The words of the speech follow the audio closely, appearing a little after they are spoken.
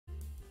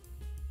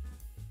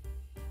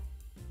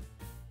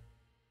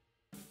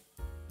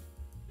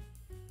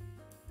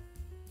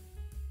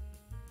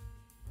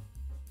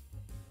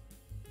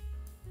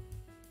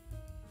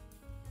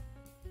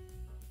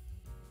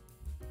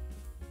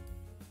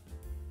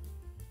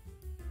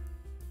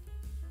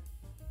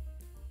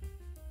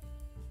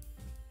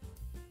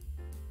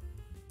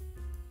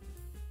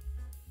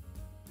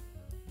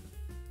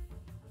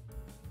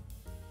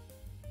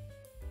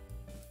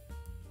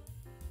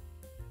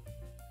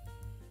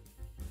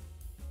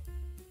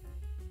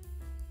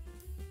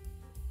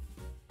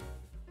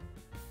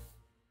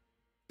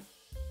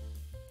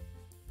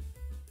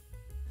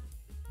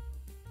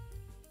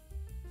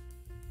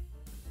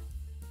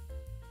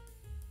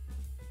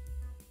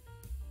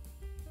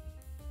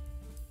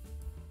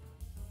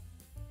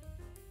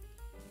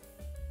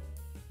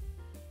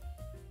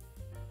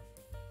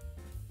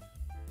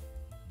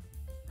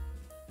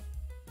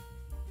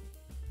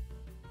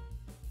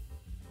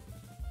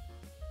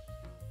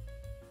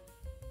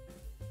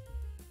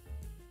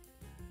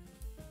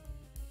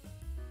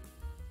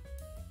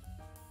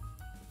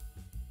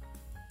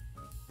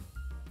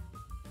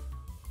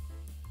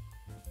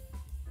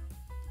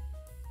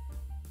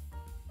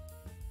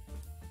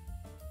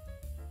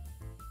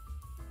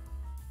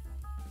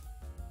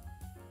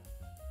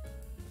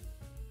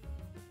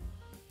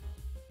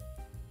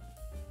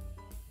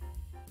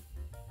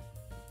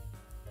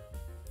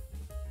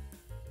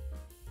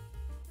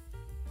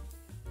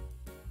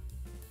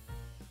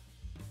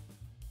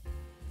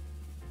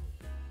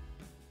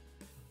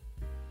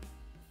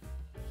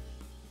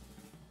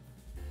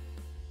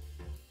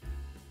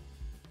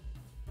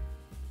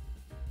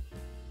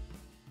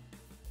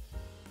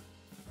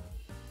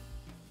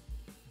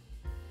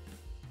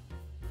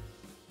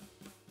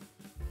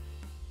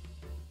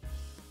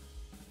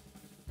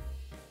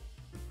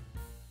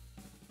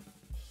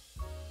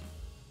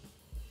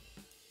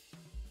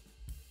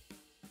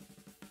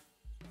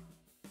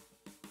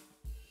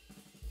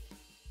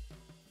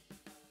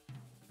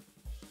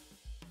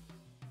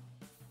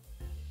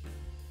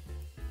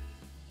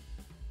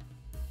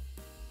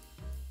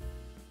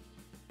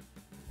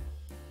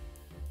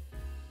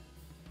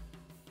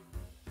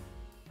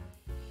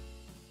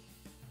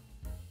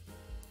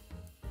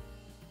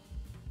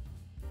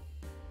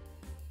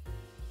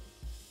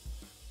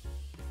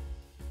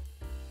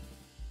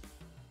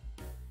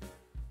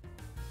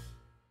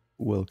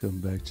Welcome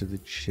back to the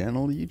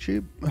channel,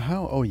 YouTube.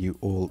 How are you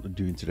all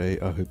doing today?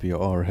 I hope you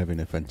are having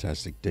a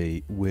fantastic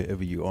day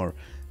wherever you are,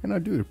 and I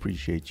do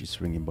appreciate you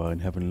swinging by and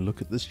having a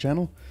look at this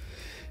channel,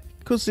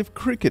 because if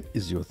cricket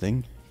is your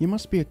thing, you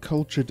must be a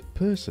cultured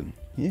person.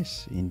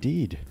 Yes,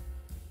 indeed.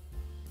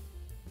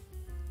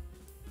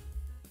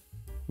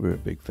 We're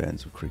big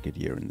fans of cricket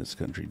here in this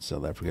country, in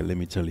South Africa, let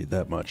me tell you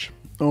that much.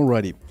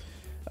 Alrighty.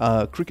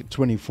 Cricket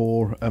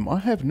 24, I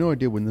have no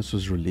idea when this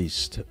was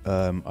released.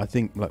 I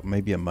think like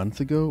maybe a month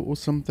ago or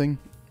something,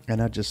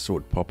 and I just saw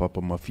it pop up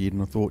on my feed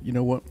and I thought, you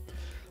know what,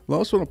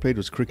 last one I played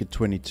was Cricket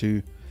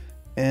 22,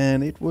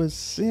 and it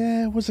was,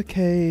 yeah, it was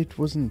okay. It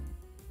wasn't,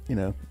 you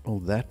know, all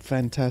that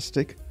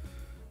fantastic,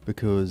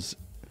 because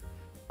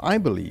I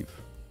believe,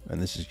 and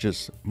this is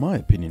just my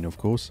opinion of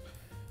course,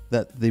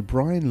 that the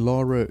Brian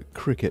Lara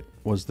cricket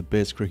was the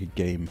best cricket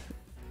game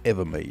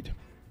ever made.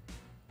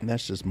 And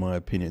that's just my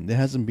opinion. There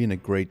hasn't been a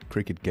great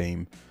cricket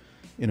game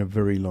in a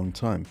very long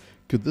time.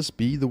 Could this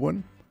be the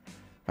one?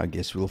 I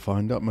guess we'll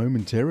find out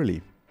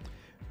momentarily.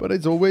 But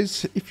as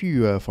always, if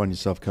you find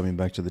yourself coming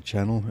back to the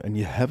channel and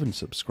you haven't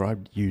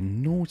subscribed, you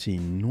naughty,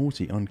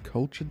 naughty,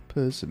 uncultured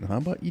person, how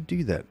about you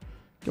do that?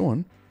 Go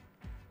on,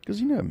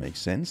 because you know it makes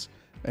sense.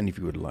 And if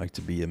you would like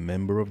to be a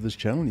member of this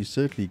channel, you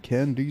certainly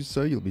can do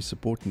so. You'll be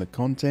supporting the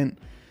content.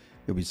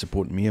 You'll be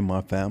supporting me and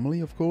my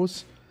family, of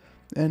course.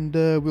 And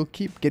we'll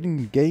keep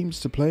getting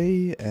games to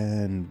play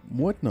and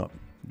whatnot.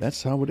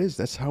 That's how it is.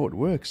 That's how it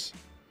works.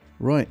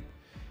 Right.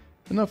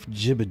 Enough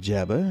jibber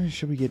jabber.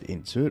 Shall we get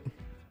into it?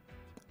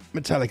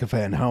 Metallica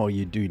fan, how are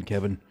you doing,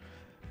 Kevin?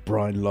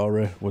 Brian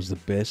Lara was the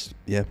best.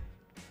 Yeah.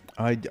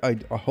 I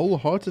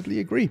wholeheartedly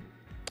agree.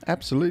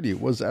 Absolutely. It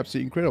was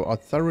absolutely incredible. I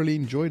thoroughly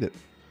enjoyed it.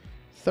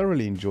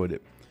 Thoroughly enjoyed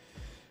it.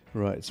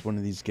 Right, it's one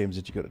of these games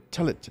that you got to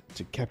tell it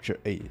to capture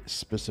a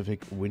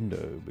specific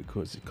window,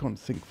 because it can't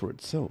think for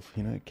itself,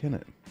 you know, can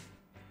it?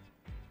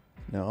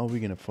 Now, are we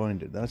going to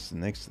find it? That's the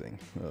next thing.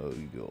 Oh,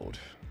 God.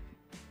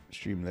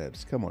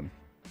 Streamlabs, come on.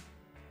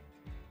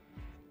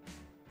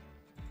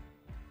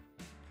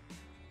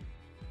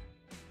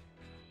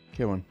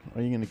 Come on,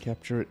 are you going to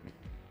capture it?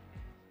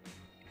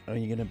 Are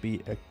you going to be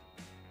a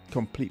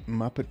complete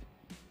Muppet,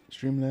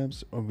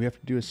 Streamlabs? Or we have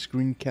to do a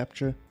screen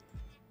capture?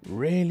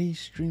 Really,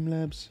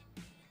 Streamlabs?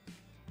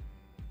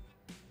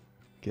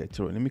 Okay,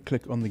 so let me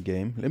click on the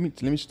game. Let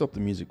me stop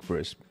the music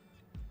first.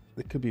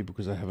 It could be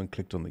because I haven't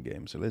clicked on the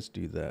game, so let's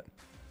do that.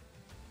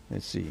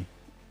 Let's see.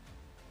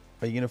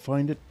 Are you gonna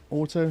find it,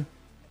 Auto?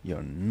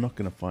 You're not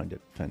gonna find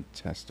it.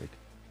 Fantastic.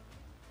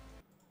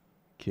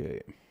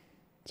 Okay.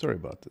 Sorry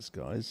about this,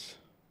 guys.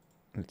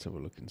 Let's have a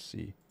look and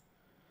see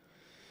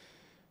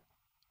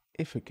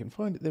if it can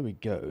find it. There we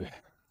go.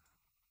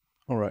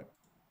 Alright.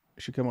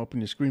 It should come up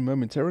on your screen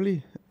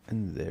momentarily,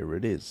 and there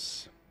it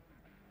is.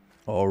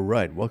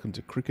 Alright, welcome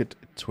to Cricket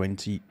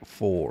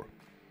 24.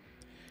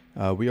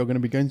 We are going to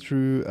be going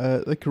through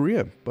the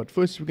career, but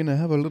first we're going to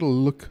have a little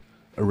look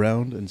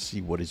around and see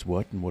what is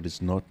what and what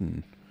is not,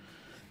 and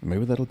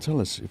maybe that'll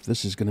tell us if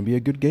this is going to be a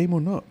good game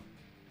or not.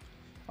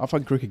 I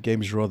find cricket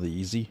games rather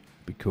easy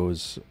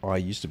because I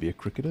used to be a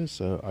cricketer,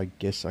 so I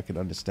guess I can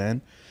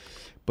understand.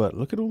 But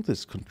look at all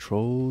this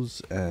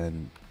controls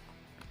and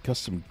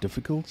custom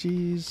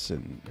difficulties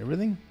and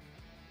everything.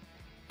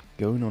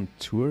 Going on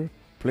tour.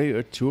 Play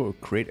a tour or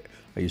create.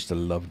 I used to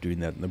love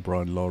doing that in the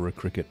Brian Lara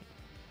cricket.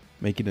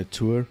 Making a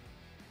tour.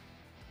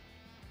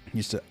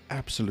 Used to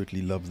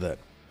absolutely love that.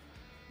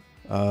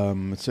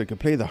 So you can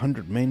play the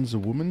 100 men's or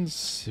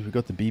women's. We've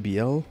got the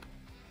BBL.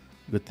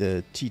 We've got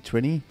the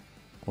T20.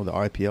 Or the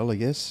IPL, I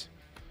guess.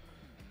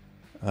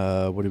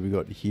 What have we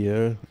got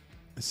here?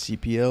 The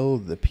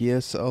CPL, the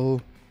PSL.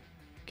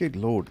 Good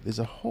lord, there's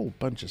a whole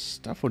bunch of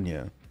stuff on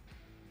here.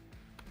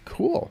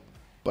 Cool.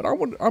 But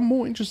I'm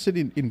more interested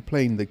in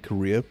playing the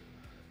career.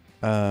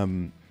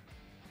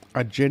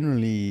 I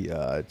generally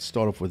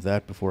start off with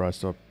that before I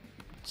start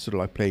sort of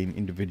like playing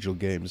individual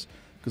games,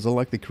 because I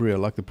like the career, I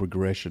like the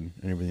progression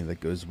and everything that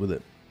goes with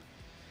it.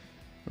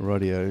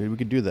 Rightio, we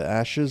can do the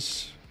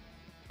Ashes.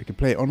 We can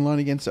play online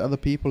against other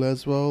people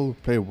as well.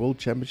 Play a World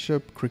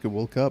Championship, Cricket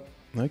World Cup.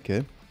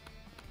 Okay.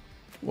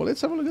 Well,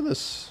 let's have a look at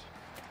this.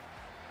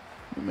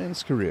 The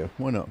man's career,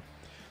 why not?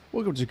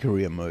 Welcome to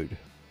career mode.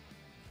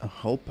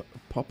 Help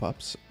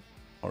pop-ups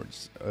are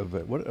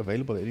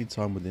available at any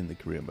time within the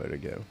career mode.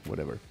 Okay,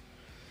 whatever.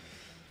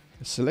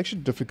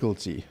 Selection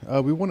difficulty.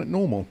 We want it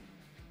normal.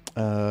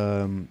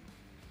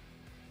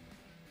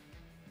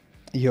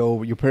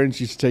 Your parents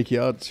used to take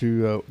you out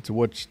to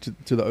watch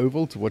to the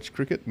Oval to watch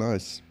cricket.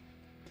 Nice.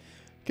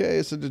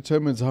 Okay, so it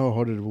determines how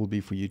hard it will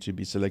be for you to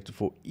be selected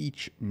for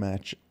each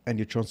match, and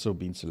your chances of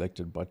being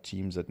selected by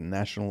teams at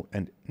national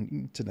and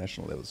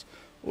international levels.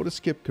 Or to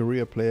skip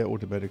career player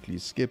automatically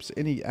skips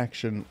any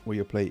action where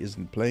your play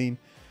isn't playing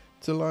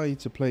to allow you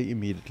to play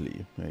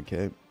immediately.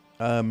 Okay.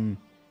 Yeah,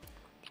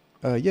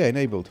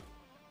 enabled.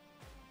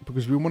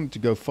 Because we want it to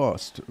go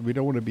fast. We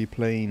don't want to be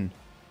playing,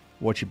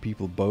 watching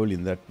people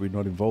bowling that we're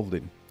not involved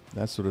in.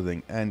 That sort of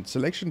thing. And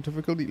selection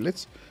difficulty,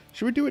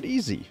 should we do it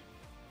easy?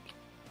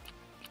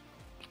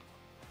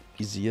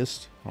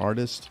 Easiest,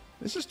 hardest.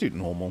 Let's just do it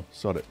normal.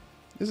 Sod it.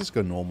 Let's just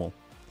go normal.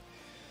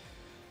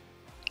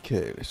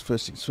 Okay,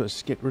 first things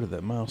first, get rid of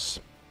that mouse.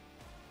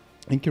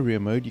 In career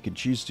mode, you can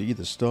choose to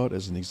either start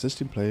as an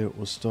existing player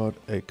or start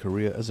a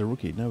career as a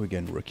rookie. Now we're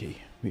going rookie.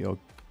 We are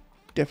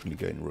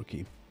definitely going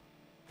rookie.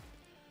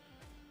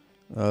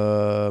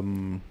 Now,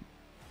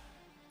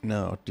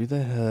 do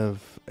they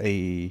have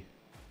a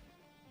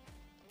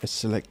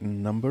select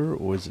number,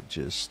 or is it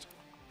just...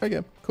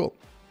 Okay, cool.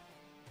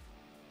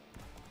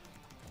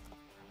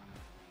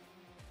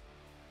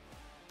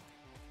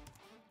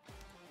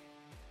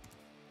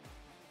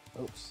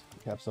 Oops,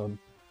 caps on.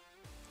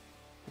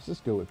 Let's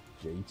just go with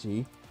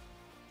JT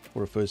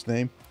for a first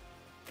name.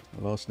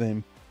 A last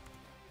name.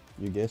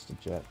 You guessed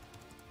it, chat.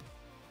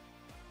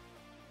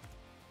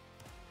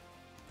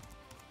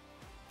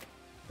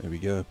 There we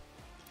go.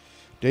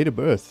 Date of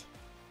birth.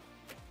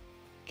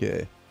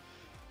 Okay.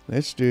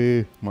 Let's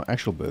do my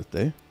actual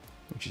birthday,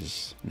 which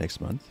is next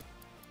month.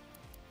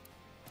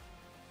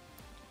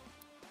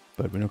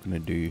 But we're not going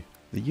to do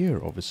the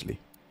year, obviously.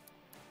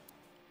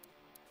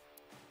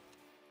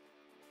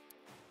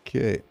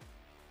 Okay.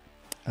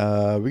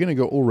 We're going to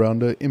go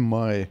all-rounder. In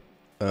my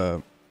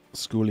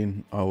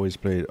schooling, I was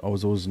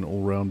always an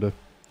all-rounder.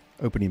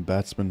 Opening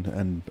batsman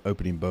and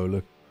opening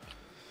bowler.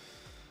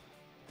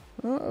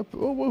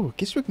 Well, I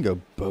guess we can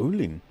go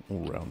bowling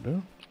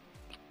all-rounder.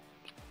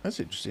 That's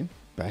interesting.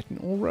 Batting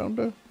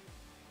all-rounder.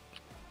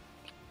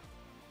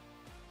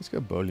 Let's go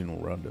bowling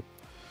all-rounder.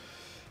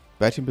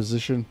 Batting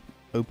position,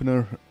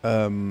 opener. I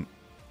don't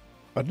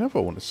know if I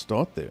want to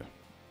start there.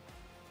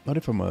 Not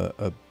if I'm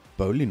a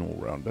bowling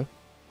all-rounder.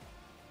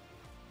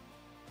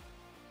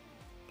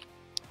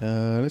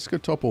 Let's go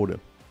top order.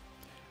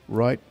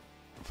 Right,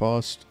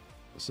 fast,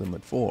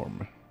 summit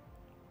form.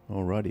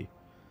 Alrighty.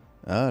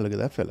 Ah, look at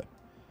that fella.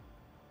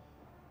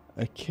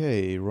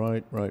 Okay,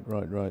 right.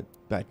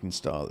 Batting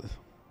style.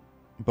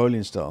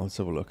 Bowling style, let's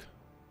have a look.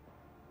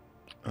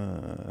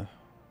 What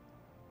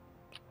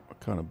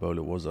kind of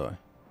bowler was I?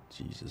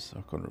 Jesus,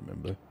 I can't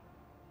remember.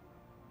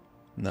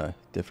 No,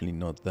 definitely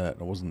not that.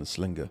 I wasn't a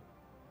slinger.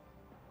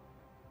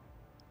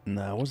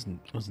 No, I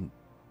wasn't.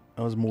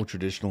 I was more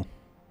traditional.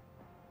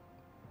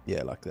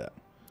 Yeah, like that.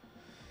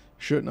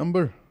 Shirt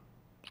number?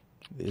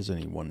 There's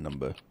only one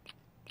number.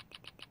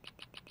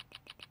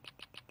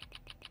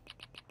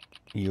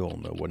 You all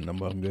know what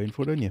number I'm going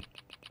for, don't you?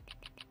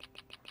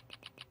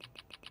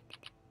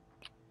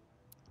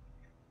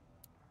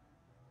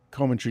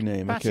 Commentary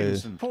name,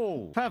 Pattinson, okay.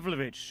 Paul,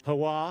 Pavlovich,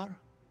 Hawar.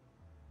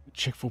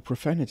 Check for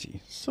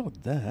profanity. Saw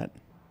that.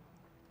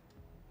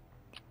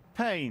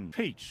 Payne,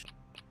 Peach.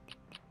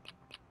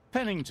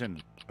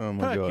 Pennington. Oh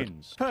my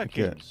Perkins, god.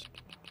 Perkins. Okay.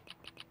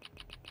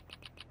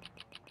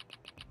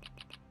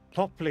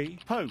 Popley,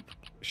 Pope.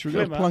 Should we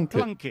go Flimmer,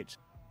 Plunkett? Plunkett.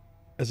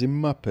 As in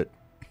Muppet.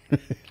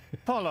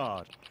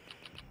 Pollard.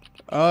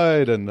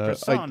 I don't know.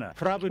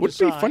 Prasanna, Would it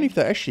be funny if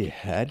they actually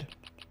had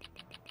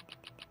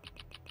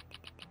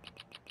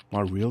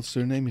my real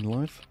surname in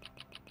life?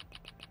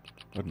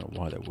 I don't know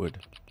why they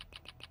would.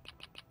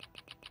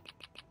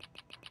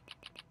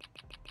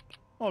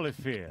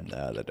 Olivier.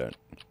 Nah, they don't.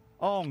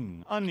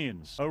 Ong,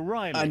 onions.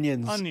 O'Reilly.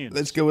 Onions. Onions.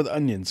 Let's go with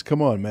onions.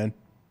 Come on, man.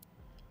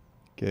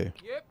 Okay.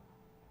 Yep.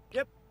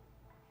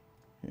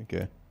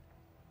 Okay.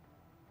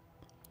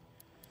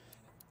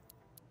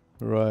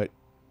 Right.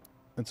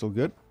 That's all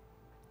good.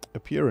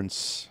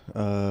 Appearance.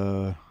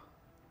 How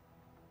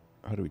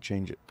do we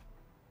change it?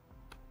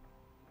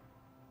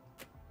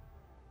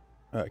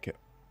 Okay.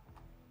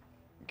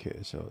 Okay,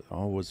 so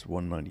I was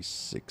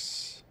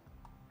 196.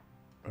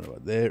 Right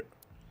about there.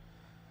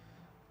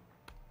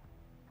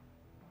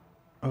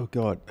 Oh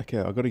god. Okay,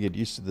 I gotta get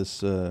used to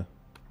this.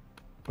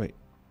 Wait.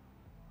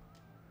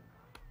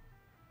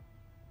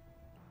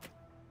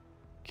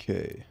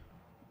 Okay.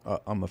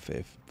 I'm a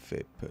fair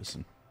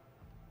person.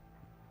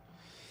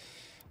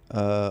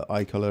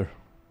 Eye color.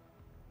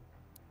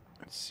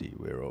 Let's see,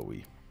 where are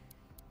we?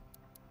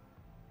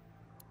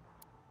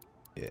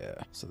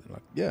 Yeah, something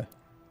like, yeah.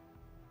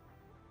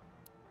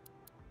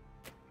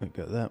 Look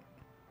at that.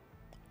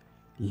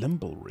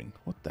 Limble ring.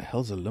 What the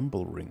hell's a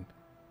limble ring?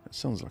 That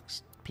sounds like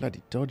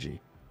bloody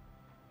dodgy.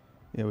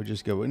 Yeah, we'll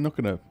just go. We're not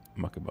going to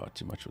muck about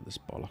too much with this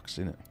bollocks,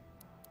 innit?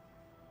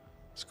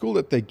 It's cool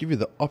that they give you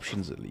the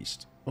options at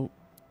least. Oh.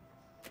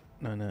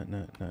 No.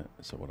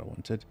 That's not what I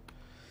wanted.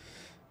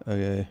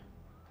 Okay.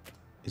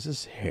 Is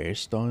this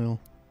hairstyle?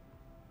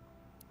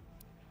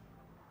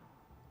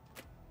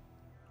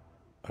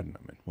 I don't know,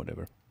 man.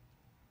 Whatever.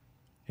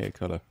 Hair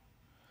color.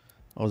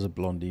 I was a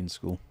blondie in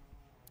school.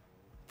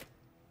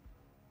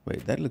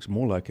 Wait, that looks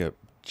more like a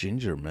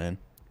ginger, man.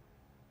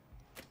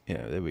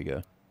 Yeah, there we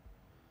go.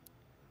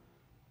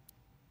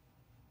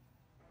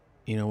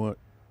 You know what?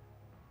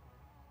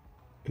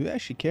 Who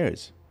actually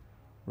cares?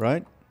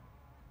 Right?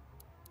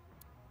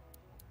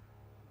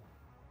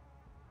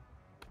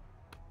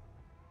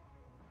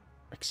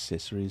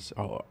 Accessories.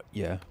 Oh,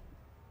 yeah.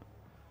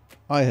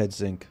 I had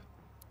zinc.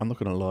 I'm not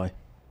gonna lie.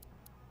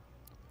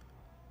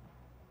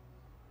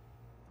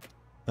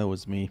 That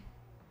was me.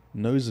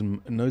 Nose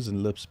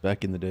and lips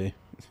back in the day.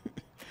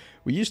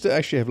 We used to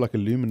actually have like a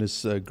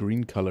luminous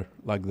green color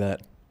like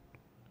that.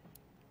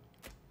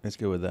 Let's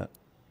go with that.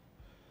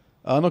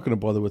 I'm not going to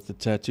bother with the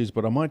tattoos,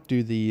 but I might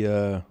do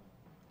the...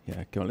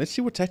 yeah, come on. Let's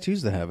see what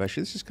tattoos they have,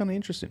 actually. This is kind of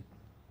interesting.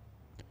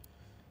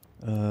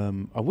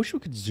 I wish we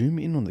could zoom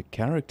in on the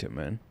character,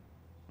 man.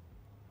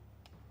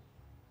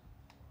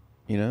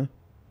 You know?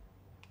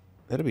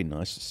 That'd be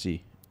nice to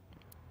see.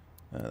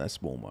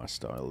 That's more my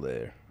style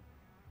there.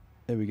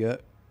 There we go.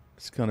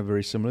 It's kind of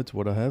very similar to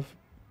what I have.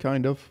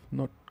 Kind of.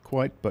 Not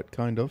quite, but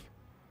kind of.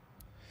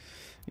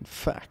 In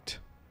fact,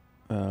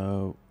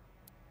 I've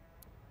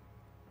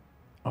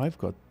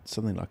got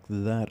something like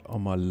that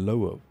on my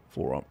lower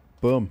forearm.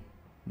 Boom.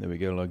 There we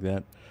go, like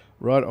that.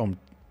 Right arm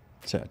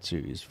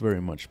tattoo is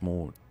very much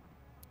more...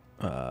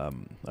 I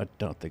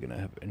doubt they're going to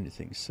have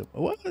anything similar.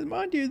 Well,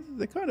 mind you,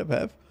 they kind of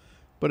have.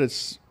 But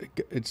it's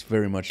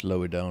very much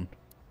lower down.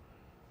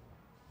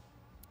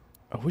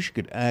 I wish you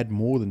could add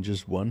more than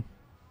just one.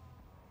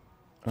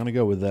 I'm going to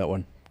go with that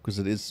one. Because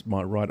it is,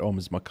 my right arm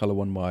is my color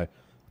one. My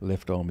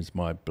left arm is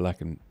my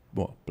black and...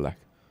 What? Black.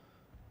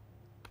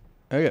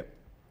 Okay.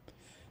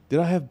 Did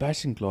I have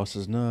bashing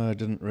glasses? No, I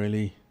didn't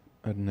really.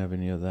 I didn't have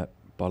any of that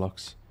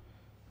bollocks.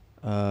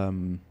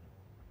 No,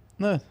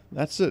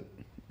 that's it.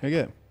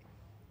 Okay.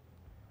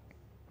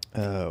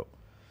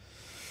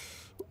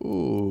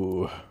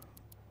 Ooh.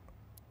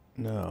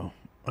 No.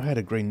 I had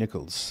a grey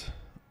nickels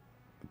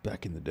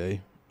back in the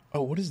day.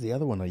 Oh, what is the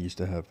other one I used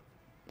to have?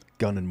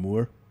 Gun and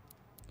Moore.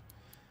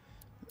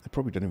 They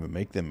probably don't even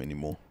make them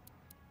anymore.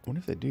 I wonder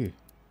if they do.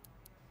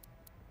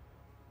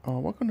 Oh,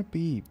 what can it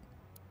be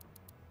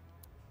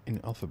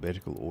in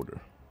alphabetical order?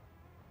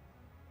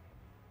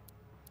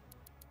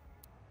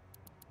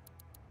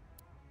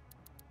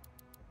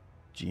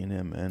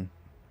 G&M, man.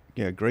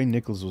 Yeah, grey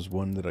nickels was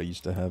one that I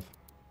used to have.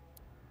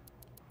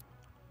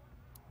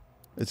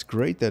 It's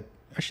great that...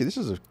 Actually, this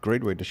is a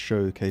great way to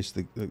showcase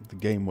the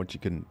game, what you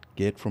can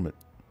get from it.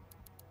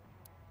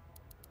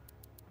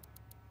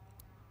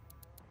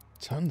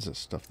 Tons of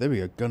stuff. There we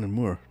go, Gun and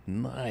Moore.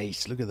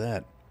 Nice, look at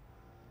that.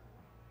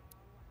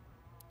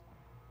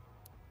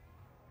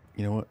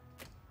 You know what?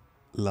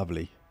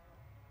 Lovely.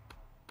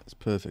 That's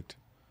perfect.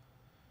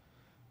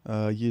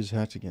 Use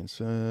hat against...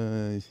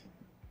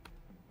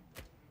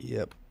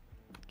 yep.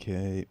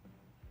 Okay.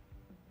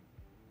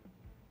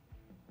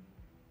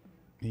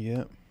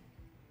 Yep.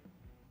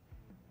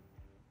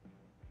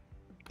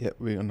 Yep,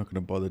 we're not going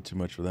to bother too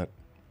much with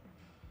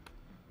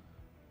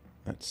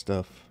that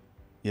stuff.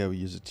 Yeah, we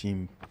use a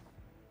team.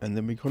 And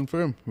then we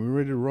confirm. We're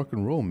ready to rock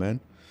and roll,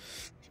 man.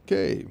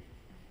 Okay.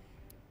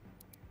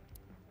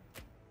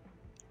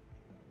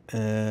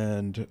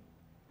 And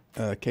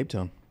Cape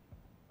Town.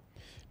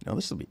 Now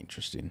this will be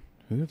interesting.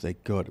 Who have they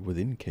got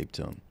within Cape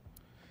Town?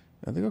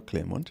 They got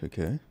Claremont,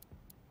 okay.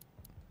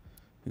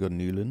 They got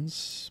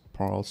Newlands,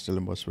 Paarl,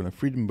 Stellenbosch,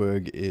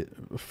 Friedenberg. It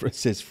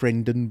says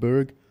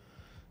Frendenberg.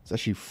 It's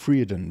actually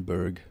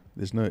Friedenberg.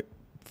 There's no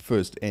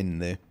first N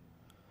there.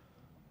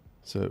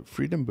 So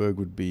Friedenberg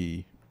would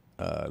be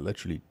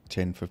literally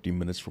 10-15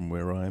 minutes from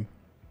where I am.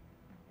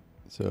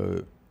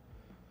 So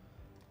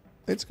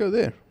let's go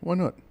there. Why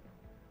not?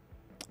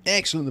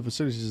 Excellent. The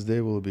facilities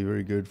there will be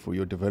very good for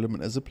your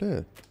development as a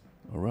player.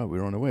 Alright,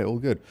 we're on our way. All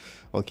good.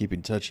 I'll keep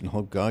in touch and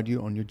help guide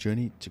you on your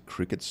journey to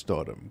cricket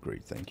stardom.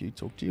 Great, thank you.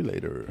 Talk to you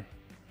later.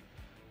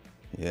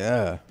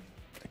 Yeah.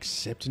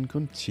 Accept and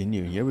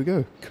continue. Here we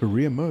go.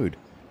 Career mode.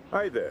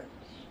 Hey there.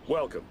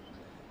 Welcome.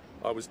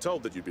 I was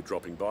told that you'd be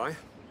dropping by.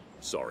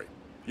 Sorry.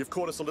 You've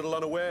caught us a little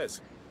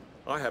unawares.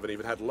 I haven't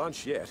even had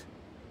lunch yet.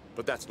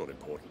 But that's not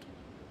important.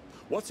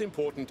 What's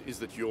important is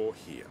that you're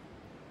here.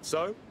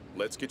 So,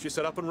 let's get you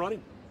set up and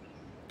running.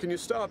 Can you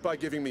start by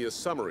giving me a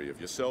summary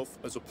of yourself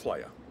as a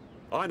player?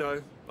 I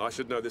know, I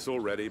should know this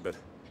already, but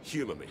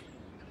humor me.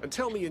 And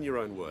tell me in your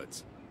own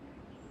words.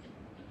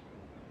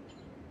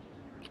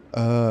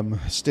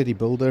 Steady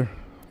builder,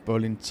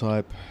 bowling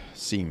type,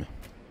 seam.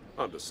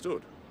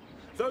 Understood.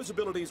 Those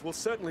abilities will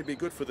certainly be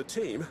good for the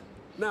team.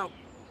 Now,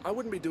 I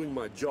wouldn't be doing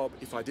my job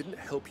if I didn't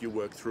help you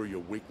work through your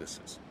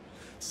weaknesses.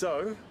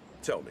 So,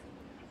 tell me,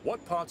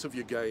 what parts of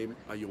your game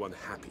are you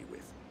unhappy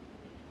with?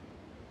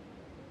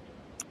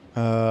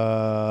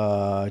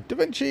 Da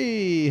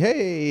Vinci,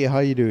 hey, how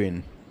you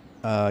doing?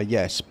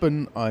 Yeah,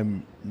 spin,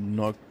 I'm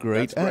not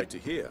great at. That's great to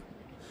hear.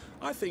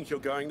 I think you're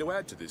going to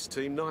add to this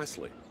team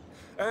nicely.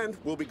 And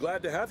we'll be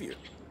glad to have you.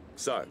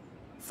 So,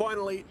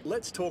 finally,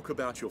 let's talk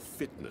about your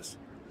fitness.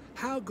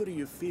 How good are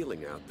you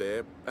feeling out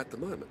there at the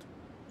moment?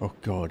 Oh,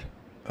 God.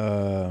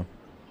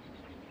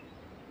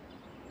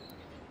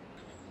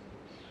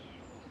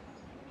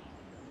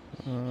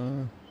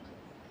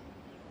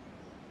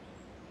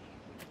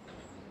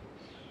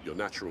 Your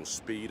natural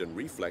speed and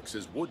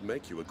reflexes would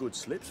make you a good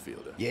slips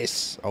fielder.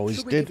 Yes, always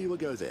Should we did. give you a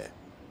go there?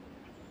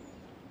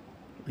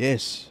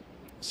 Yes.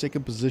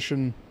 Second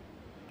position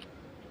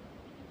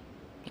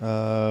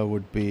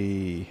would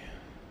be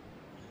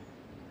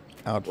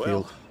outfield.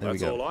 Well, There we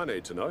that's go. all I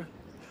need to know.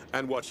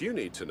 And what you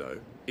need to know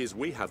is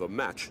we have a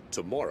match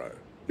tomorrow.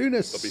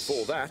 Lunas. But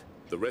before that,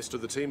 the rest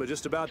of the team are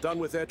just about done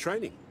with their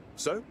training.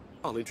 So,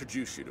 I'll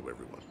introduce you to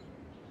everyone.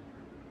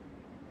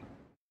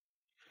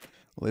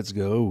 Let's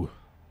go.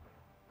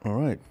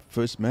 Alright,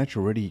 first match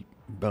already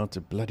about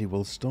to bloody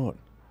well start.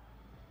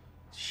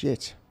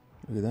 Shit.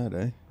 Look at that,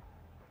 eh?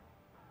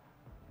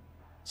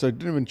 So I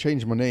didn't even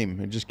change my name.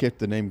 I just kept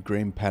the name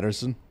Graham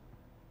Patterson.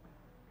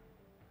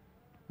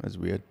 That's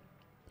weird.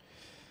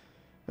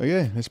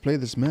 Okay, let's play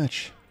this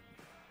match.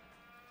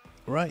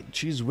 Right,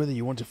 choose whether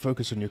you want to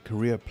focus on your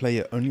career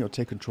player only or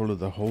take control of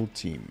the whole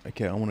team.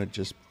 Okay, I want to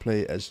just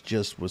play as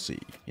just Wussy.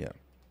 Yeah.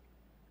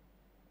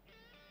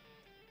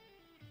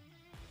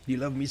 You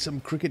love me some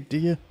cricket, do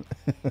you?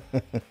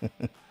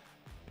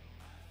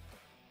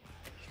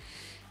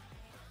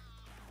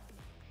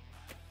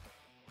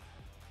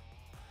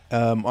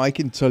 I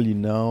can tell you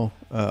now,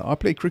 I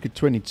play Cricket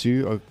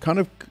 22. I kind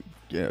of,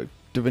 Da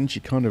Vinci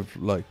kind of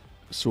like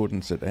saw it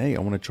and said, hey, I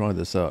want to try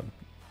this out.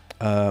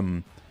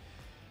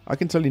 I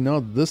can tell you now,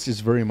 this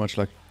is very much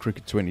like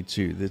Cricket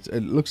 22.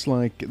 It looks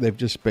like they've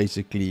just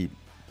basically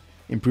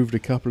improved a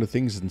couple of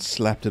things and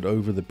slapped it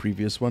over the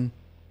previous one.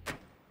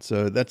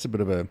 So that's a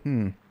bit of a,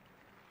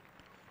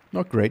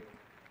 not great.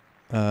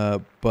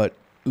 But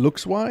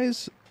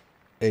looks-wise,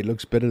 it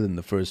looks better than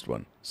the first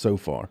one so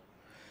far.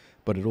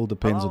 But it all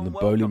depends on the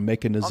bowling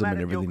mechanism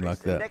and everything like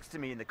that. Next to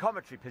me in the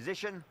commentary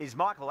position is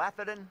Michael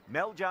Atherton,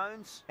 Mel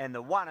Jones, and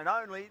the one and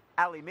only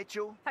Ali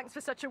Mitchell. Thanks for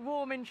such a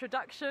warm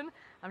introduction.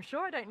 I'm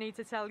sure I don't need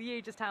to tell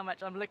you just how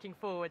much I'm looking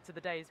forward to the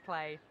day's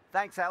play.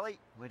 Thanks, Ali.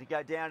 We're to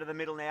go down to the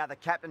middle now. The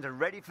captains are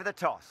ready for the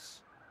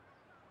toss.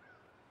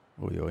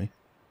 Oi, oi.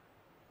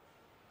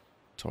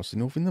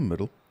 Tossing off in the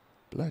middle.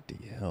 Bloody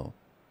hell.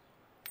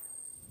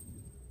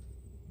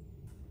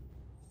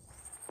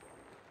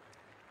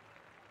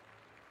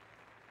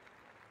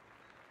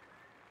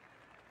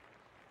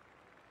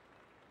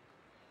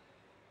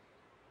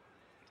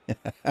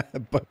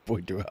 But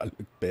boy, do I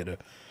look better.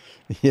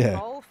 Yeah.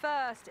 Roll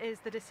first is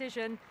the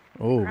decision.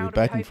 Oh, we're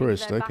batting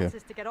first. Okay.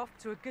 To get off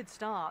to a good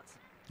start.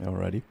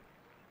 Alrighty.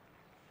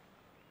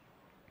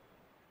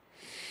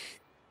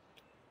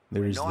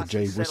 There is the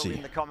J Wussy.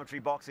 In the commentary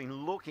boxing,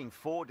 looking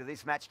forward to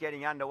this match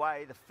getting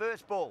underway. The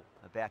first ball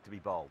about to be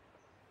bowled.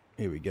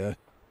 Here we go.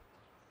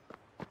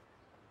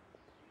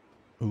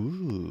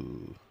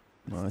 Ooh,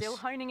 nice. Still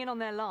honing in on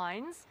their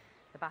lines.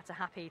 The batter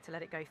happy to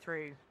let it go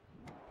through.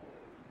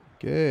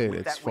 Okay,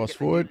 let's fast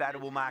forward.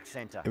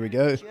 Here we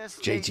go.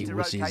 JT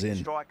Wussy's in.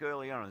 Strike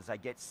early on as they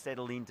get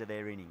settled into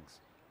their innings.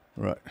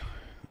 Right.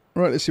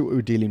 Right, let's see what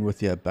we're dealing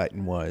with here,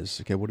 batting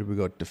wise. Okay, what have we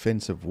got?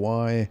 Defensive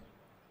Y.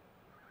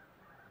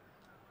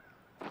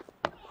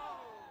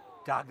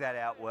 Dug that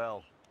out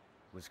well.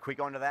 Was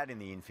quick onto that in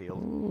the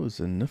infield. Oh, it's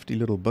a nifty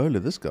little bowler,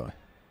 this guy.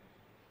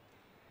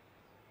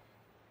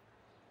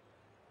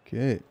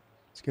 Okay,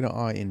 let's get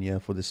our eye in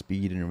here for the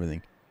speed and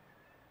everything.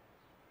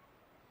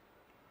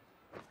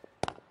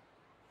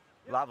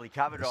 Lovely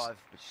cover drive.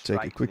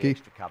 Take a quickie.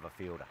 Extra cover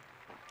fielder.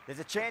 There's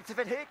a chance if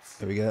it hits.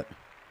 There we go.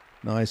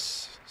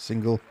 Nice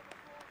single.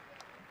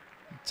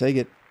 Take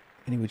it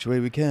any which way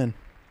we can.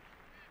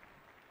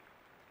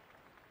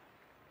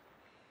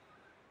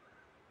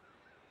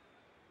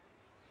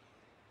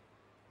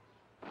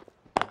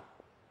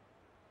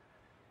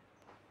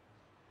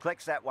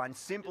 Flex that one,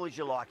 simple as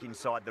you like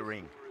inside the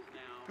ring.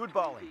 Good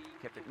bowling.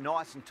 Kept it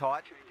nice and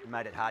tight and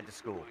made it hard to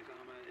score.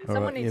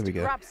 Someone needs to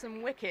grab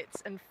some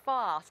wickets and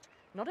fast.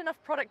 Not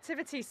enough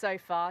productivity so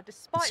far,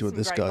 despite some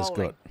great bowling. Let's see what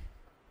this guy's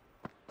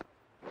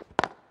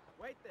got.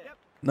 Wait there.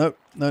 No,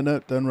 no, no,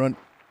 don't run.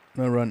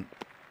 No run.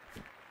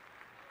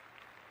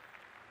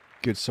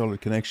 Good solid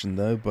connection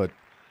though, but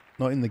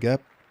not in the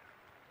gap.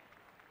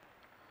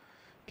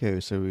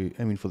 Okay, so we're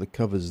aiming for the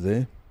covers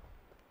there.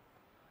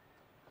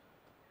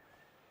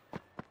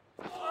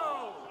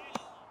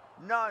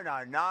 No,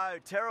 no, no.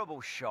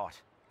 Terrible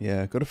shot.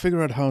 Yeah, got to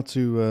figure out how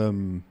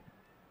to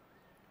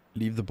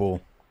leave the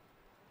ball.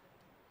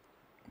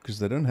 Because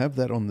they don't have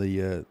that on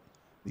the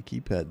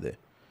keypad there.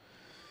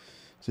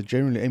 So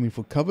generally aiming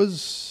for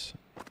covers.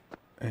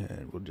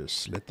 And we'll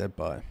just let that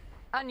by.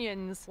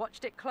 Onions.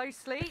 Watched it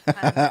closely.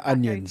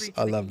 Onions.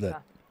 I love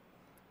that.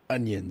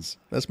 Onions.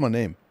 That's my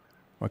name.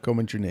 My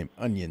commentary name.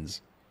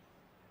 Onions.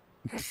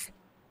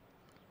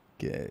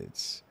 Okay,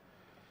 let's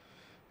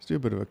do a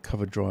bit of a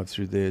cover drive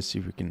through there. See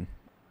if we can...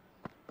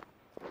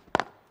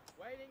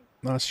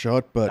 Nice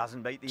shot, but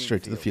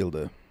straight to the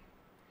fielder.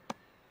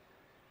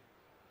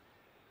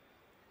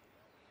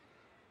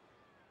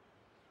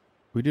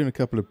 We're doing a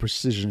couple of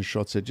precision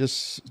shots here,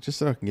 just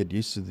so I can get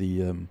used to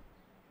the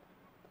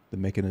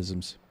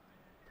mechanisms.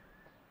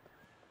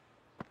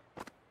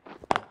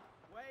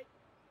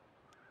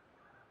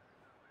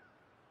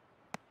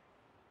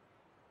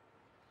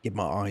 Get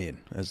my eye in,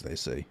 as they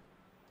say.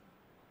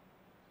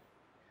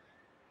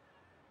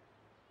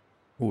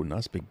 Oh,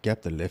 nice big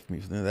gap that left me.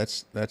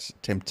 That's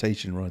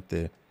temptation right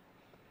there.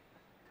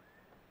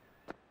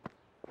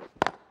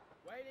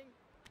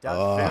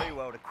 Does very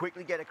well to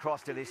quickly get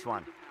across to this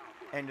one.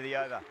 End of the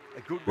over.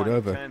 A good one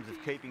in terms of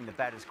keeping the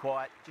batters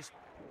quiet. Just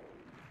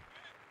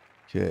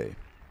okay.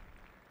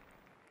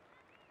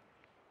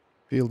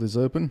 Field is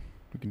open.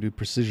 We can do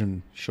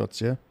precision shots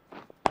here.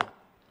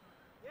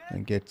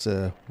 And get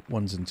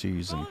ones and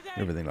twos and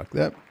everything like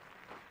that.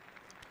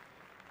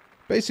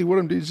 Basically, what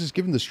I'm doing is just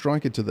giving the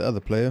striker to the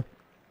other player.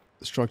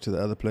 The strike to the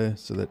other player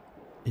so that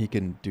he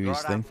can do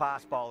his thing.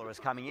 Fast bowler is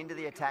coming into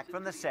the attack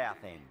from the south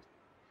end.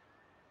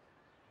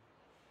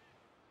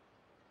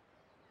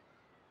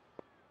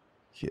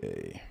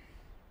 Okay.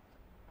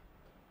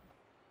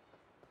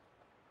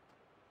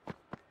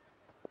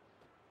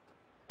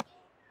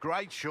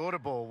 Great shorter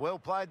ball. Well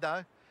played,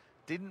 though.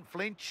 Didn't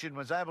flinch and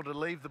was able to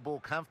leave the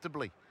ball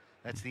comfortably.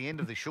 That's the end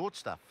of the short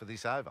stuff for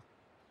this over.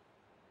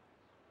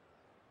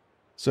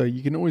 So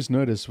you can always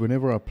notice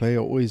whenever I play, I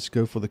always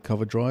go for the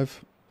cover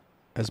drive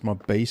as my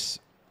base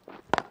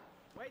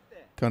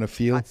kind of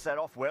feel. Cuts that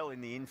off well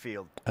in the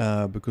infield.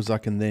 Because I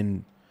can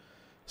then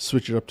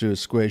switch it up to a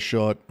square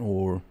shot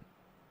or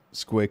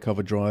square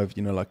cover drive.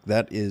 You know, like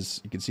that is,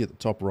 you can see at the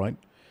top right,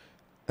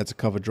 that's a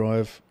cover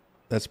drive.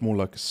 That's more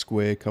like a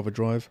square cover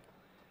drive.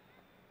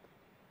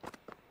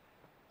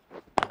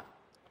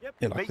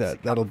 Yeah, like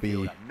that. That'll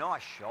be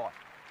nice shot.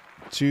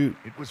 2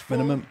 It was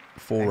minimum,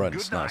 4 runs.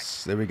 Good night.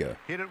 Nice. There we go.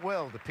 Hit it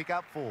well to pick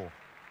up 4.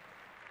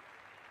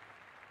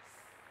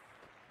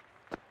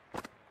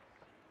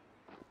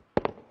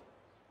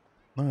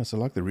 Nice. I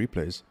like the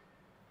replays.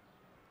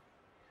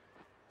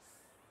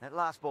 That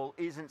last ball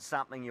isn't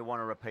something you want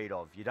to repeat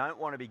of. You don't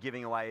want to be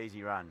giving away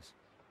easy runs.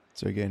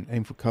 So again,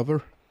 aim for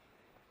cover.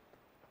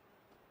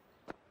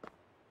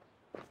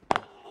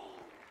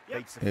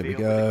 There we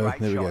go.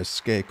 There we go.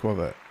 Square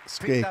cover.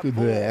 Square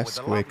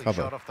cover.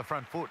 Shot off the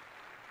front foot.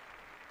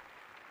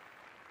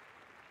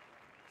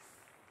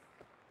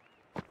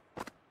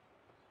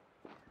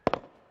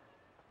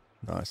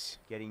 Nice.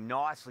 Getting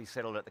nicely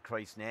settled at the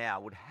crease now.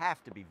 Would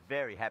have to be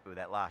very happy with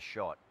that last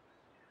shot.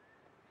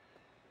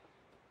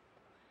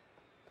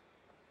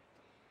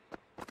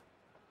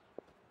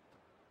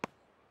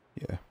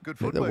 Yeah.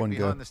 Good Let that footwork one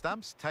behind go. the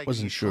stumps. Taking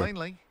Wasn't it sure.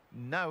 cleanly.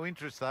 No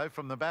interest, though,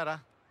 from the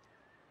batter.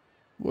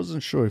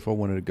 Wasn't sure if I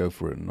wanted to go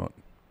for it or not.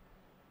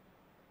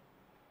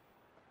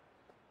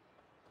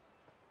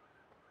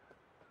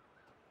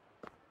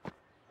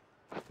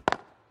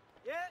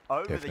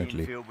 Over Definitely.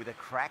 the infield with a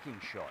cracking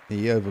shot.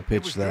 He It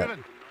overpitched was that.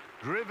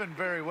 driven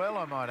very well,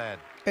 I might add.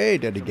 Hey,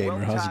 Daddy Some Gamer,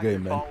 how's it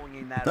going, well-targeted man? bowling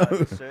in that No.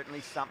 over. Certainly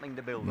something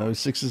to build No on.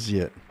 6s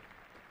yet.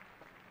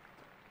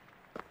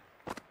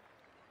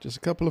 Just a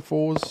couple of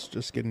 4s,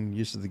 just getting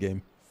used to the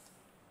game.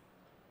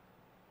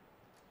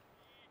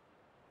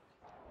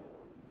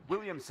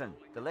 Williamson,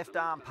 the left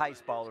arm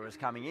pace bowler, is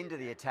coming into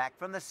the attack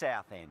from the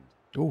south end.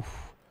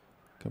 Oof,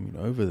 coming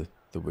over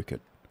the wicket.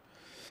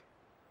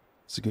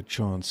 It's a good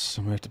chance.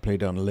 I'm going to have to play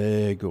down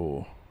leg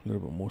or a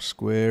little bit more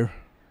square.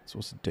 It's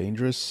also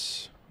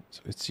dangerous.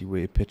 So let's see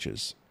where he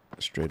pitches.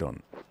 Straight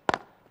on.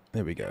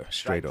 There we go.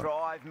 Straight on.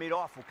 Drive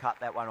mid-off will cut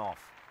that one off.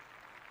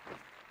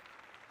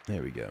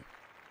 There we go.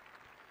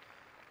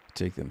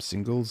 Take them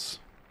singles.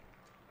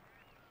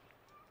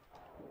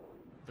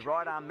 The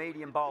right arm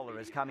medium bowler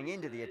is coming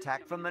into the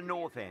attack from the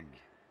north end.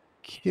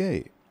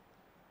 Okay.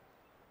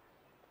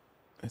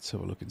 Let's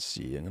have a look and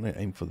see. I'm going to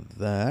aim for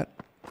that.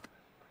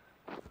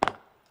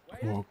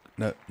 Oh,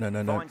 no.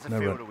 Finds the No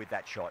fielder run. with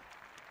that shot.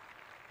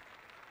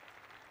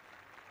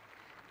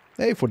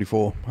 Hey,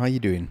 44. How you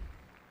doing?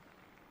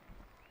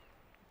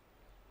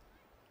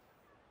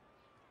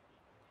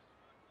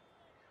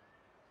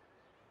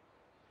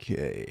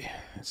 Okay.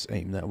 Let's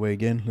aim that way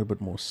again. A little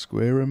bit more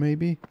squarer,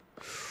 maybe.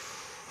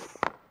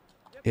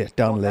 Yeah,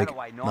 down Got leg. that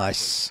away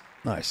Nice.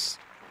 Nice.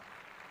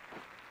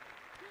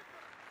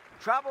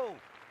 Trouble.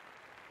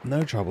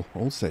 No trouble.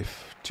 All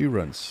safe. 2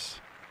 runs.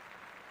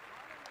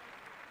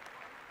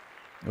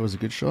 That was a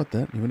good shot,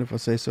 that, even if I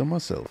say so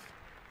myself.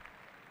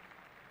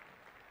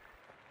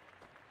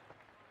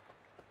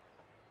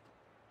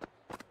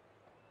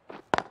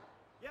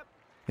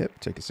 Yep,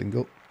 take a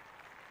single.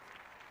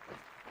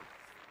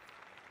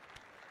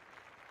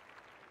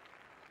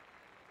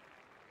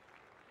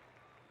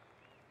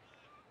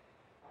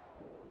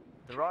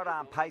 The right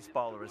arm pace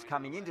bowler is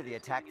coming into the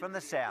attack from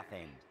the south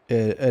end.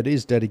 It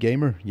is Daddy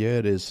Gamer. Yeah,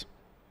 it is.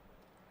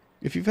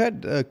 If you've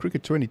had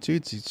Cricket 22,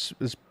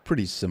 it's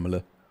pretty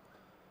similar.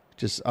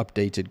 Just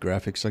updated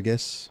graphics, I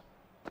guess.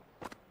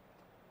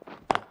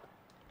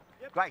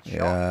 Great shot.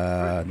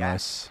 Yeah, Through the gap.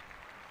 nice.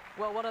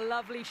 Well, what a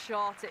lovely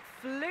shot. It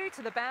flew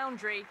to the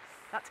boundary.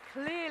 That's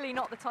clearly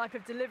not the type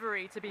of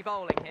delivery to be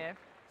bowling here.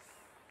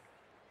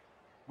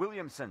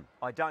 Williamson,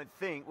 I don't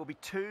think, will be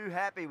too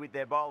happy with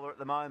their bowler at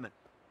the moment.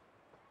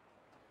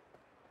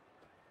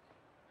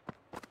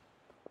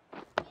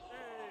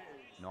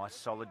 Nice,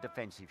 solid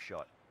defensive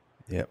shot.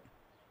 Yep.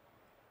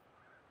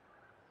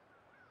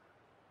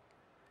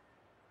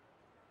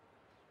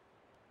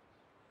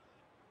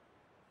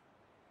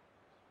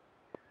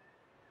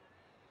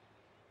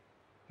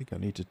 I think I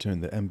need to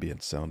turn the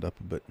ambient sound up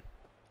a bit.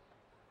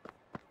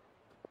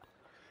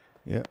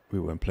 Yeah, we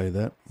won't play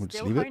that. We'll just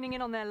Still leave it. honing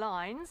in on their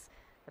lines.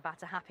 The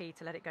batter happy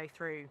to let it go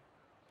through.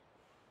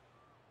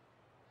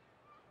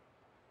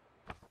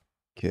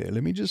 Okay,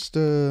 let me just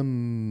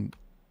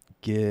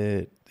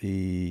get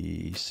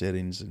the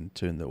settings and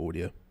turn the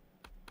audio.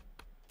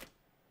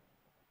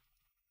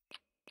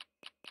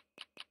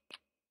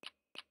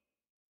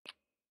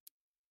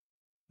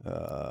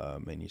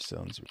 Menu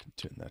sounds, we can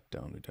turn that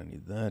down. We don't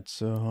need that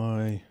so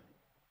high.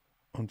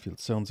 On-field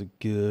sounds are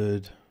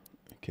good.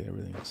 Okay,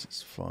 everything else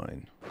is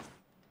fine.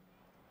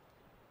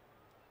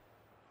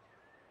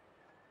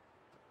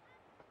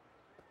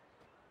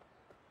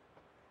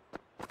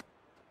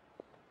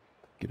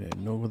 Get ahead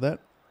and over that.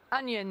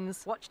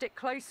 Onions. Watched it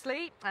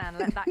closely and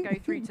let that go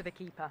through to the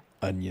keeper.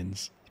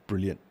 Onions.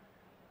 Brilliant.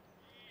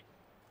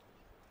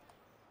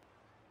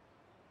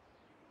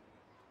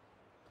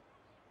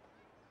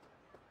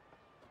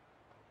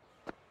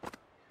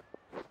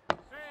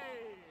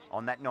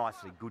 On that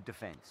nicely, good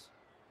defence.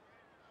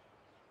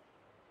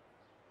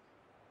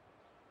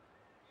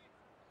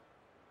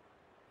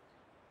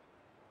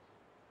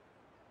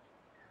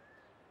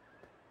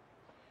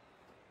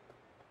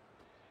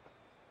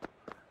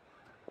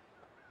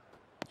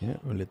 Yeah,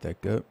 we'll let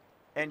that go.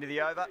 End of the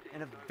over,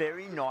 and a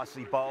very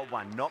nicely bowled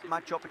one. Not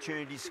much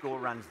opportunity to score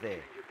runs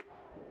there.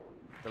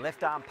 The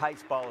left arm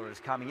pace bowler is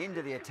coming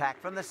into the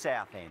attack from the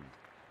south end.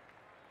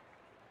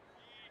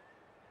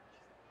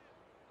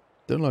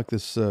 Don't like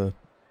this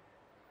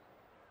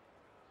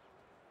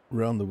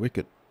round the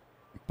wicket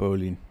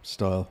bowling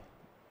style.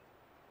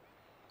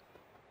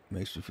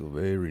 Makes me feel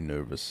very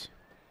nervous.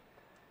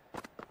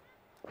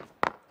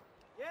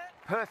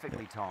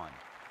 Perfectly timed.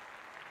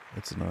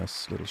 That's a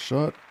nice little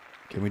shot.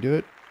 Can we do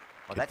it?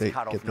 Oh, that's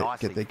cut off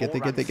nicely. Get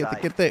there.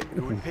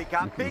 Good pick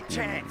up, big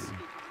chance.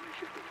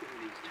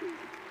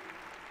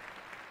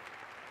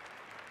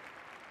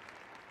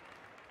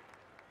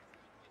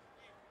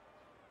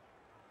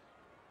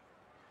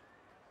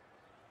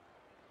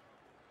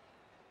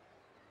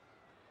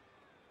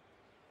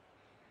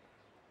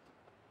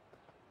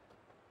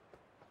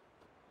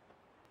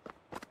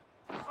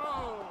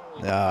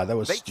 Ah, that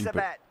was Beats stupid. the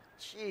bat.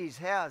 Jeez,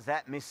 how's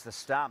that missed the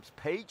stumps?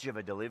 Peach of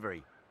a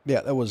delivery.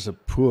 Yeah, that was a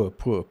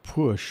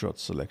poor shot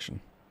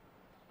selection.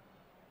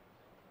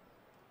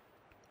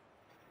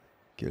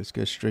 Okay, let's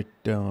go straight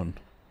down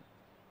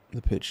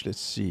the pitch.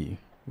 Let's see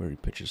where he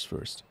pitches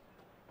first.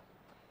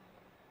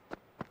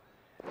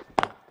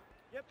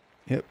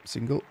 Yep,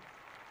 single.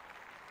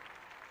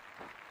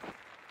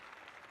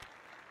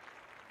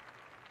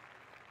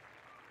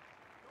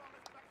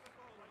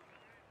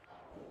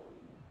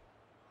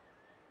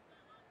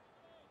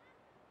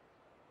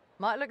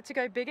 Might look to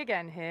go big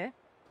again here.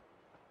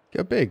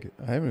 Go big.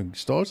 I haven't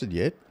started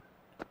yet.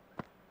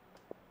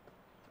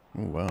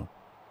 Oh, wow.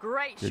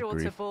 Great Good shorter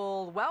grief.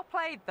 ball. Well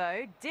played,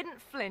 though.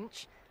 Didn't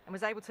flinch and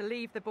was able to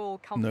leave the ball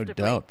comfortably. No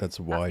doubt, that's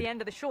wide. That's the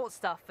end of the short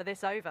stuff for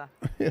this over.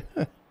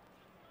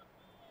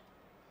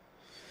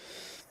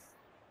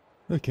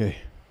 Okay.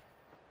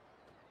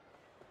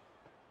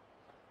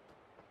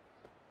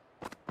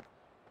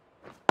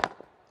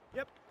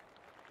 Yep.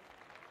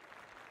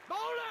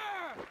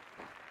 Bowler!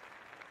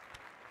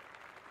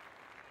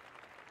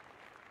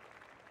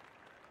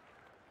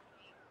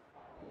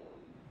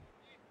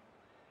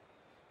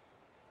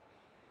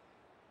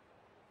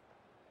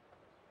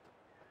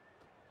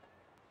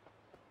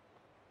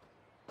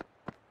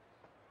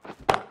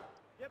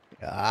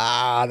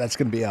 Ah, that's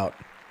going to be out.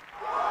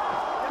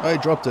 Oh, he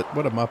dropped it.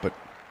 What a muppet.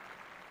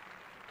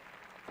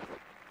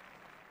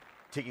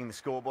 Ticking the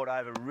scoreboard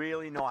over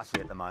really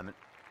nicely at the moment.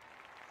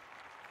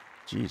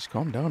 Jeez,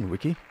 calm down,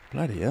 Wiki.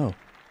 Bloody hell.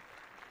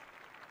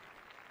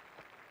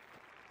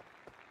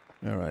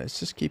 Alright, let's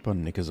just keep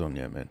on knickers on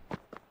you, man.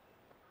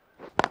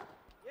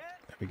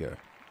 There we go.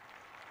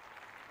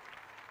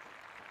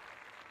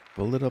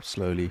 Build it up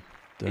slowly.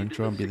 Don't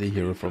try and be the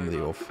hero from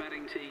the off. The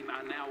batting team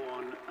are now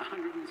on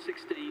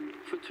 116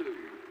 for 2.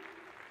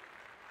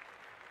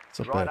 It's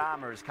not Right bad.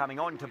 armour is coming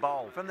on to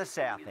bowl from the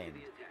south end.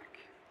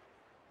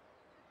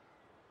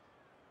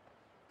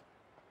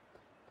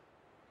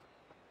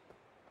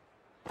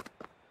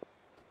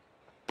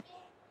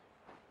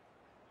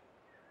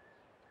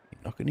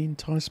 You're not going to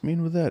entice me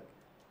in with that.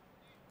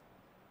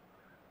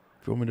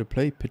 If you want me to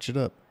play, pitch it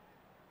up.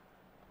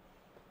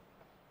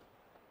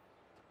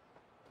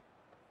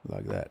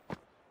 Like that.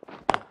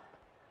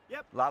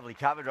 Lovely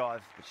cover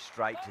drive, but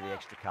straight to the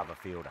extra cover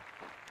fielder.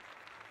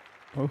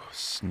 Oh,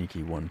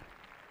 sneaky one.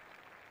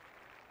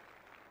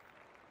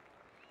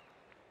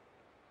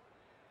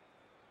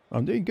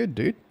 I'm doing good,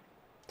 dude.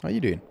 How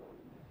you doing?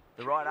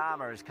 The right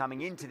armour is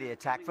coming into the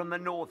attack from the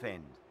north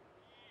end.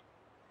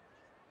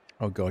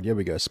 Oh god, here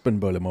we go. Spin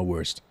bowler, my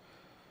worst.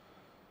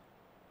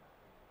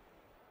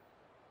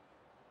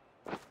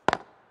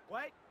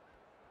 Wait.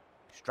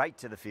 Straight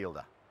to the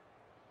fielder.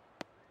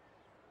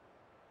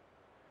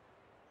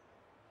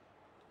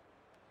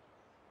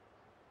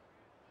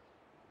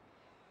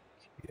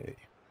 Yay.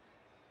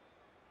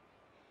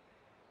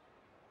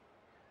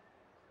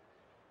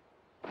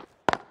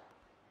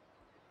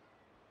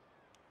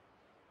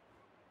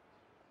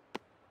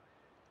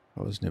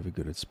 I was never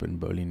good at spin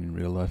bowling in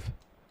real life.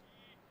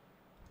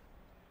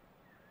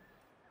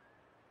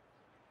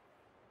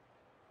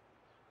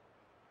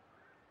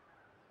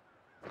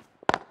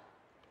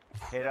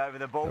 Head over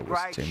the ball. That was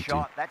Great tempting.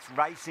 shot. That's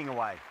racing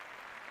away.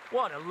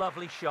 What a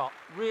lovely shot.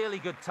 Really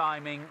good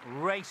timing.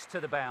 Race to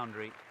the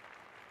boundary.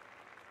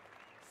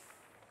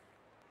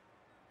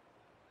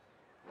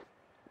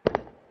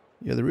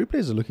 Yeah, the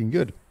replays are looking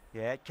good.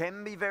 Yeah, it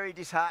can be very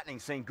disheartening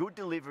seeing good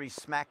deliveries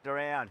smacked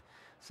around.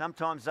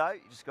 Sometimes, though,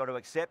 you just got to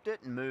accept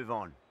it and move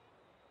on.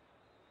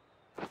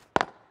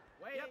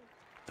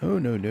 Oh,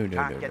 no, no, no,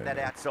 Can't no, get no, that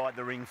no. outside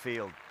the ring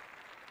field.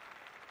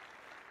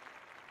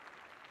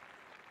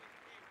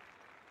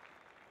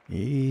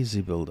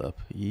 Easy build up.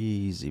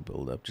 Easy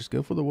build up. Just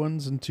go for the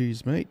 1s and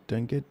 2s, mate.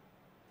 Don't get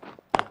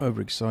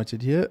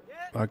overexcited here.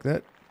 Like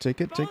that.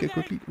 Take it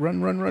quickly.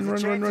 Run, run, run,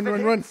 run, run, run,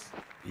 run, run.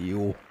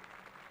 Yo.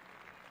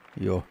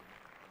 Yo.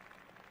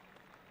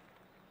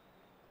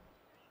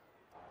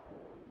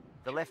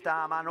 The left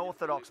arm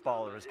unorthodox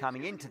bowler is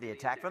coming into the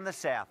attack from the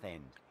south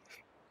end.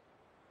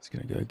 It's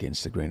going to go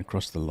against the grain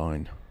across the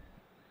line.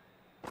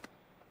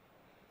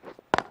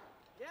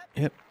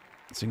 Yep.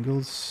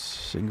 Singles.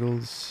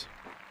 Singles.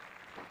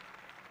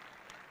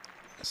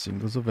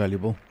 Singles are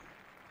valuable.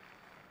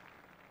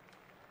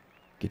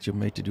 Get your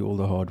mate to do all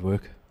the hard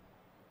work.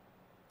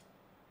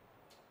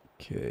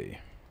 Okay.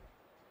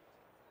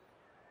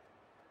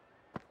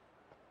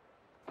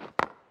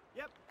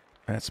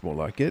 That's more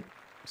like it.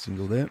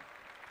 Single there.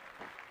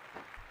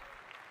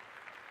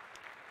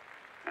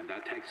 And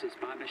that takes this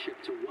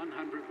partnership to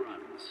 100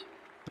 runs.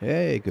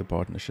 Hey, good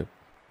partnership.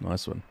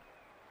 Nice one.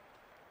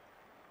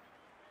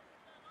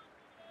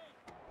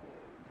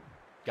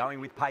 Going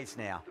with pace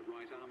now. The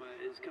right armour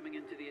is coming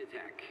into the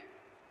attack.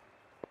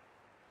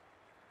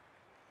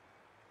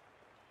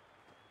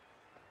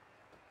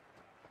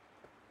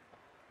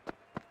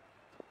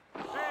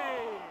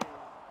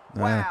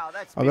 Wow,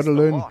 that's I've got to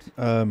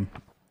learn.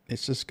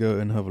 Let's just go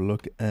and have a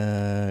look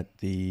at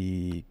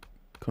the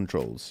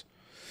controls.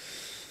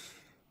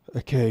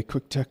 Okay,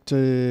 quick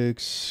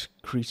tactics,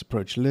 crease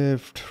approach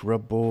left,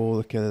 rub ball.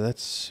 Okay,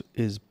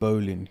 is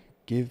bowling.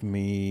 Give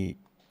me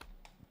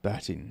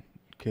batting.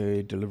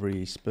 Okay,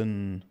 delivery,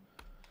 spin,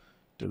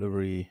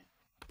 delivery,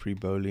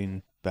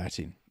 pre-bowling,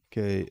 batting.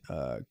 Okay,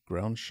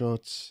 ground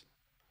shots,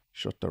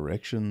 shot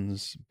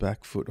directions,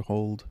 back foot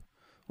hold,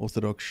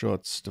 orthodox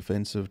shots,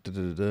 defensive,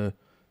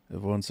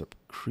 advance up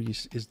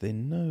crease. Is there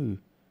no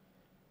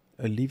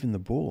leaving the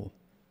ball?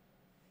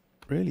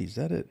 Really, is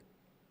that it?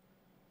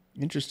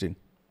 Interesting.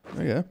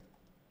 Okay.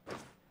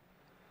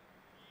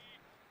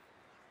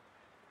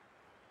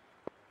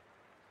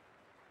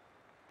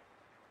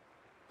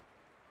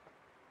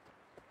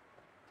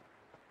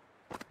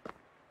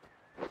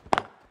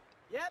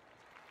 Yep.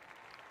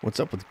 What's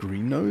up with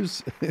green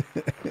nose?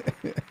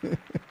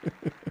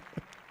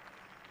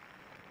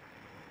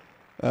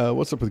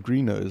 What's up with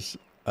green nose?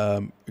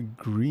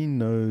 Green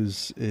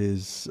nose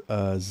is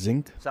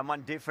zinc.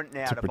 Someone different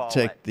now to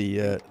protect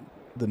the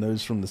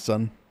nose from the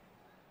sun,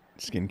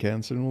 skin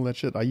cancer and all that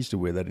shit. I used to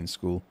wear that in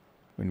school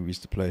when we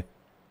used to play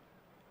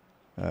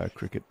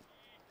cricket.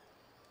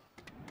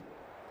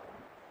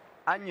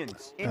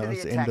 Onions into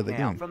That's the the end attack of the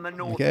now game. from the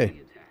north.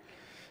 Okay.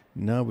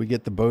 Now we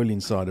get the bowling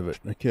side of it.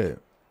 Okay.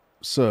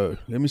 So,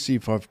 let me see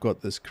if I've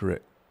got this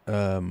correct.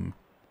 I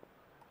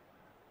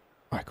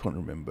can't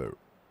remember.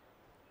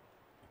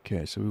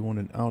 Okay, so we want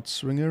an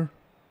outswinger.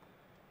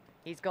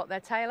 He's got their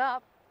tail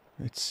up.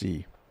 Let's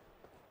see.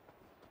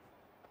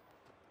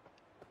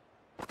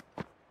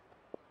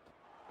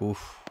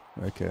 Oof.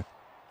 Okay.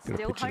 Gotta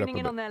Still pitch it up honing a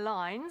in bit. on their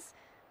lines.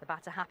 The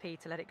batter happy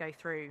to let it go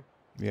through.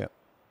 Yeah.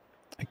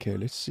 Okay,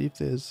 let's see if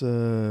there's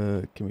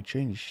can we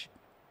change?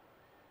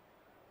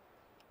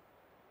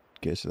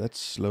 Okay, so that's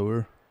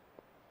slower.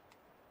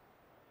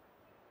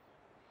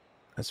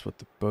 That's what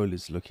the bowl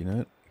is looking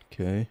at.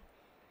 Okay.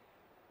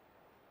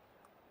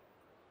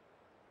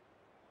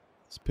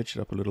 Let's pitch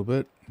it up a little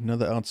bit.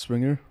 Another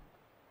outswinger.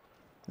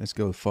 Let's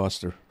go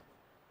faster.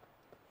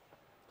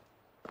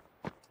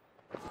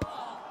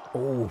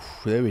 Oh,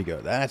 there we go.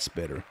 That's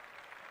better.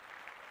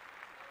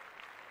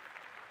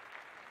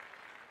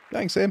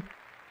 Thanks, Sam.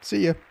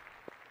 See ya.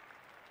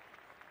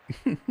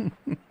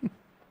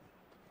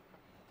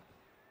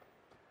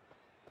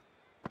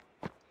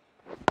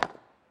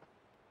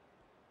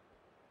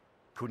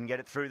 Couldn't get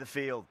it through the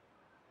field.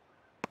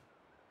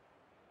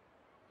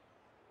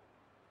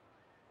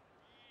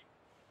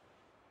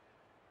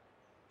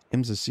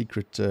 Em's a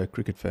secret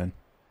cricket fan.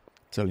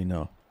 Tell you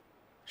now.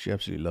 She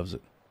absolutely loves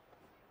it.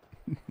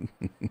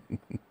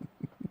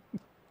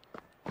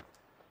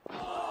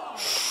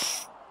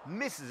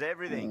 Misses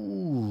everything.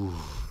 Ooh.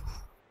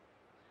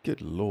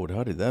 Good lord,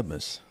 how did that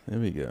miss? There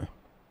we go.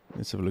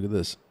 Let's have a look at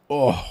this.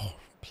 Oh,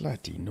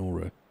 bloody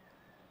Nora.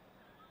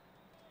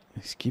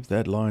 Let's keep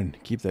that line.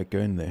 Keep that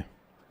going there.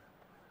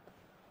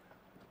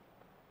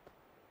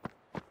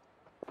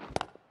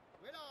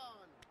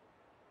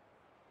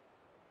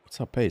 What's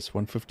our pace?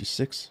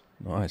 156?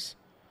 Nice.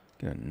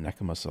 Gonna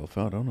knacker myself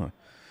out, aren't I?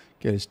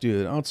 Okay, let's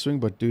do an outswing,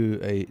 but do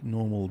a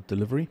normal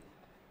delivery.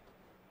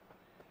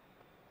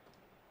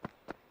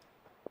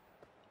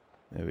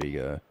 There we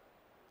go.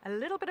 A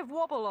little bit of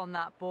wobble on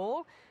that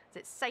ball, as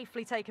it's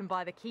safely taken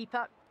by the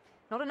keeper.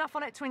 Not enough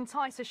on it to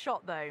entice a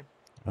shot, though.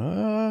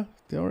 Don't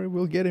worry,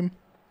 we'll get him.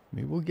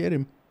 We will get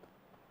him.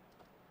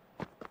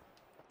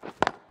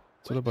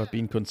 It's all about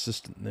being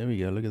consistent. There we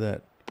go, look at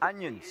that.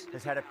 Onions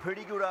has had a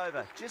pretty good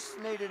over. Just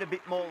needed a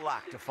bit more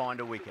luck to find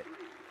a wicket.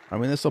 I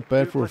mean, that's not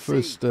bad for a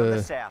Duplessis first from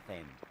the south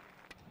end.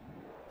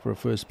 for a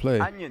first play.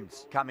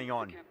 Onions coming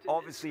on,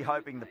 obviously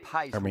hoping the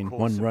pace I mean, will cause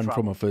one some run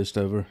trouble. from a first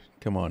over.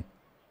 Come on.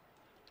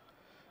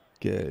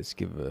 Okay, let's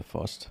give it a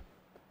fast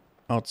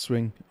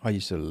outswing. I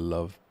used to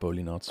love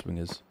bowling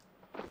outswingers.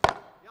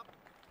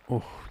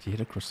 Oh, he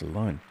hit across the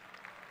line.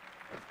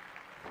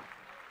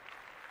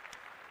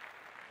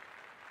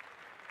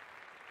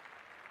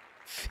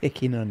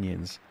 Feckin'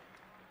 onions.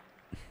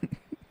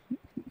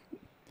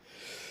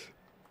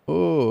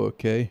 Oh,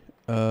 okay.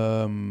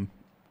 How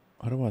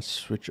do I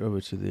switch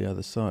over to the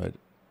other side?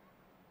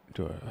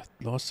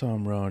 Last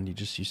time round, you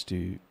just used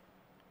to...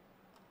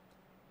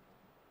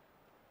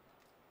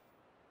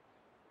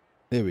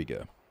 There we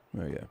go.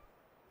 There we go.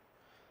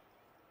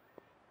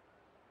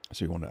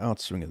 So you want to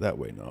outswing it that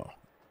way now.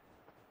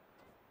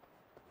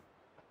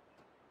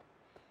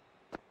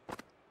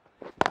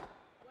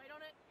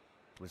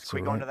 Was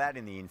quick onto that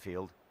in the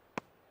infield.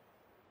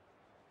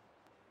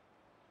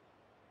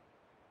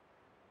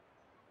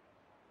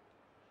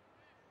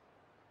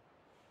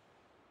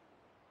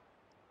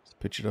 Let's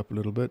pitch it up a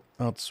little bit.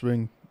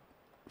 Outswing.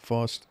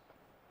 Fast.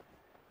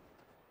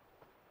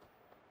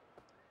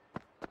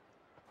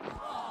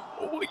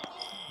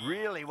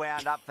 Really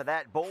wound up for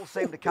that. Ball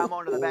seemed to come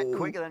onto the bat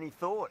quicker than he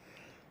thought.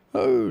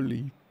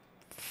 Holy.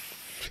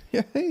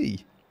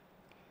 Hey.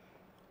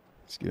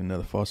 Let's get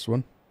another fast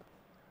one.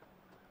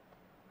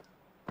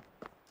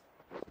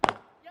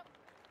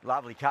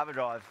 Lovely cover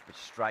drive, but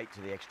straight to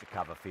the extra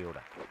cover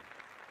fielder.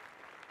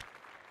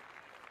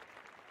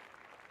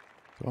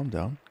 Calm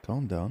down.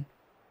 Calm down.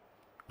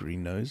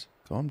 Green nose.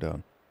 Calm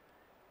down.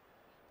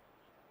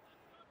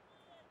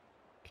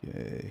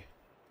 Okay.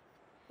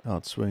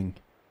 Outswing.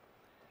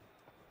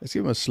 Let's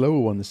give him a slower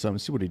one this time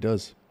and see what he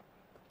does.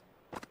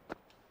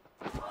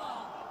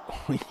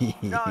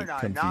 No,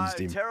 Confused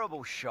him.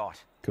 terrible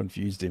shot.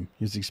 Confused him.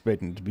 He was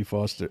expecting it to be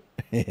faster.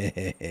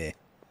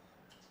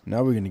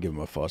 Now we're going to give him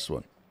a fast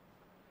one.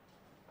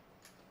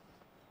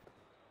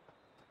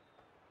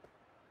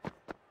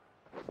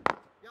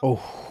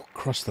 Oh,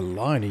 cross the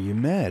line. Are you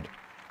mad?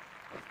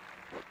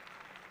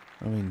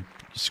 I mean,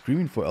 you're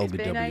screaming for LBW, It's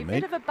been a mate.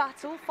 bit of a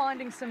battle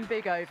finding some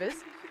big overs,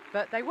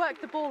 but they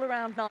worked the ball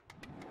around nice.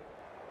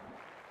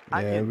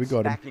 Yeah, we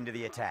got him. Back into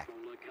the attack.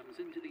 Comes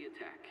into the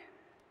attack.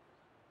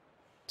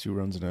 2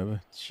 runs and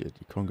over. Shit,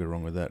 you can't go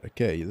wrong with that.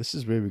 Okay, this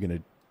is where we're going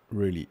to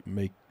really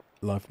make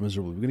life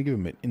miserable. We're going to give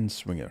him an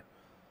in-swinger.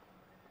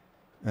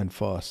 And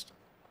fast.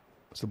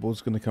 So the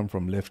ball's going to come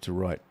from left to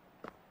right.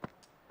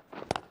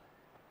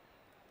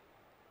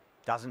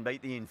 Doesn't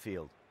beat the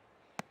infield.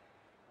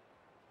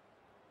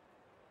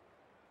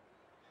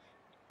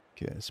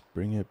 Okay, let's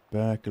bring it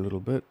back a little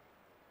bit.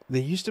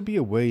 There used to be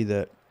a way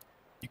that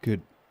you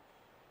could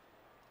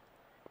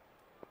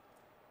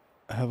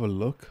have a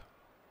look.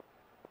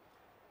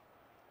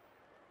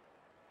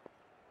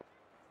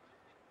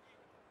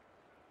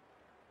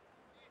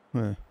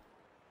 Huh.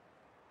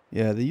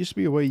 Yeah, there used to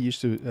be a way you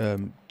used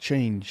to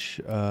change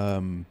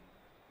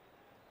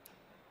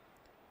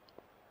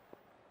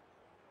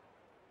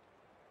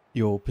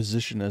your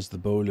position as the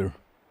bowler.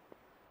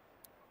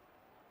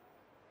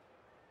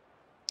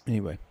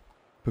 Anyway,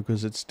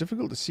 because it's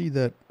difficult to see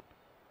that.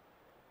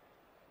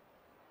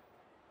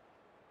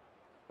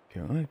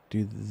 Okay, I'm going to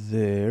do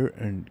there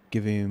and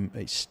give him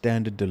a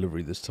standard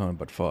delivery this time,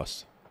 but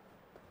fast.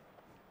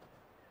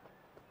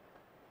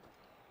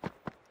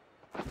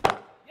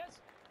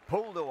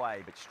 Pulled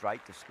away, but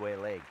straight to square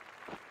leg.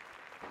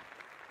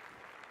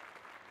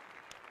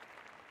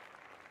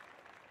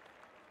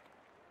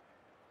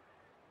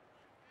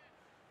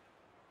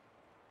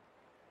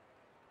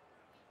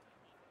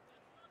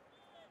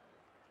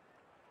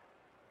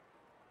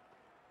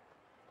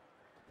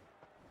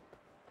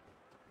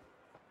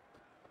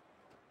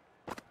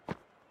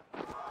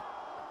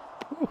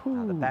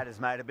 Now the batter's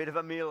made a bit of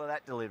a meal of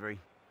that delivery.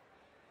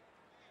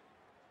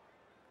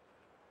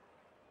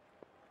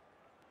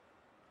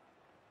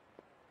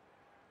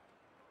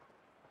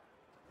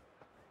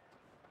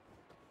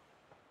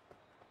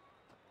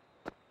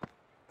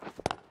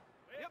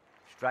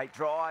 Straight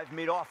drive,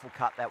 mid-off, will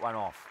cut that one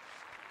off.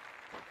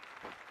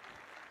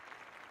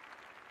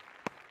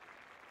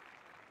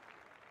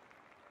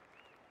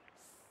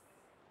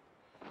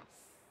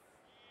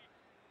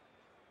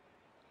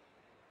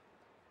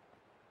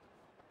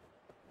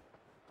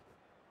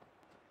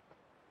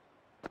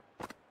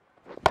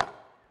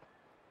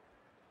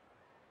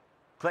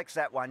 Collects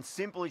that one,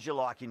 simple as you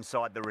like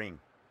inside the ring.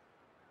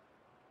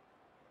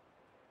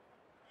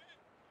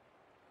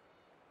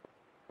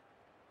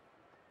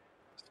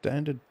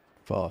 Standard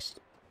fast.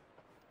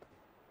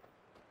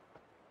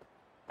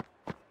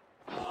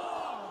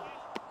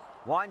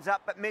 Winds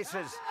up but misses.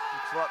 Looks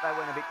like they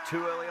went a bit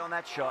too early on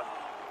that shot.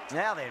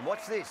 Now then,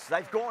 what's this?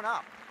 They've gone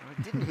up.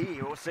 I didn't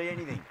hear or see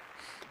anything.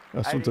 I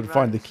just wanted to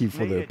find the key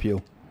for the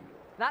appeal.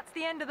 That's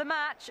the end of the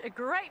match. A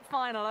great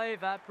final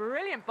over,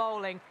 brilliant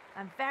bowling,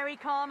 and very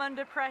calm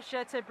under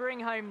pressure to bring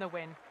home the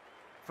win.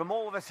 From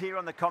all of us here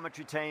on the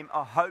commentary team,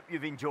 I hope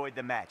you've enjoyed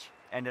the match.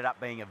 Ended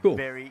up being a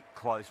very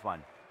close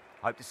one.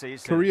 Hope to see you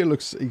soon. Korea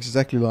looks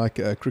exactly like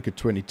Cricket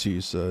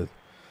 22, so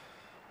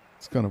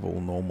it's kind of all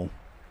normal.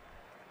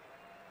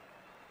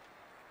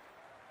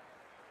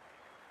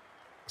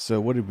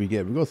 So what did we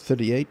get? We got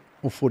 38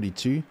 or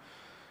 42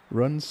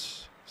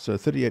 runs. So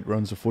 38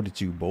 runs or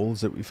 42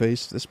 balls that we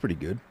faced. That's pretty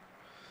good.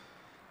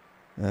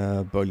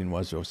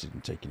 Bowling-wise, we obviously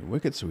didn't take any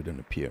wickets, so we don't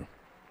appear.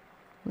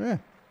 Yeah.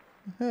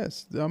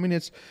 Yes, I mean,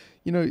 it's,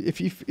 you know,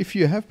 if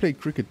you have played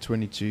Cricket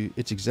 22,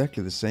 it's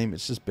exactly the same.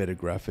 It's just better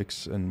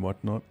graphics and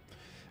whatnot.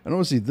 And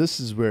obviously,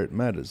 this is where it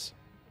matters.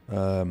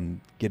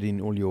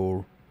 Getting all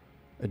your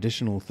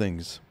additional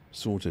things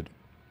sorted,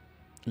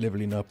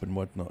 leveling up and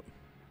whatnot.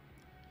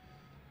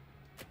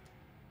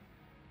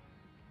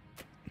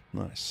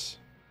 Nice.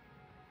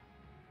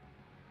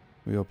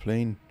 We are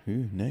playing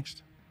who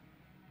next?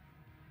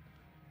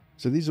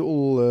 So these are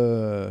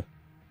all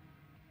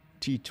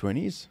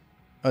T20s.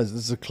 Oh, this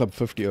is a Club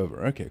 50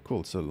 over. Okay,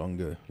 cool. So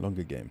longer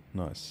game.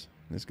 Nice.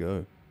 Let's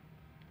go.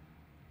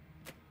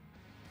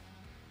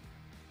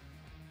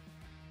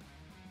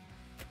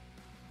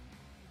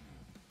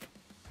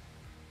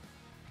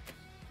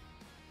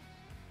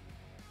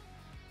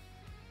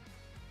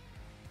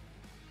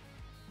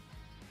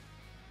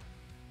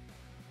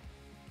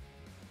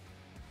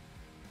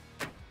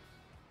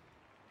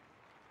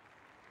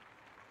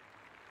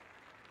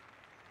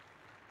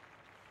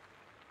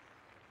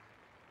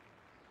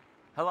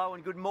 Hello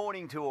and good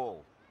morning to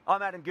all.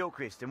 I'm Adam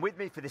Gilchrist, and with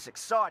me for this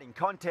exciting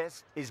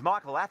contest is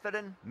Michael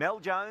Atherton, Mel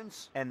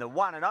Jones, and the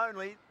one and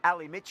only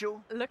Ali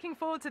Mitchell. Looking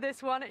forward to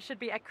this one. It should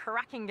be a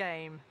cracking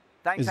game.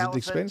 Thanks, Is it Alison.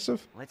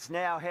 expensive? Let's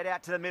now head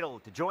out to the middle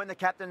to join the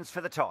captains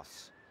for the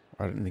toss.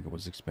 I didn't think it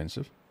was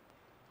expensive.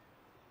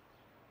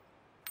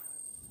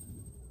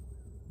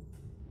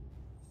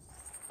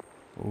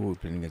 Oh,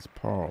 playing against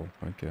Pearl.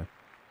 Okay.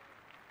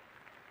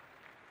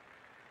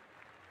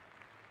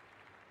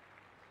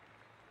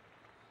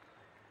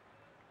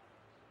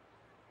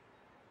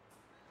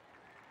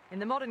 In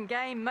the modern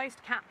game,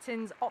 most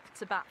captains opt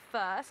to bat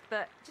first,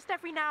 but just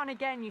every now and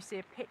again you see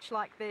a pitch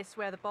like this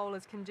where the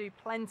bowlers can do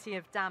plenty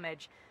of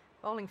damage.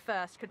 Bowling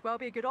first could well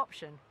be a good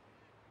option.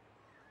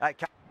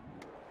 Okay.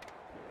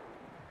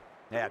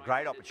 Now,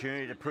 great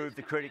opportunity to prove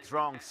the critics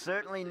wrong.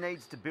 Certainly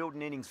needs to build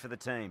an innings for the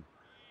team.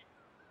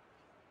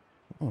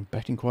 Oh, I'm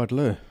batting quite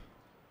low.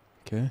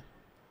 Okay.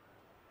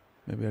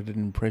 Maybe I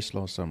didn't impress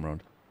last time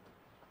round.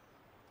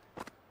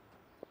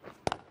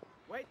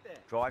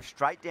 Drive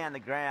straight down the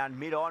ground.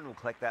 Mid-on will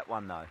collect that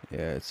one, though.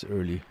 Yeah, it's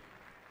early.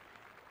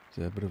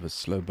 He's a bit of a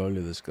slow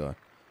bowler, this guy.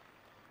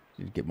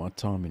 Need to get my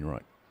timing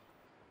right.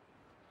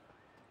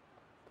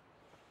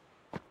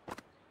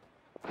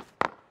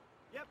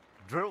 Yep.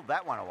 Drilled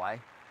that one away.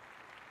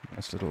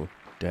 Nice little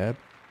dab.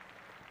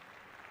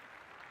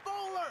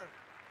 Bowler!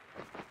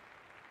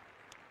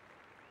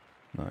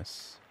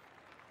 Nice.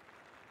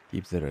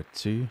 Keeps that at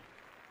 2.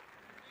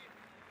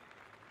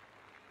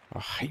 I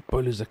hate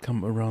bowlers that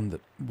come around the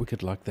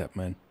wicket like that,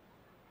 man.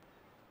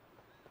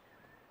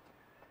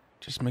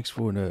 Just makes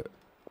for a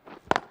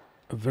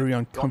very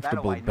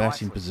uncomfortable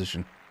batting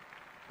position.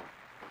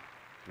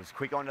 Was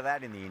quick onto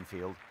that in the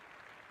infield.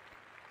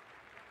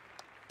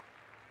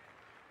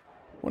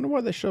 Wonder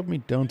why they shoved me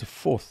down to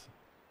 4th.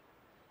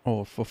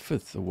 Or for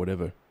 5th or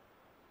whatever.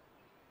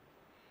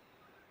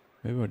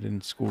 Maybe I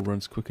didn't score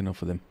runs quick enough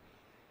for them.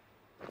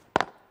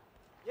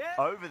 Yeah.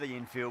 Over the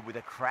infield with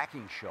a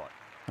cracking shot.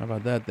 How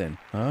about that then,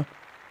 huh?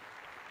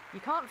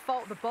 You can't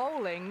fault the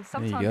bowling.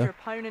 Sometimes your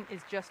opponent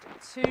is just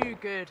too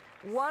good.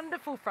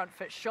 Wonderful front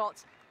foot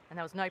shot, and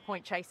there was no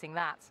point chasing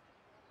that.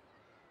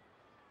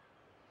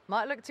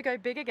 Might look to go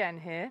big again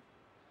here.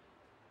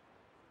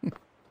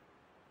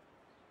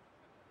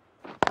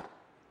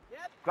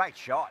 Great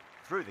shot.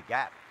 Through the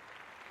gap.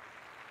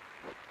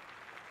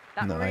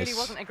 That Nice. really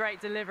wasn't a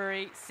great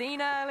delivery.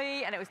 Seen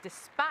early, and it was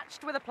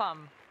dispatched with a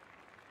plum.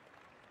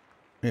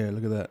 Yeah,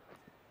 look at that.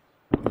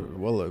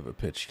 Well over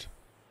pitched.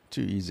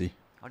 Too easy.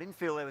 I didn't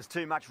feel there was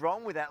too much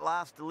wrong with that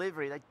last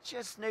delivery. They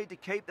just need to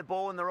keep the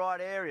ball in the right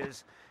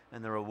areas,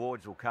 and the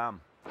rewards will come.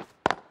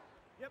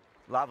 Yep.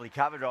 Lovely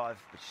cover drive,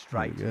 but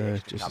straight to the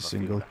edge to just a cover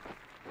single. fielder.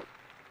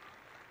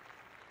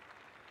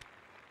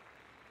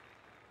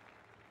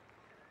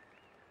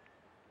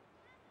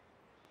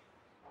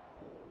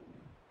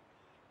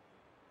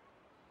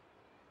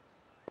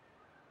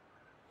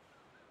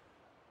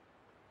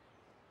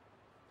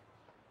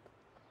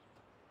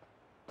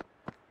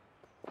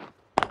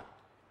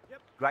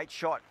 Great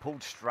shot,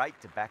 pulled straight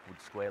to backward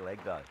square leg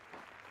though.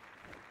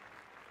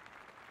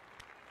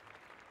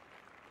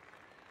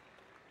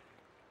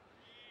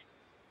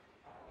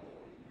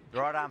 The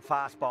right arm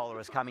fast bowler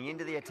is coming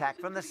into the attack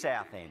from the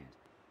south end.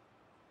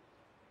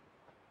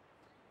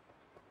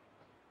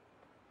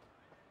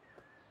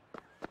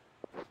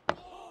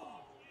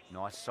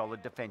 Nice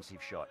solid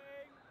defensive shot.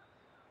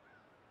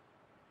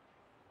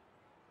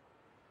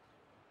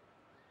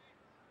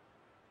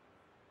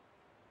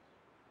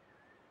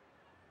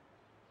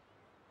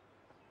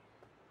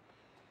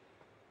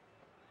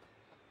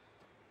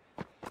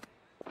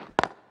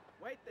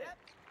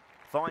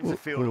 Finds the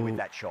fielder with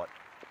that shot.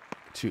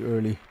 Too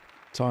early.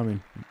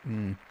 Timing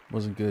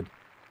wasn't good.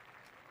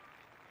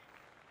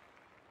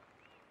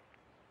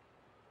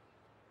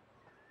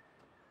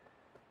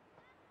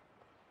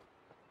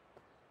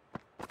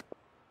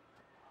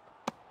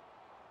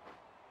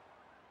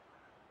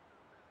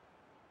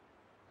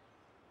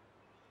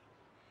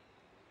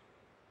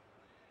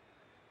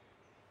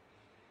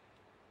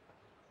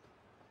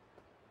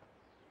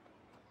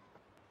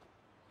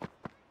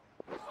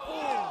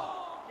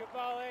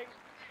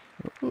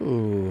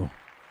 Oh,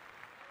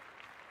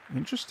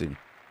 interesting.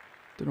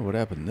 Don't know what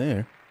happened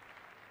there.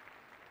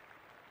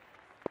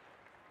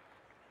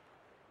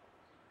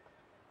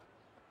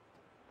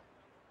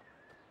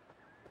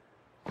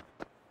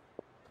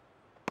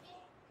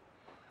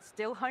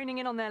 Still honing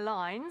in on their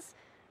lines.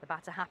 The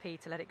batter happy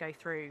to let it go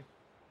through.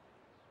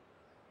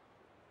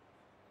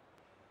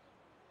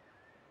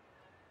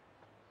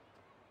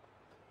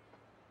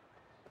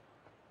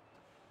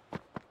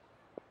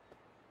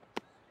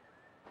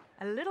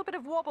 A little bit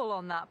of wobble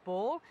on that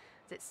ball,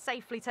 as it's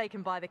safely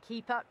taken by the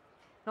keeper.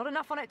 Not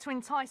enough on it to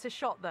entice a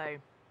shot, though.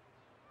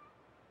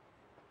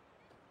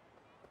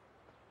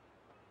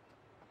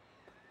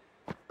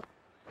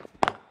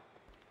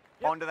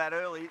 Onto that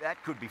early,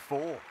 that could be 4.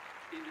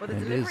 Well, the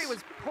delivery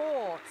was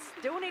poor.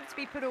 Still needs to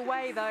be put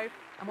away, though.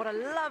 And what a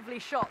lovely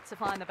shot to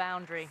find the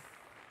boundary.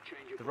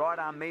 The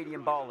right-arm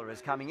medium bowler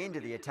is coming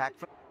into the attack.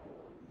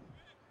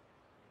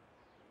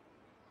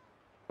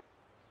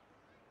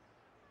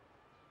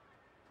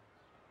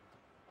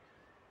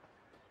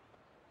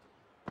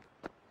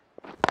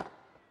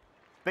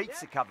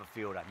 Beats the cover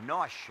fielder.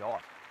 Nice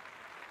shot.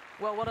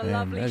 Well, what a Man,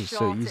 lovely that is shot.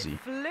 so easy.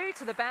 It flew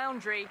to the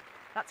boundary.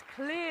 That's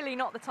clearly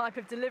not the type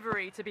of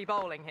delivery to be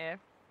bowling here.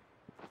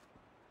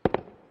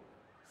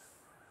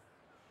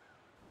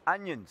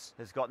 Onions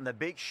has gotten the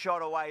big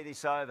shot away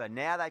this over.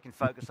 Now they can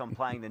focus on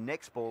playing the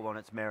next ball on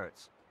its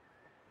merits.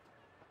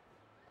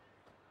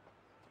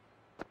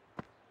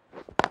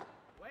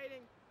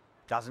 Waiting.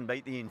 Doesn't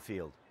beat the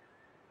infield.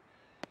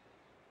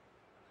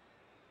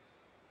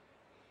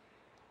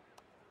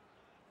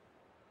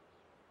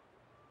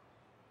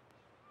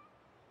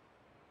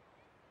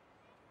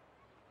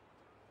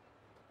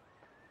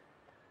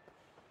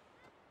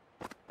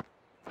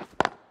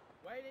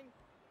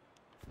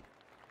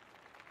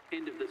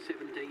 End of the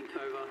 17th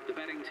over. The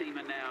batting team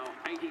are now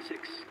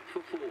 86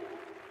 for 4.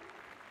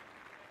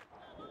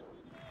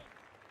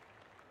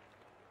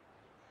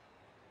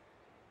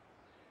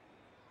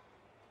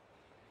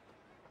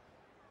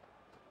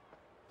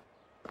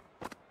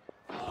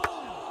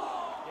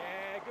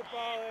 Yeah, good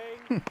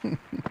bowling.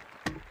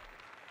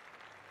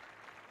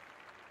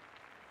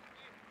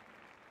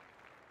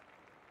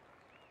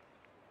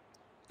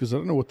 Because I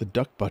don't know what the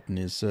duck button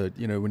is,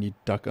 you know, when you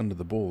duck under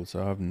the ball,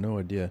 so I have no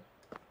idea.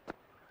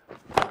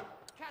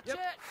 Catch it.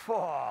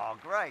 Oh,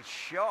 great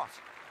shot.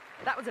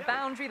 That was a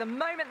boundary the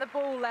moment the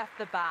ball left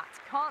the bat.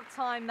 Can't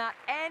time that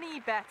any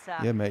better.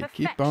 Yeah, mate,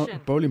 keep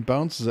Perfection. bowling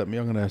bounces at me,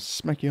 I'm going to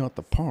smack you out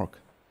the park.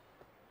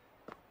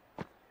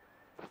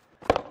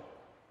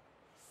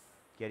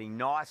 Getting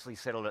nicely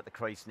settled at the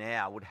crease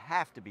now. Would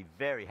have to be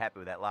very happy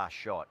with that last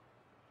shot.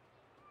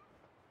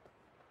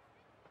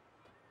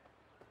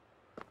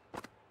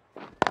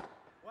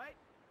 Wait.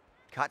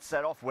 Cuts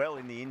that off well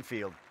in the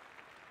infield.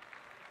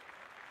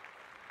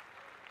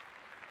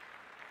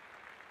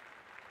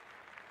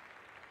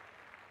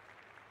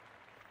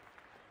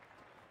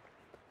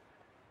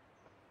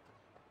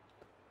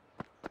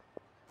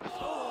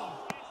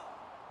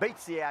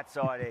 Beats the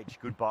outside edge.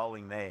 Good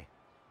bowling there.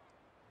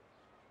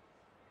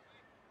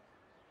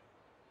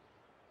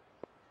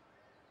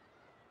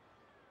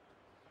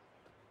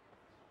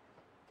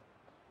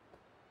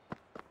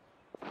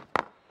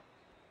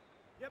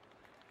 Yep.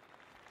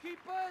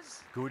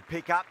 Keepers. Good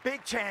pick up.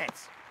 Big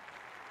chance.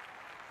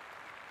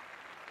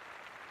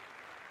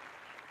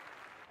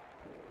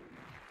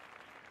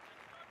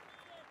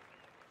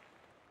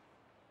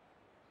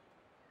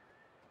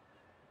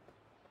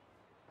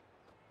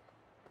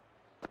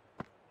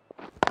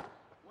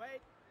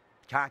 Wait.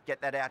 Can't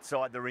get that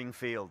outside the ring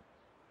field.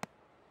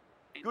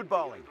 Good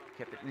bowling.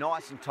 Kept it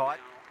nice and tight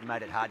and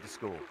made it hard to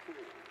score.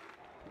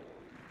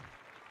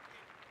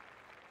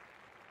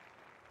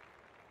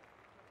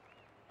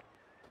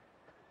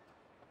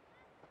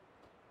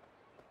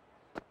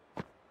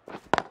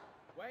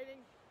 Waiting.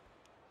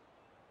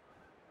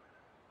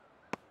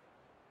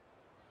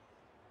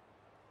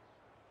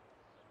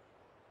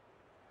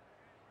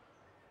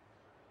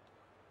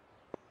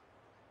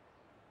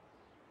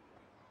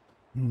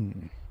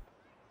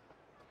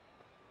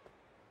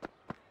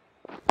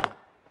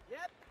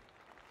 Yep.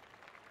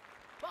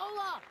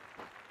 Bowler.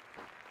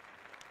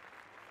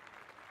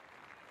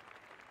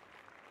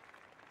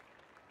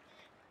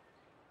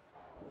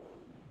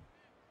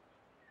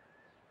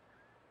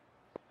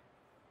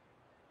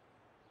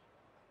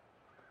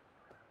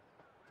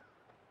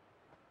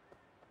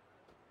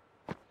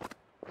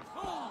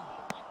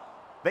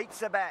 Beats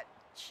the bat.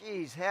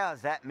 Jeez,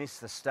 how's that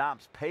missed the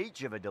stumps?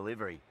 Peach of a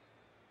delivery.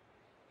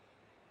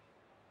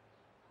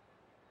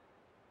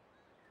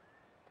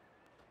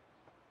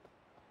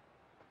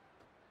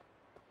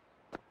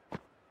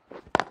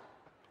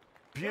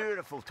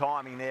 Beautiful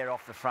timing there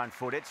off the front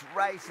foot. It's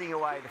racing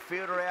away. The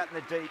fielder out in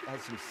the deep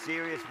has some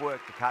serious work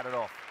to cut it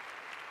off.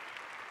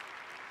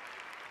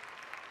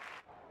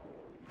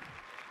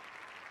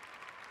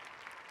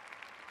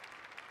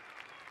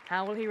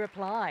 How will he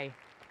reply?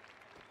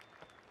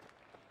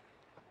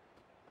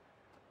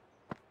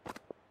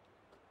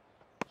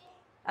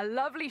 A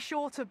lovely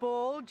shorter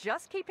ball,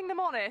 just keeping them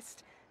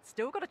honest.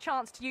 Still got a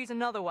chance to use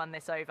another one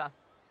this over.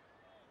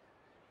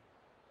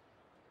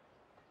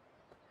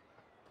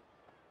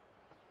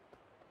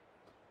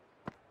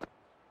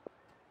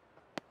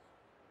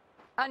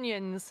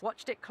 Onions.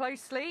 Watched it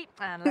closely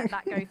and let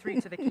that go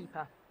through to the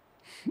keeper.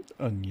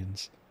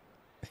 Onions.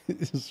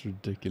 This is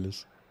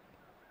ridiculous.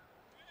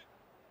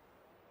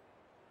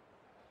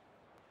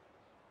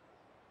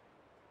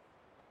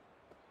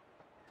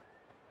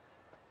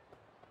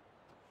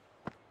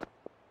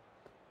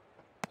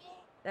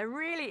 There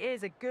really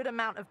is a good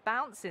amount of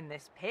bounce in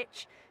this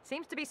pitch.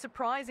 Seems to be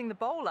surprising the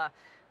bowler.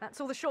 That's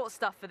all the short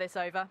stuff for this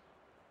over.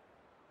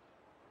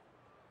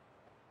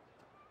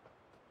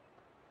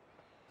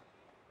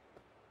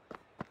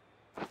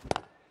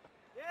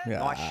 Yeah.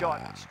 Nice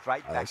shot,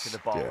 straight back to the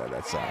bowler. Yeah,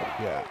 that's out.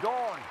 Yeah.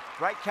 Gone.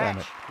 Great Damn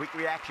catch. it. Quick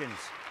reactions.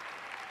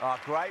 Oh,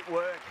 great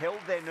work. Held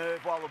their nerve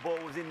while the ball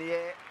was in the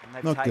air, and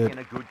they've Not taken good.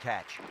 a good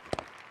catch.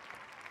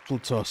 Full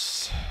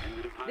toss.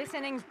 This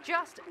innings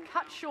just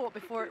cut short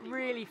before it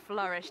really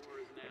flourished.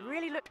 It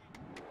really looked...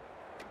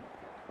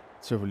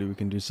 So hopefully we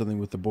can do something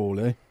with the ball,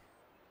 eh?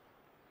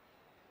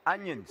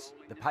 Onions,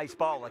 the pace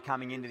bowler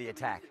coming into the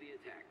attack.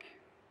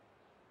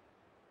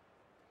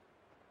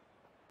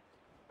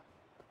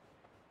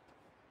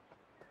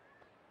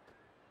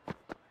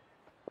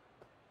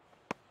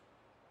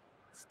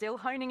 Still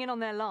honing in on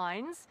their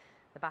lines.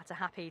 The batter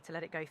happy to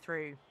let it go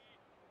through.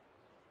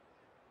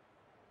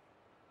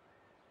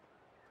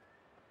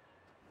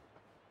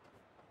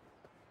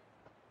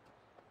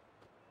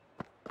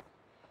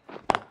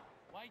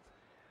 Wait.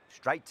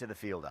 Straight to the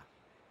fielder.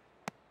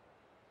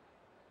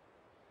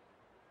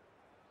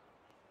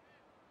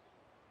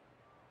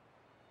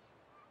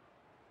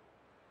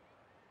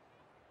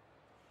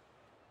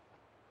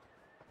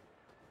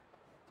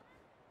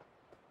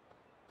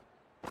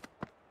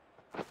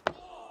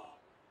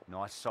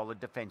 Nice solid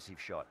defensive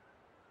shot.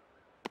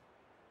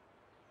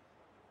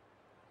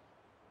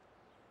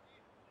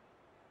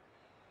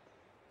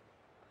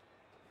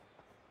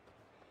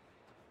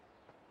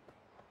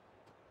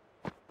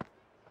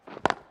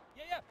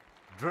 Yeah.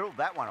 Drilled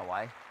that one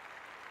away.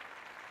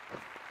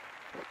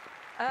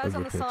 Errs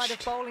on the side of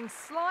Overpitched. bowling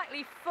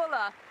slightly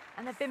fuller,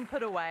 and they've been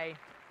put away.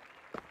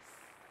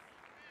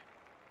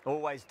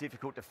 Always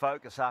difficult to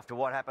focus after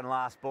what happened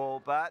last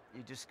ball, but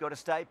you just got to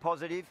stay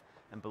positive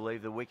and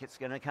believe the wicket's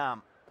going to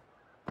come.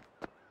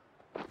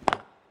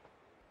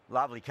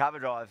 Lovely cover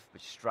drive,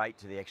 but straight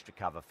to the extra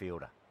cover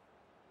fielder.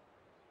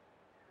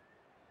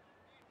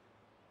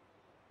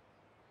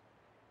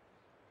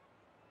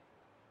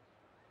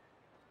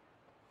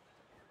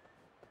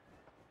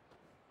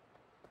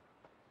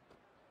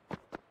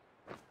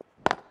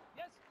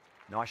 Yes.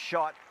 Nice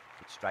shot,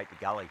 but straight to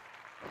gully.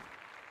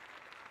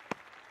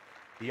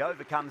 The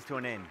over comes to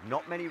an end.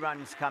 Not many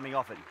runs coming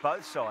off it.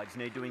 Both sides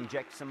need to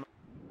inject some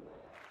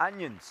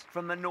onions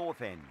from the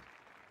north end.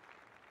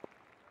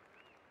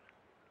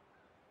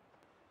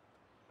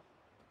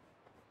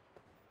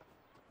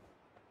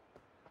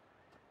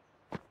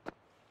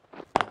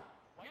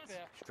 Yes.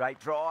 Straight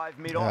drive,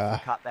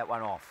 mid-off, cut that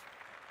one off.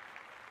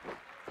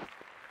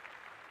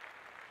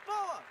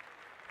 Bowler.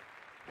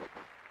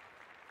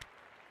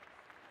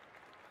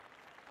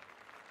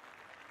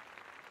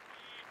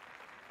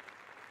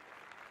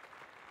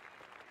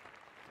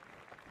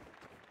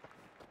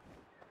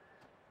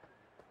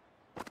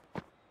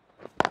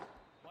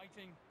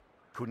 Waiting.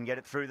 Couldn't get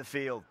it through the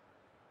field.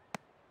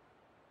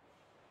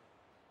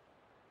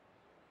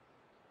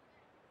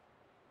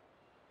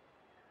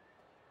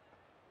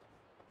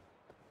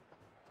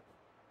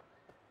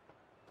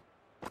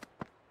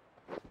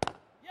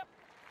 Yep.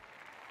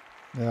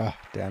 Ah,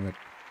 damn it.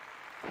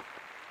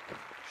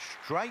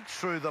 Straight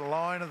through the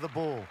line of the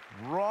ball,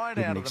 right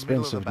Getting out of the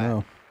middle of the expensive bat.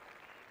 now.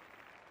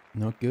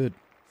 Not good.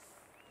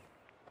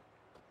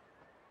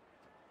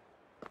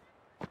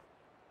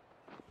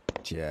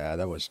 Yeah,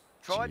 that was...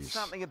 Tried jeez,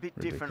 something a bit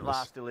different ridiculous.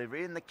 last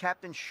delivery, and the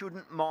captain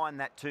shouldn't mind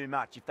that too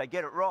much. If they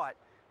get it right,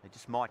 they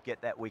just might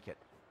get that wicket.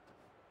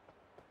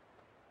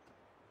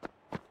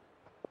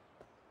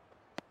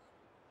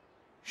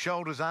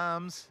 Shoulders,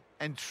 arms,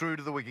 and true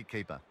to the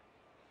wicketkeeper.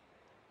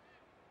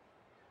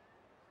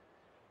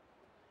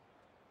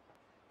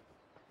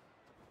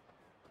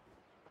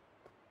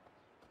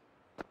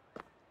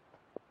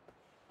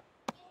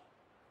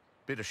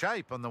 Bit of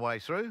shape on the way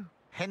through.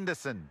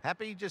 Henderson,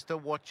 happy just to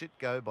watch it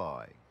go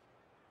by.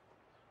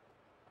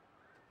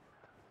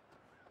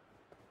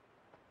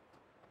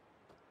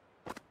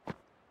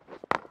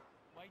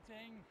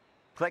 Waiting.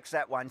 Flex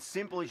that one,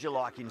 simple as you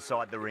like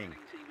inside the ring.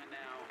 Batting team are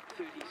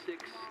now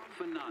 36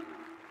 for none.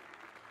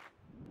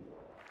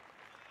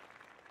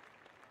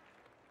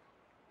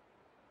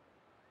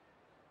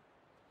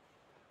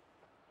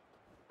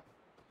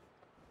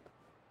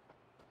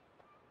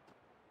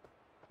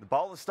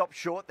 bowler stopped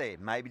short there.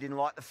 Maybe didn't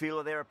like the feel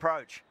of their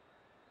approach.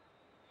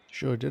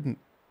 Sure didn't.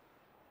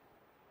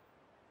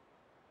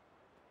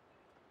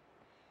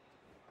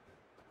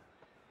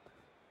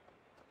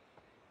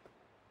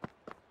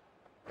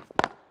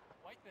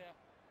 Wait there.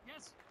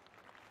 Yes.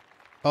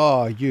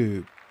 Oh,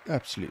 you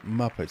absolute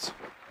muppets.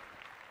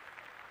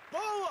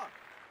 Bowler.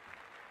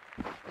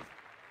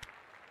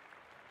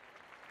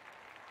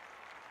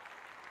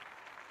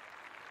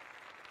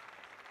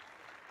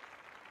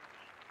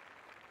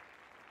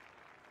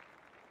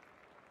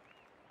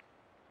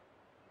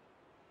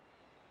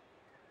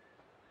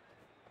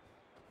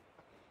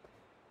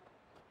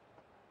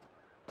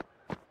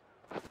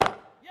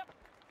 Yep.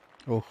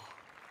 Oh,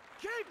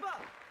 Keeper.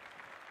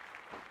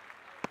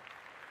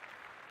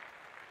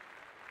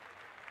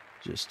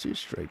 just too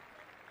straight.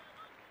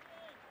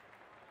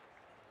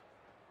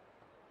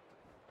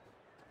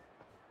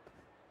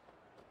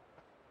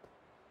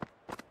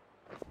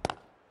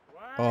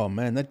 Oh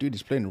man, that dude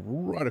is playing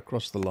right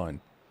across the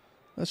line.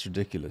 That's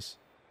ridiculous.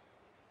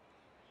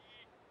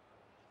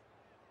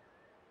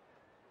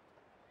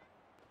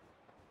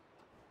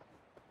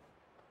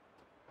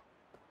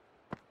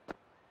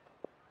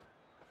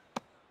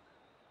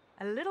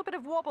 A little bit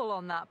of wobble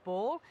on that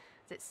ball,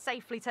 as it's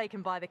safely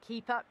taken by the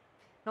keeper.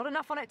 Not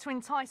enough on it to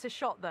entice a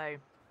shot, though.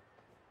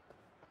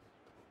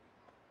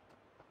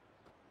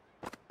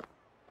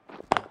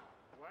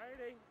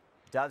 Waiting.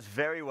 Does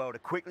very well to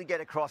quickly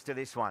get across to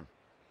this one.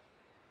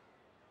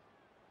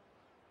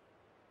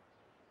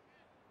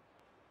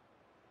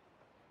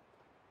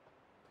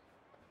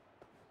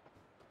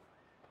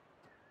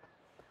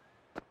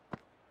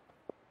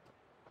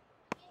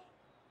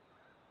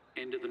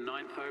 End of the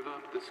 9th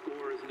over. The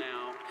score is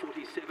now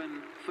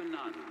 47 for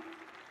none.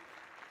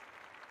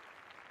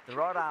 The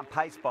right arm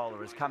pace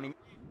bowler is coming.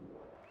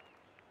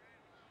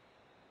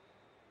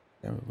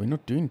 Yeah, we're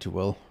not doing too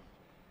well.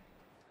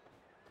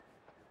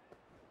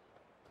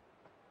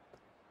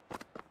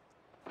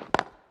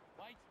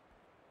 Wait.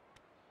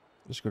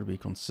 Just got to be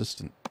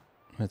consistent.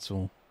 That's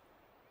all.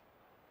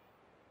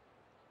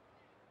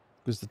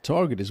 Because the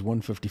target is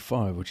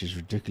 155, which is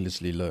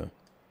ridiculously low.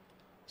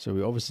 So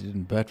we obviously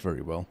didn't bat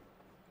very well.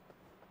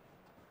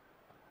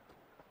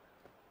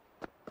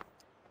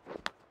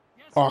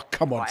 Oh,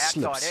 come on, By outside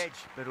slips. edge,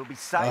 but it'll be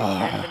safe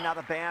and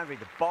another boundary.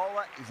 The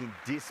bowler is in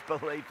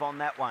disbelief on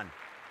that one.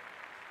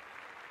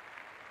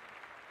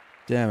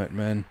 Damn it,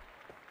 man.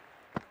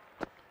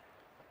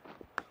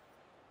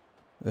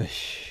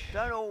 Eesh.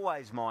 Don't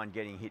always mind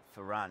getting hit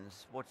for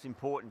runs. What's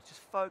important is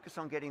just focus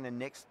on getting the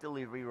next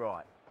delivery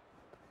right.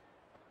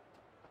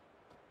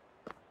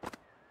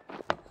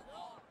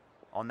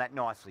 On that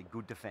nicely,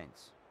 good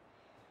defence.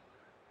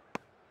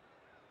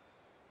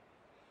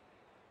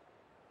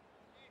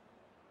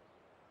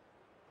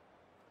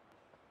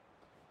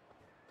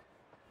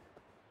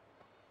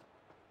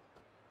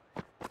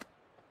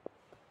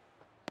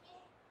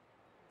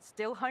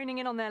 Still honing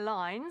in on their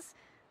lines.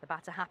 The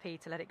batter happy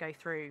to let it go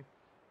through.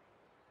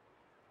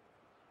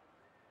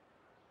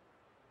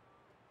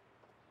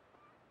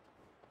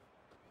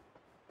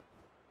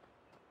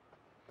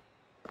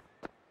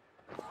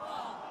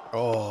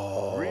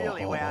 Oh.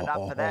 Really wound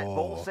up for that.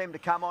 Ball seemed to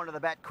come onto the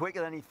bat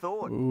quicker than he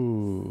thought.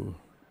 Ooh.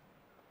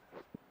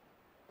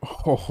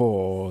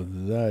 Oh,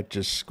 that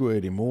just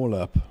squared him all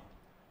up.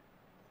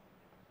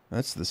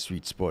 That's the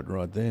sweet spot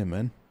right there,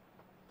 man.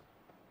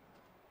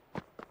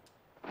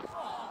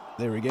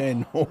 There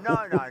again.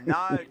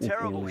 No,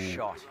 terrible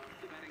shot.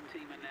 The batting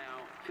team are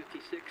now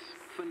 56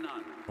 for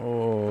none.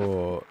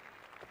 Oh.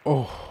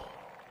 Oh.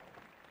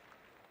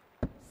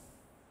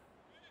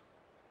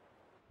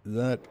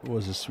 That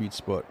was a sweet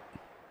spot.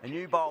 A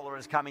new bowler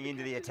is coming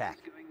into the attack.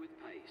 Going with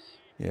pace.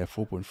 Yeah,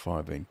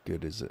 4.5 ain't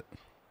good, is it?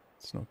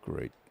 It's not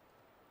great.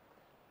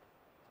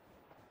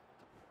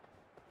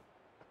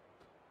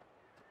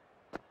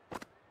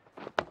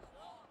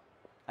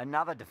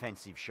 Another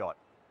defensive shot.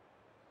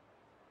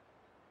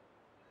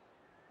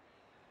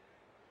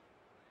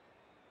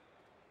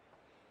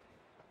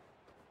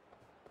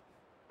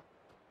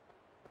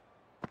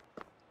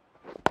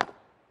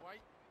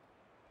 Wait.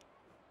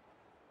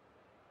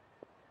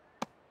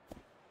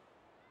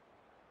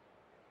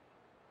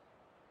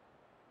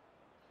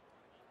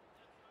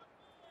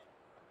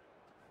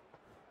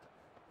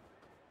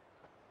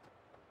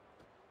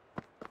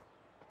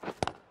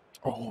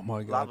 Oh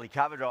my god. Lovely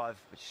cover drive,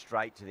 but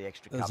straight to the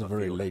extra cover. That's a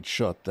very field. late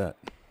shot, that.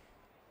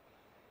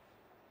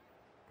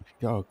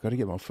 Oh, gotta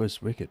get my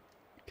first wicket.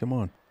 Come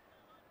on.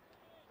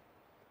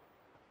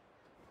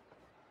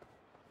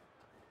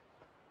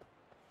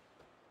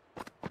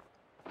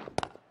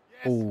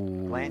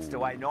 Oh. Glanced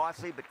away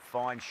nicely, but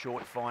fine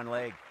short, fine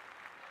leg.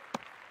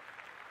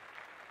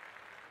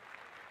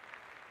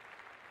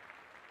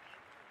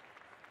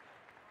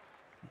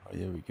 Oh,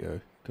 here we go.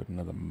 Got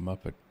another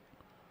muppet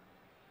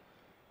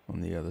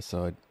on the other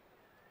side.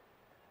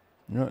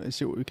 Right, let's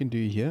see what we can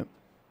do here.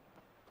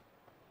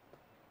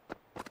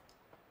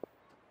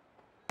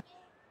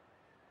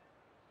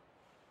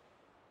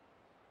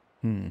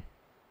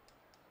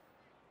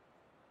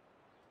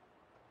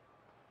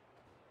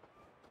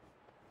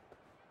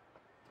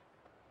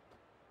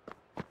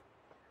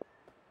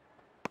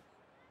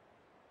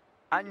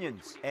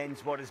 Onions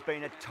ends what has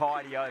been a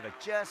tidy over.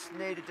 Just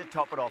needed to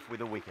top it off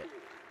with a wicket.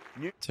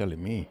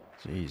 Telling me.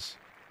 Jeez.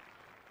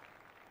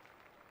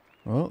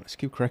 Well, let's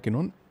keep cracking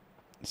on.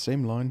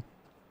 Same line.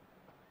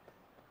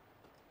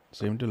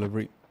 Same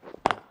delivery.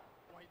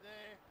 Wait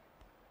there.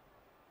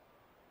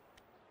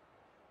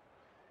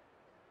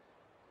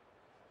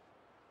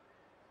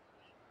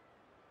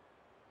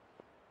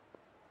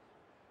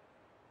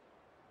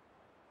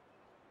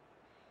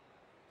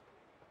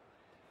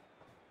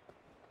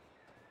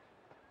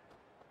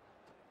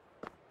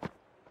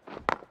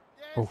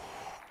 Oh,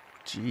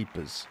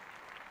 jeepers.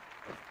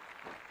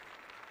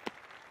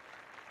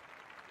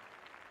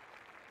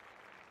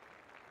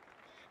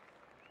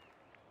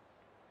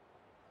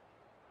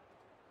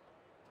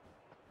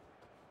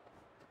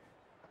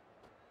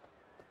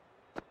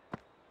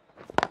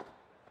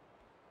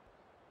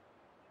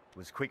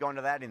 Was quick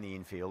onto that in the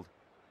infield.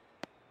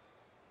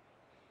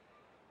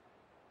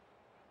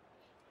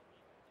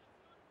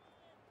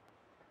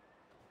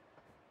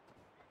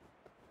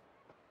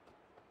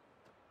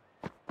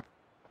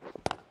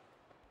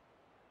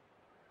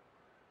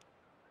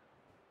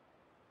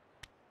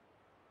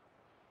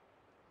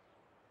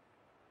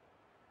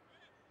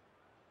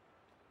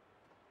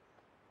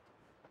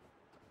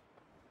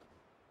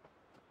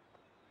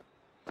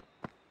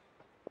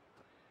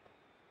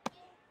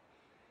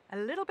 A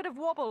little bit of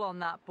wobble on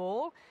that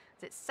ball,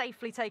 as it's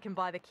safely taken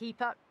by the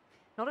keeper.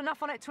 Not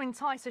enough on it to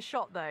entice a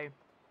shot, though.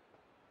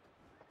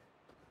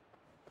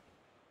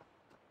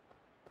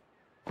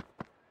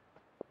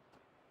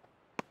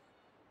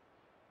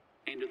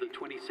 End of the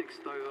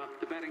 26th over.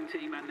 The batting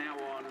team are now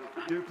on.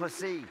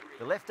 Duplessis,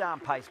 the left-arm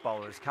pace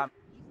bowler, has come.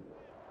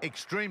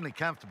 Extremely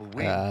comfortable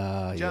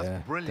win. Just yeah,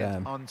 brilliant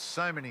damn. on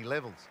so many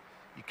levels.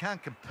 You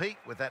can't compete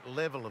with that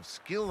level of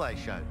skill they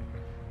showed.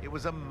 It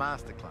was a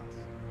masterclass.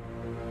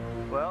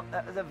 Well,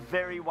 that was a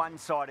very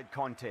one-sided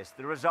contest.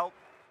 The result...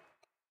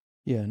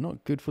 Yeah,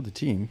 not good for the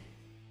team.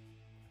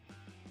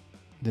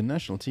 The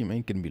national team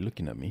ain't going to be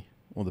looking at me.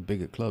 Or the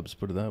bigger clubs,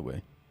 put it that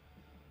way.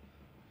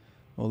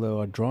 Although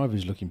our drive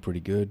is looking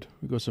pretty good.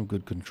 We've got some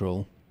good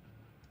control.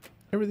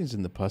 Everything's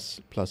in the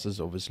pluses,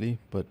 obviously.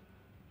 But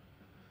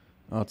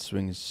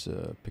outswing is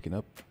picking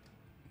up.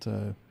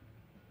 So,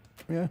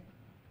 yeah.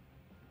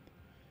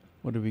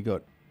 What do we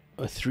got?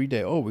 A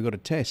 3-day... Oh, we got a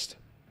test.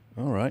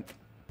 Alright.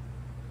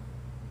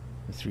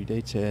 A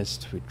 3-day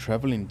test. We're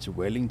traveling to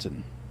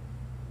Wellington.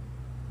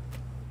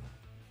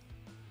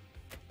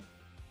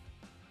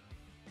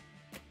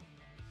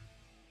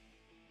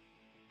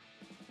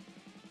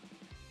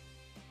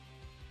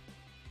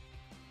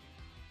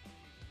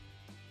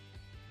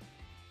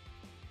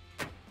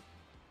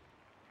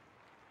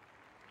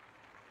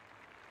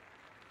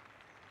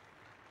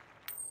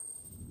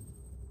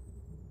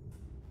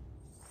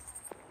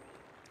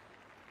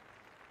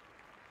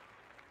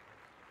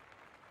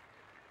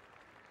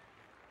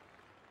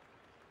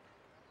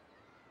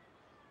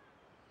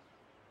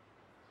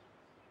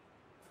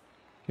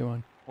 Come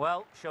on.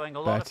 Well, showing a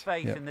lot of Bat,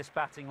 faith yep. in this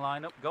batting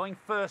lineup. Going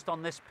first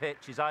on this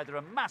pitch is either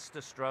a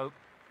masterstroke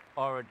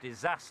or a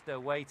disaster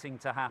waiting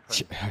to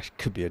happen. It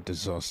could be a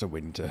disaster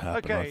waiting to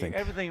happen, I Okay, think.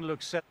 everything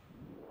looks set.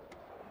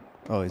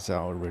 Oh, it's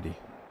out already.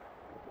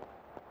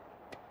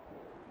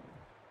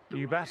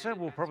 New batter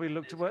will probably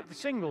look to work the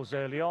singles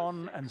early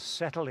on and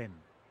settle in.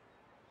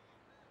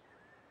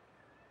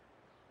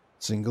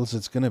 Singles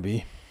it's going to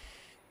be.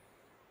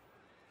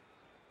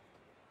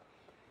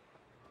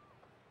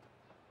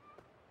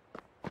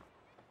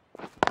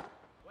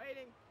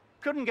 Waiting.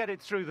 Couldn't get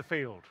it through the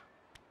field.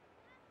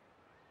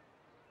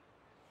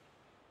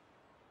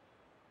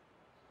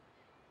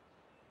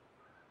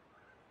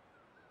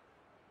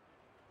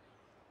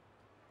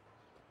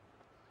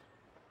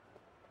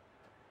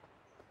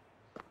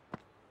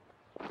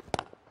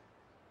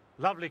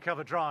 Lovely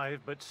cover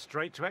drive, but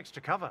straight to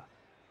extra cover.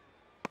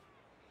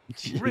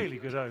 Really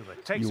good over.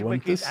 Takes You a want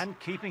wicket this? and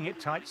keeping it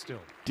tight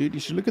still. Dude,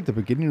 you should look at the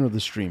beginning of the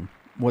stream.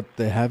 What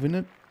they have in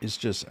it is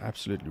just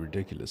absolutely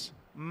ridiculous.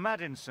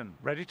 Madinson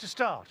ready to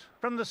start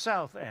from the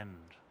south end.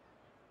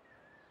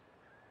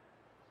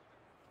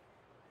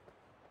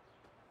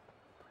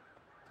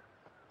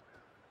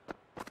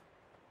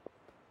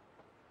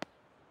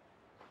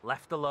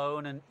 Left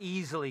alone and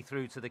easily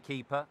through to the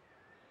keeper.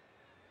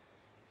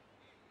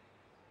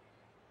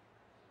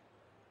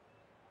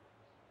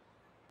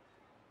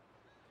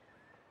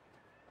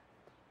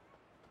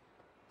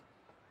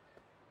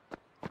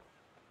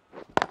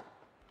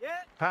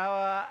 Yeah.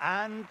 Power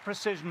and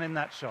precision in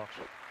that shot.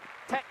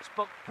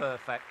 Textbook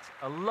perfect.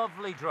 A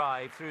lovely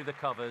drive through the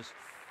covers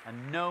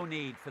and no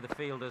need for the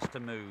fielders to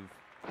move.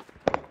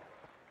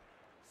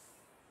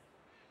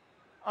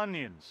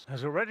 Onions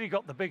has already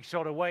got the big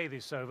shot away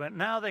this over.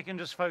 Now they can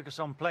just focus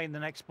on playing the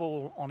next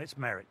ball on its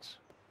merits.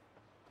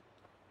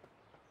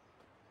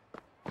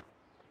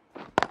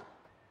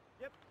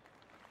 Yep.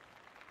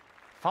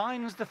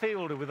 Finds the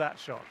fielder with that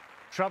shot.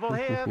 Trouble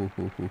here.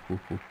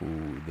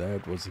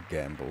 That was a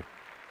gamble.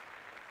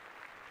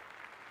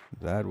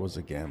 That was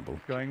a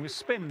gamble. Going with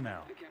spin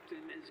now. The captain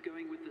is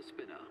going with the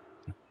spinner.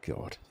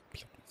 God,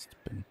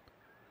 spin.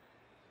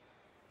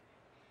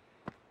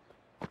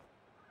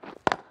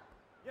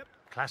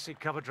 Classic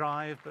cover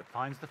drive, but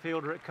finds the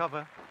fielder at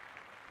cover.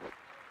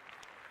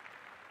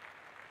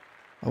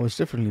 I was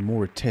definitely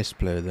more a test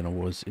player than I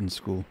was in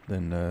school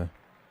than the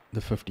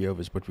 50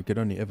 overs, but we could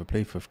only ever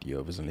play 50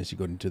 overs unless you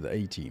got into the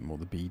A team or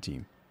the B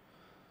team.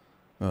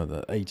 Oh,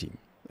 the A team.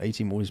 A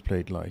team always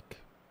played like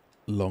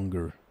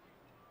longer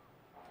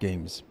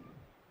games.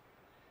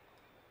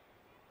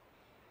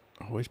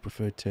 I always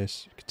preferred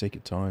tests. You could take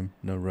your time,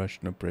 no rush,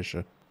 no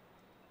pressure.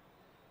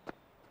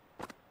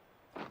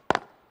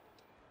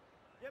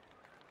 Yep.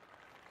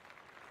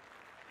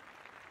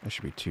 That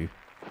should be 2.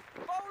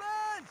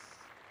 Bowlers!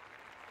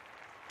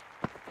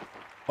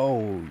 Oh,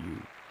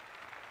 you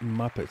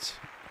muppet.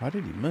 How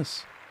did he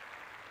miss?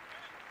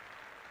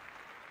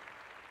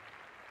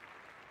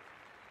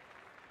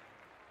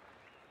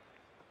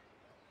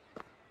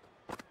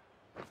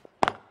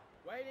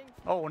 Waiting.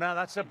 Oh, now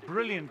that's a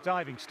brilliant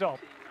diving stop.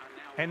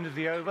 End of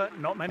the over,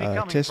 not many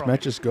coming Test from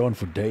matches it. go on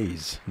for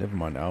days, never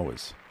mind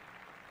hours.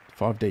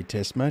 5-day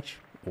test match,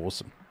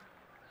 awesome.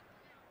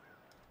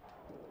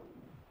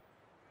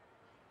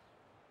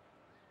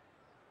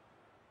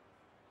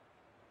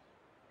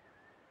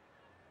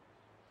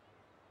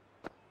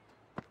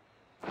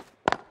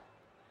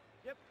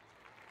 Yep.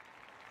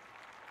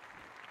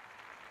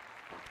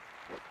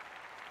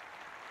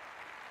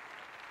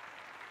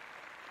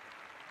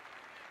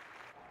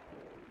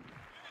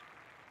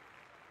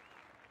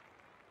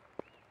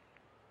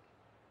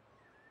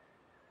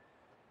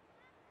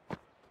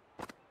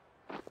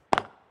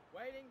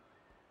 Waiting.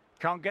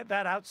 Can't get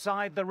that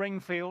outside the ring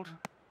field.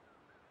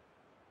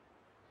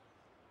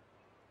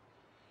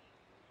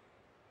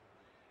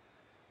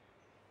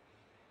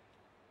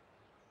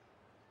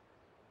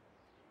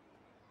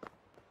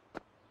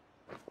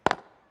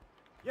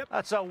 Yep.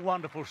 That's a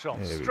wonderful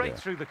shot, There we straight go.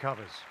 through the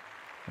covers.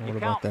 What You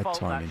about can't that fault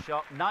timing? that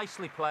shot.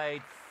 Nicely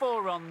played.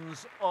 4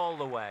 runs all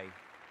the way.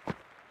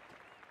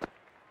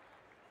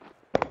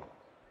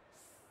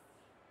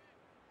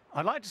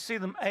 I'd like to see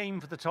them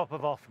aim for the top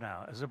of off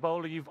now. As a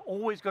bowler, you've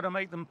always got to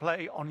make them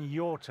play on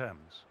your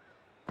terms.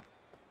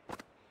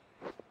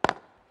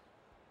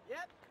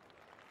 Yep.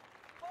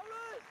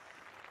 Bowlers!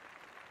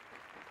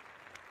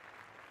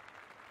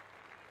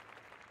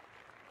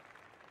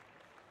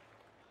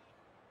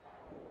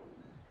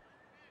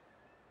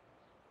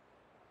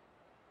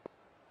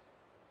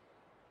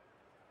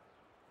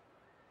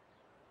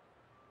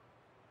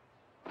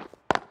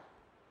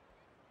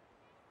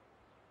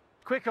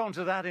 Quick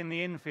onto that in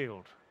the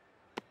infield.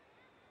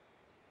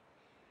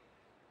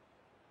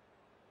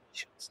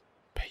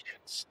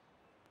 Patience.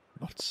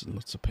 Lots and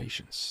lots of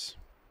patience.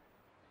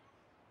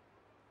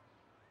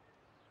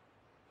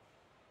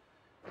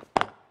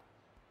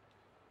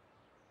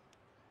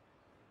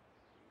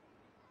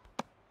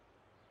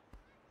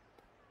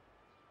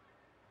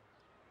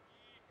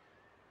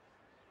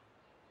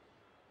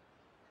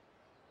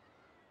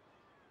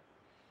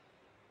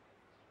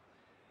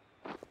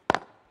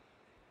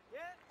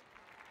 Yep.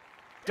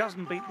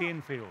 Doesn't beat the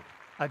infield.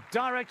 A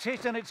direct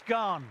hit and it's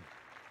gone.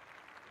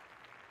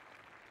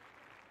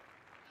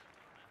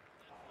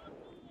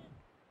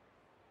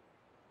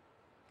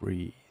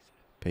 Breathe.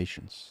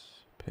 Patience.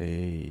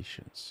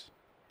 Patience.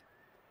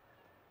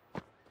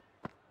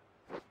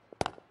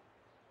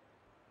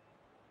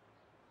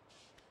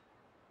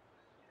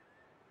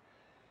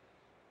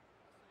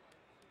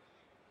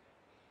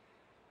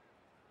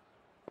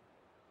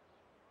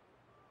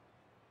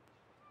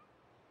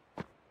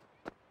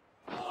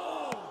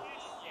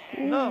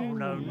 No,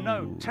 no,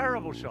 no.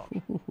 Terrible shot.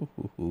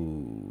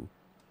 Ooh.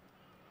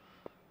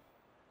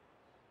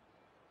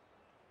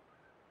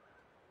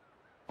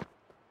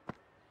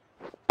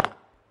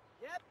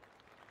 Yep.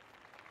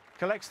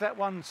 Collects that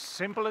one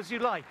simple as you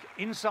like,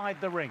 inside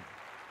the ring.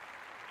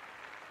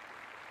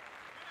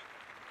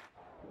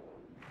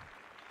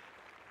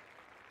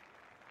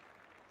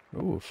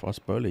 Oh,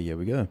 fast bowler. Here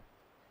we go.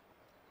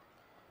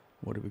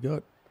 What do we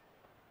got?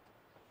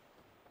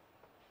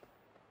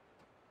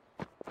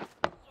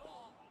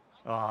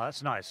 Oh,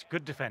 that's nice.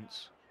 Good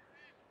defence.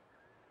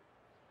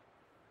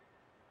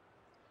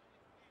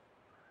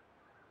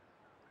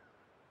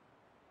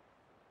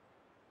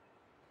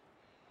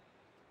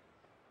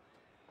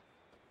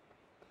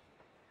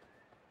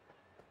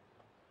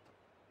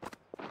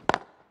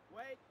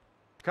 Wait.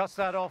 Cuts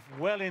that off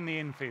well in the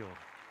infield.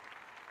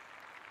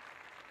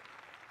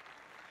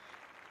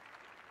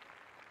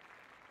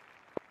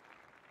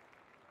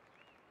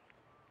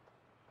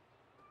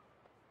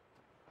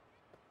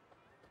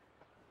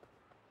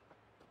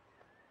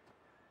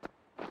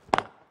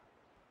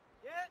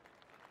 Yep.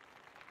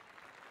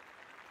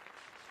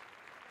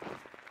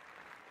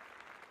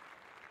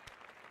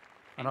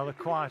 Another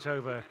quiet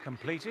over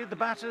completed. The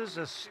batters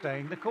are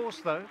staying the course,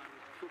 though.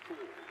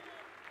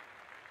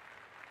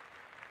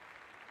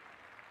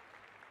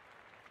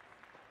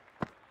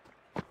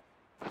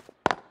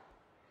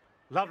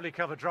 Lovely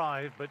cover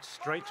drive, but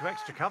straight to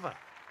extra cover.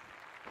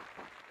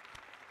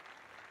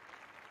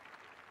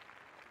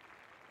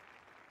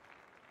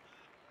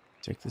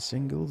 Take the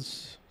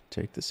singles.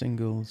 Take the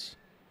singles.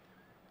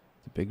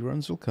 The big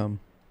runs will come.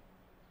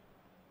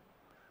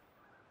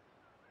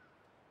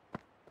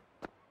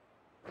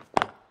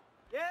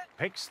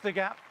 Picks the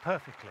gap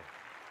perfectly.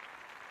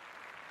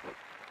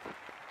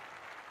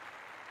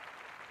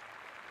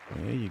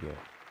 There you go.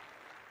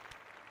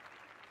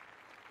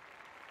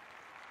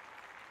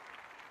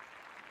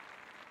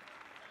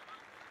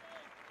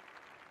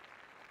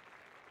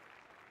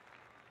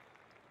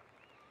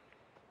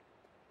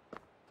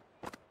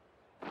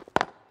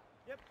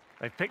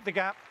 They've picked the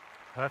gap.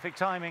 Perfect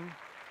timing.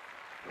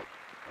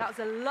 That was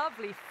a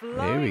lovely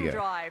flowing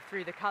drive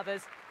through the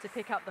covers to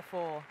pick up the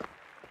 4.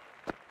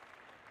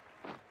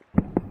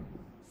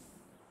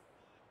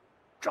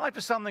 Try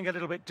for something a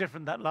little bit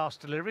different that last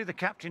delivery. The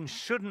captain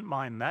shouldn't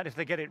mind that. If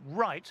they get it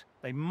right,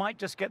 they might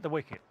just get the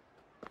wicket.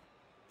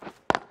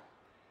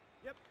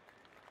 Yep.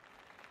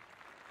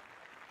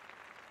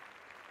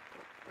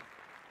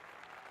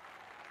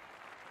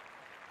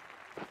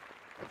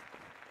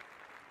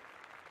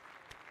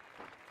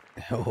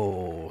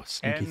 Oh,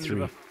 sneaky End of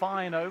 3. a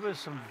fine over,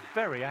 some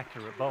very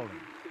accurate bowling.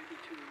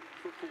 32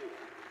 for 4.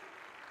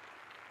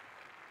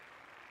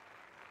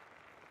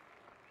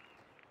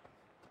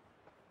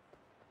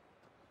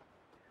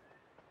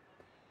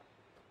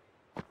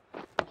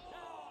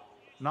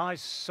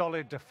 Nice,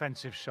 solid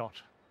defensive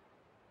shot.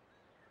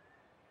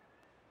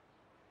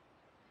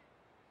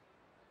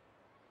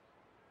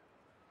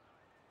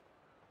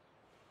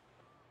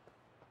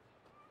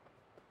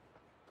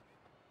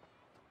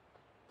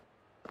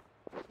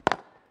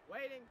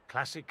 Waiting.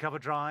 Classic cover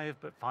drive,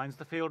 but finds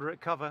the fielder at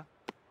cover.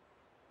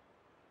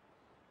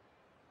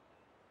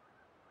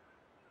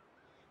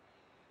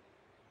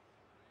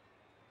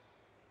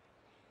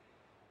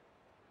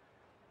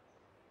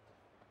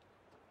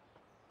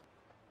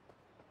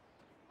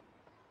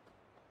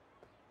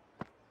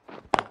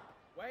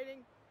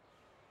 Waiting.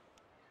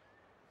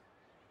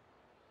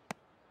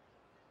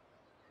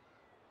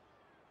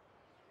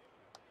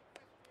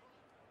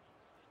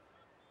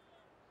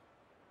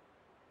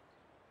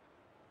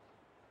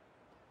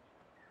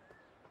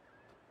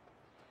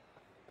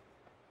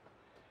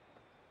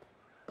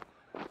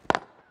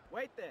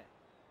 Wait there.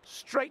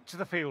 Straight to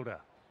the fielder.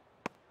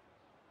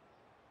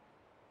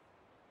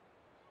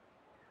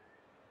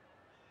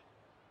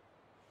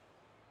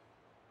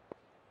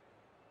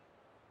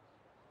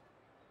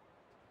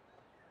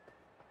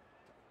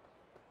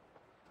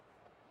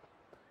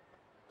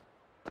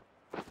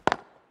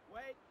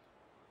 Wait.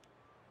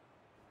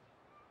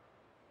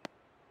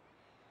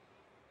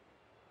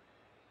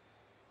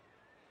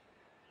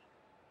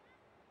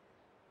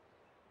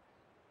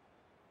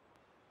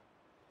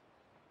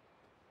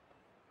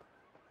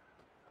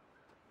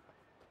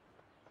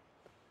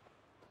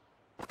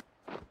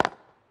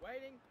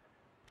 Waiting.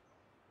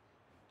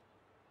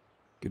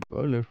 Good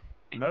bowler.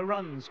 No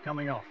runs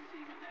coming off.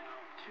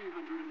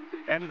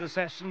 End of the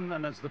session,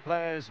 and as the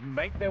players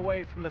make their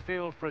way from the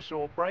field for a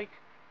short break,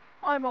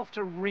 I'm off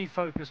to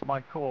refocus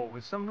my core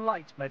with some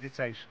light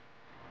meditation.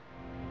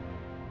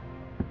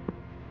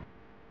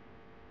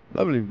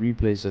 Lovely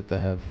replays that they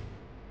have.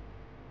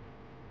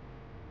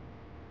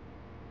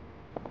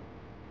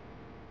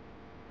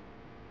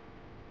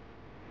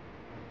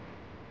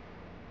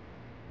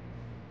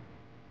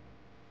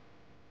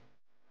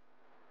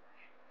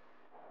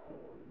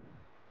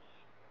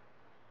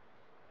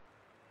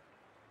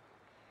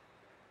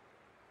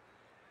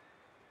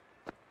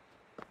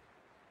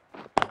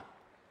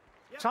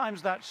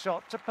 Times that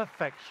shot to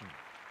perfection.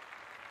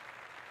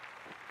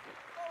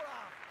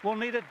 We'll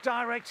need a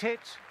direct hit.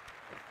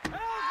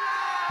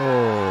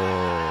 Oh.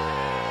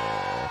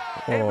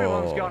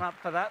 Everyone's gone up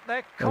for that.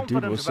 They're That dude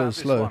confident was so about this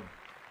slow. one.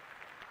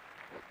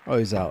 Oh,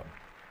 he's out.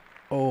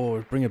 Oh,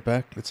 bring it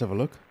back. Let's have a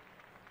look.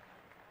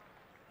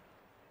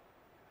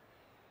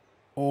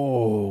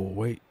 Oh,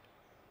 wait.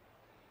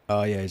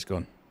 Oh, yeah, he's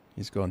gone.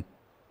 He's gone.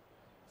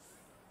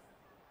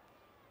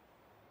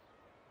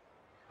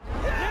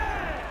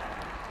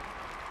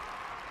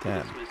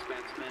 Damn. Dismiss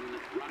batsmen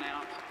run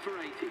out for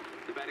 80.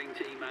 The batting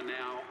team are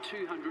now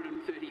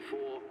 234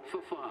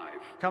 for 5.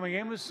 Coming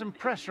in with some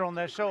pressure on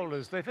their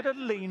shoulders. They've had a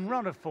lean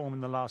run of form in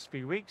the last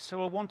few weeks, so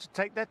will want to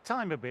take their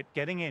time a bit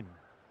getting in.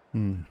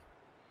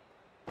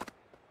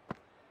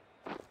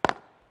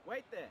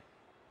 Wait there.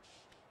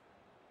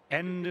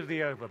 End of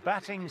the over.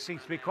 Batting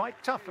seems to be quite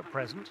tough at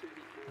present.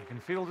 You can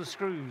feel the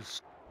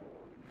screws.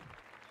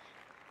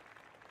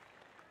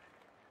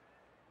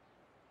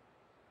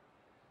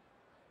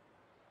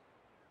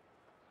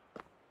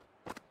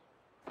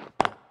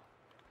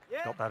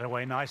 Yeah. Got that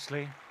away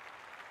nicely.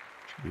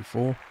 Should be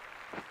 4.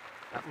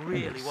 That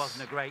really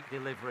wasn't a great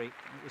delivery.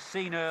 It was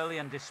seen early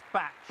and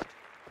dispatched.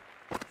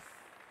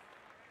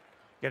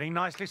 Getting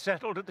nicely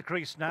settled at the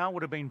crease now.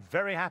 Would have been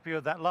very happy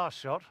with that last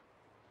shot.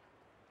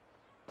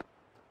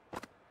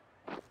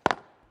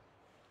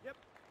 Yep.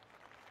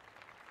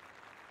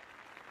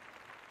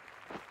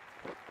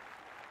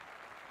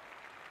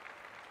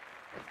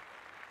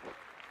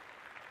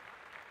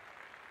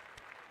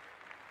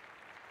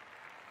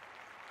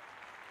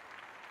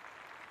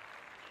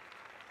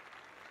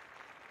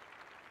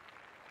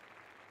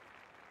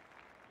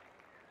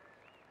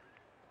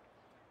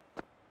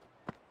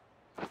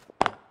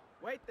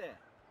 Wait there.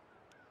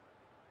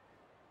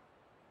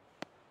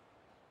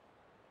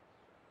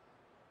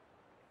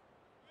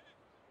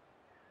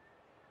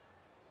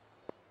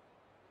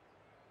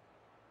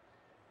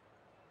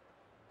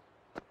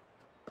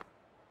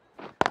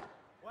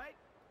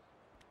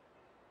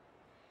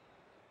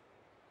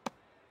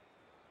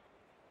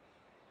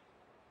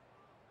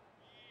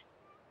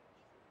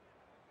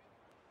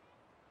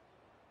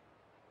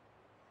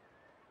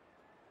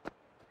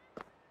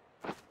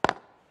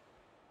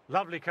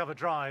 Lovely cover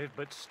drive,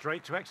 but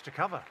straight to extra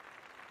cover.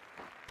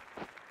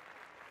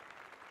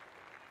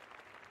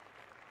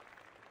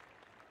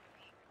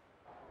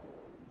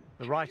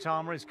 The right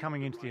armour is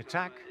coming into the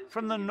attack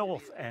from the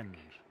north end.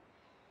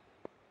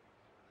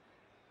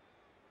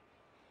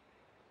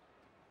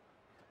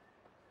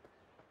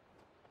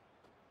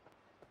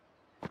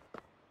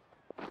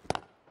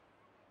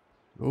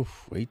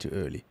 Oof, way too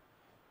early.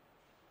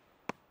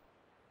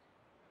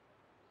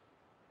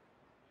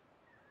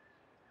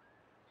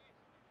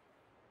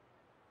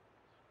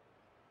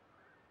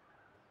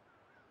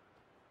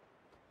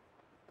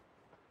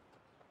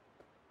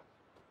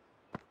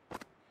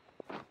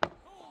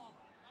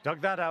 Dug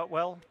that out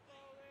well.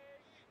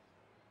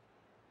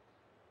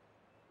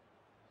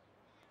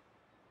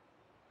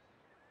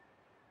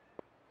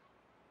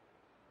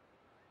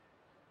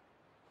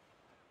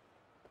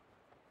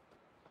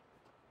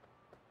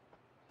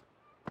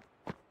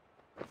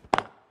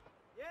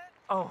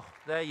 Oh,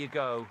 there you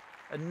go.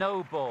 A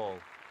no ball.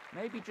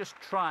 Maybe just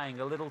trying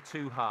a little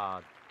too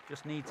hard.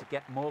 Just need to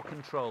get more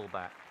control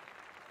back.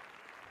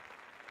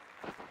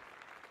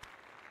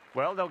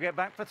 Well, they'll get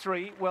back for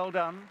 3. Well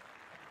done.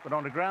 But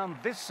on a ground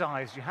this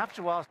size, you have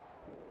to ask.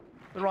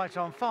 The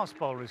right-arm fast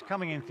bowler is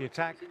coming into the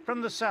attack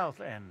from the south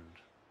end.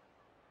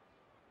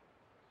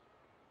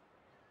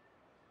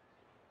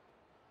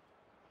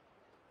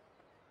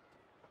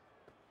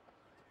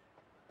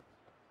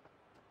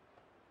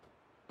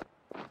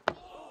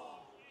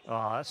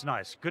 Ah, that's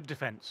nice. Good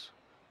defence.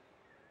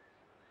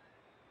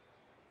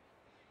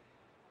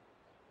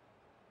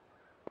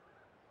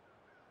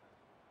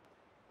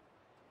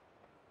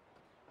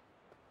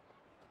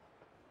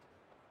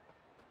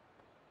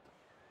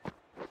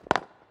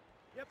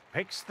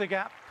 Picks the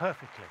gap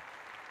perfectly.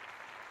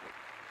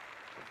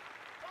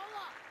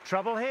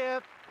 Trouble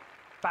here.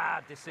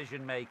 Bad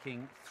decision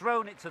making.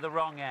 Thrown it to the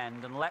wrong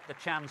end and let the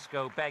chance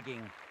go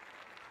begging.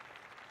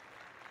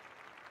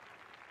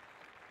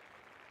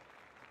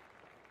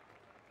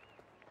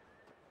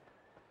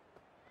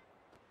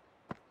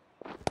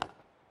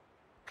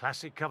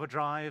 Classic cover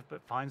drive,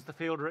 but finds the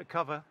fielder at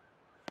cover.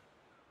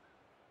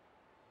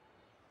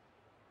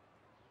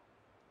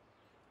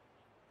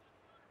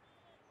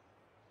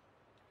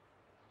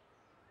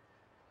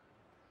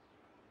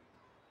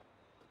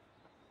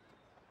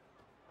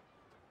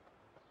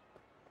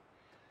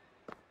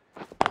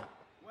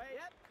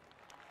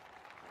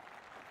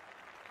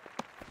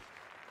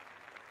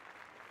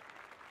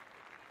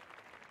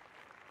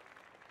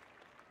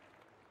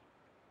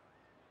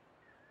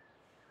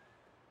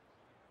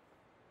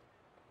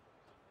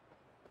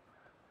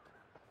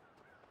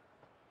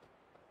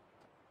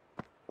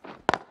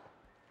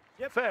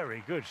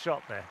 Very good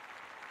shot there.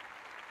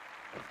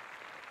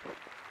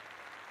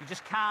 You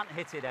just can't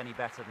hit it any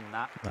better than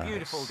that. Nice.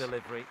 Beautiful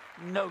delivery.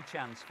 No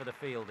chance for the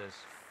fielders.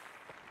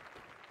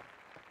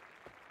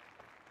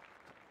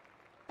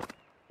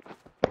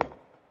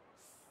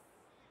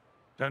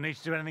 Don't need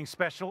to do anything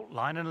special.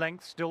 Line and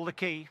length still the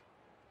key.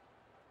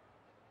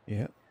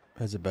 Yeah,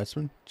 as a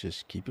batsman,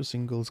 just keep your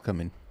singles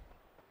coming.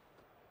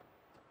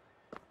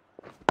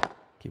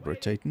 Keep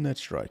rotating that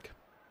strike.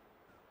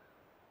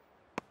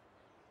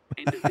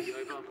 End of the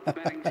over. The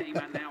batting team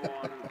are now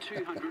on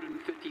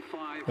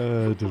 255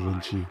 Da for 5.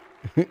 Vinci.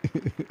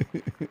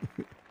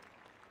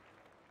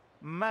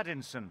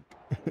 Madinson.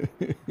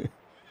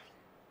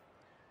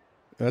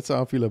 That's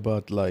how I feel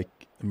about like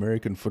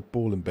American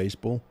football and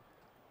baseball.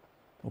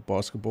 Or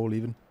basketball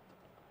even.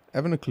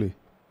 Haven't a clue.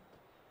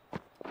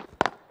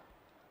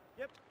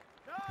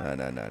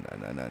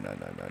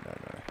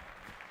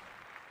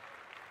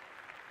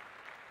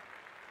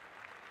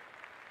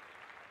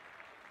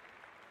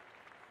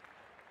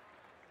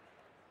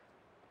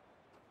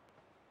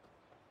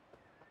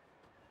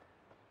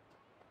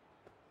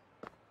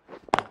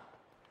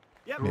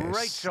 No.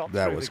 Great Yes, shot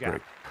that through was the gap.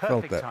 great. Felt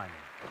Perfect that. timing.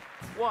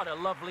 What a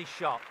lovely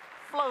shot.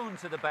 Flown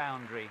to the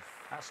boundary.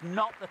 That's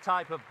not the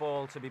type of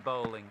ball to be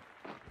bowling.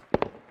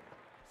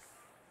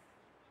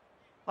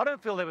 I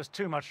don't feel there was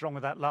too much wrong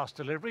with that last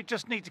delivery.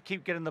 Just need to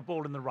keep getting the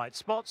ball in the right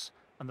spots,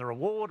 and the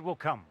reward will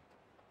come.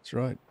 That's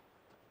right.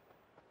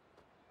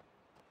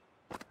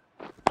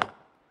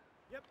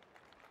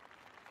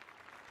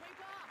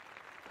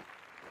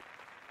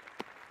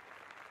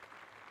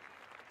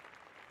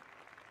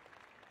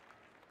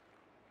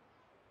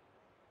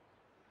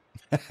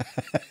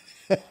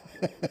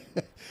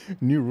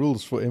 New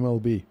rules for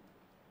MLB.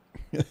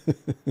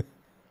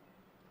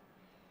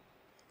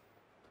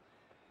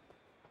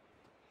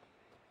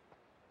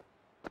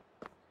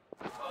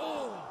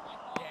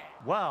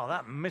 Wow,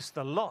 that missed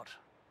the lot.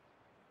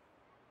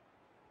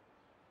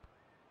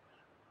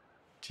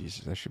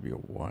 Jesus, that should be a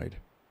wide.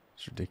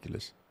 It's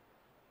ridiculous.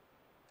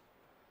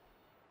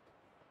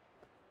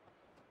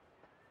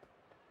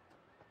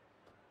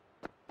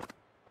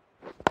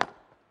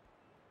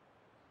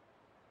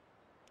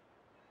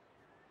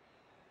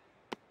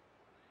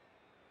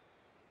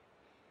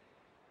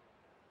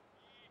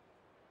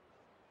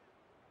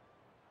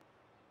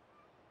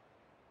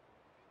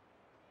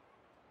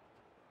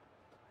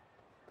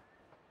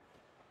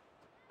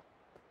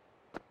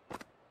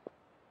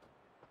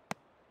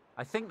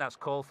 I think that's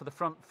called for the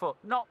front foot.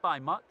 Not by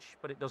much,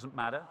 but it doesn't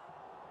matter.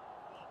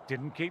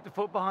 Didn't keep the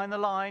foot behind the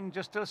line.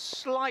 Just a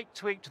slight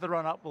tweak to the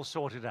run-up will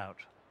sort it out.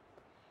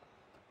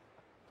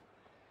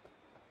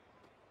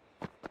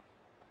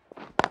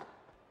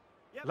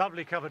 Yep.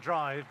 Lovely cover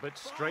drive, but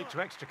straight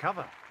to extra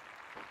cover.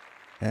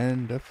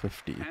 And a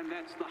 50. And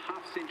that's the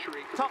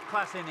half-century.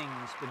 Top-class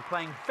innings. Been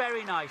playing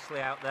very nicely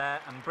out there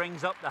and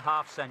brings up the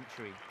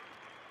half-century.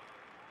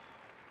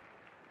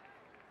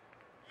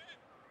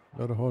 A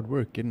lot of hard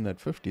work getting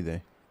that 50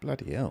 there.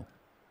 Bloody hell.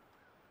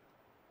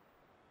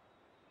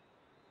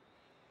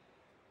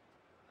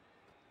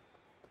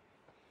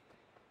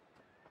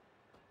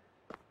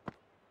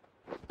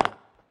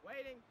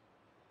 Waiting.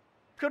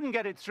 Couldn't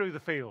get it through the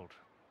field.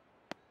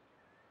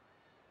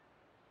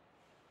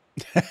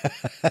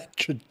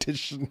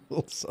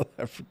 Traditional South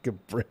African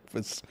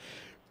breakfast.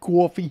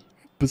 Coffee,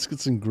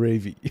 biscuits and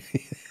gravy.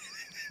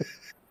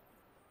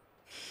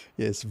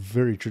 Yes,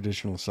 very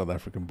traditional South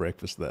African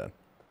breakfast there.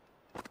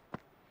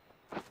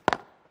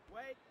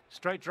 Wait.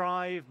 Straight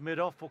drive,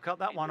 mid-off, will cut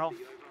that one off. The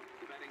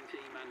batting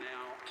team are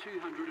now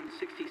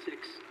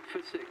 266 for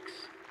 6.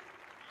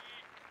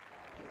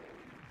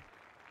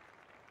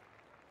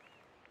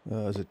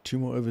 Is it 2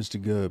 more overs to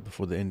go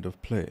before the end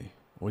of play?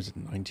 Or is it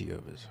 90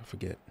 overs? I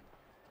forget.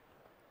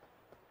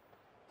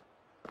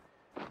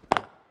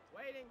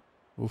 Waiting.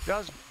 Oof.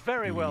 Does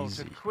very well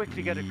to Easy,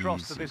 quickly get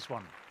across to easy. this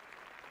one.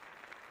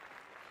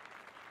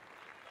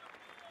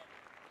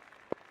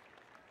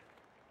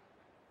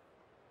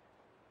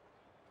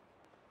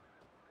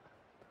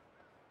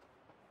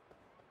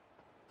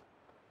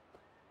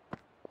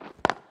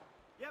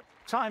 Yep.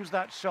 Times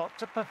that shot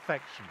to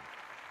perfection.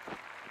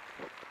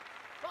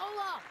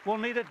 Bowler. Will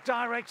need a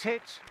direct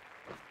hit.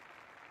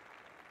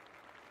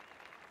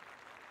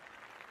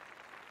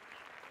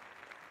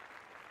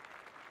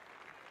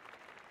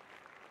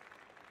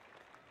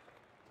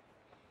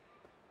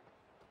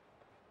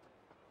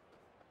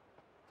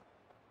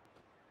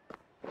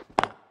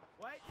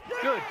 Wait.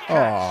 Good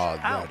Oh,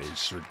 catch. Out. that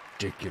is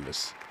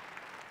ridiculous.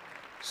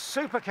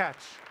 Super catch.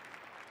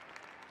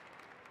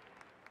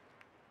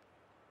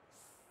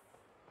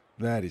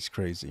 That is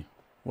crazy.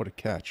 What a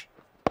catch.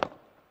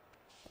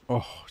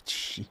 Oh,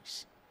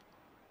 jeez.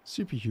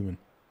 Superhuman.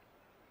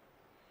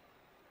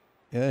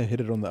 Yeah,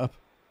 hit it on the up.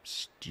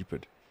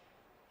 Stupid.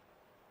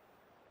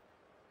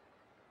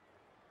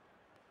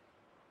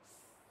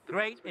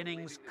 Great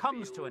innings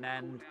comes to an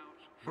end.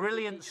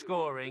 Brilliant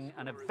scoring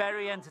and a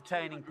very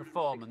entertaining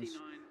performance.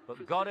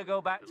 But got to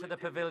go back to the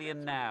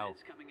pavilion now.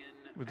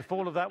 With the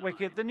fall of that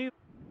wicket, the new...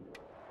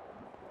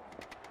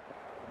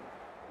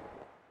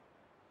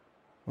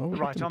 Well, we're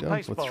Right on down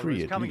pace for bowler 3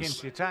 is at coming least.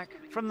 into the attack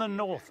from the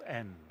north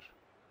end.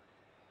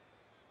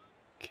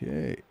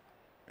 Okay.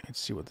 Let's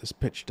see what this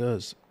pitch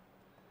does.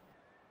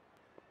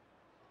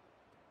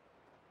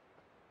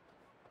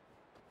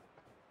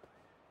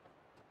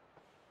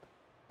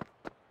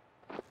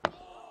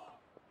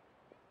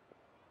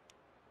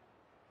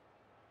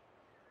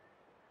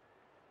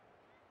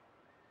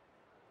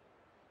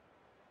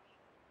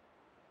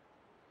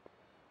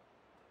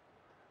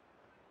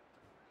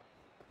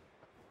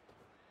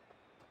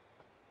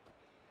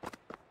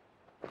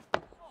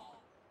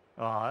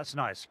 Ah, that's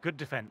nice. Good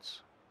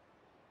defence.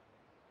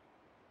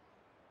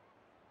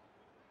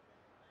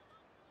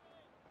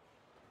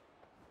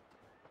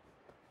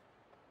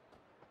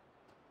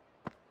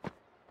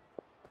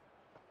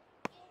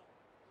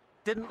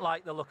 Didn't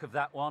like the look of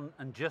that one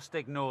and just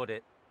ignored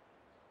it.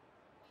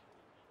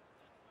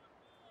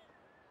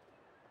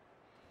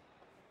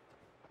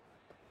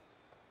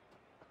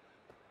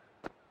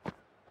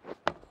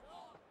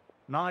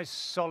 Nice,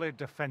 solid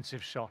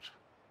defensive shot.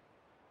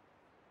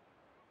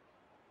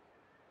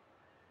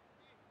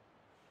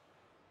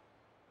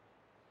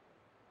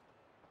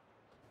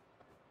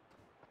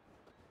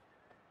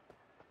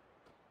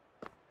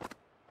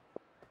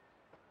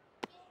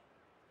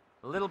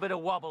 A little bit of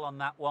wobble on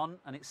that one,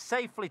 and it's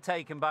safely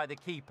taken by the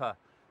keeper.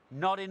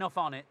 Not enough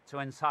on it to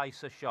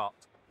entice a shot.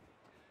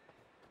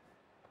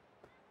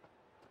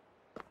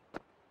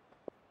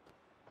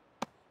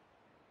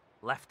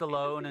 Left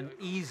alone and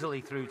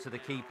easily through to the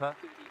keeper.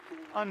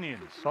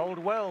 Onions, bowled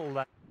well.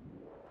 That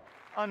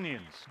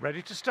Onions,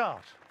 ready to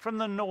start from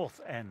the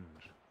north end.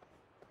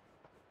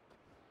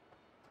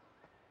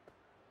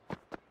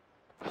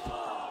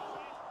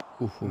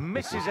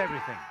 Misses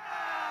everything.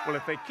 Well,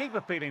 if they keep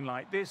appealing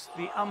like this,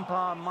 the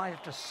umpire might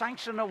have to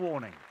sanction a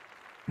warning.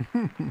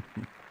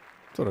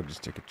 Thought I'd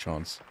just take a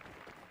chance.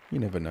 You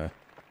never know.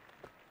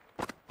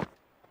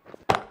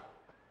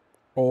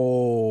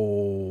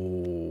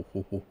 Oh,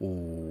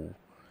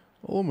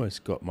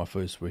 almost got my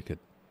first wicket.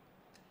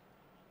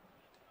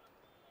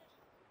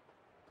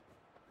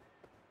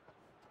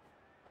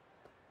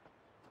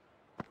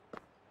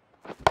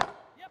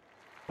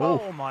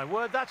 Oh, my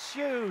word, that's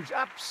huge.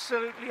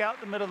 Absolutely out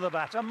the middle of the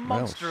bat. A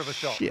monster Well, of a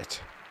shot.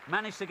 shit.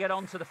 Managed to get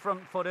onto the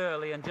front foot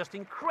early and just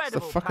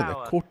incredible fucker that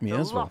power caught me to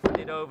as well. loft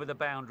it over the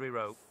boundary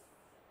rope.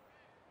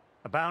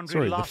 A boundary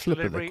Sorry, the last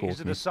flipper that delivery. caught Is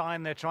it me. a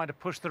sign they're trying to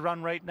push the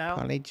run rate now?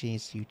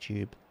 Apologies,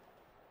 YouTube.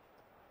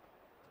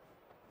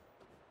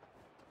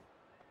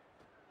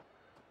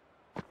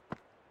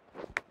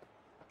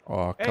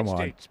 Oh, come Edged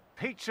on. it.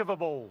 Peach of a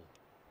ball.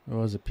 It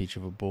was a peach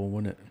of a ball,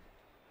 wasn't it?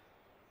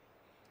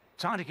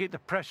 Time to keep the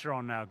pressure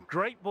on now.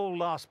 Great ball,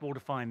 last ball to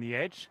find the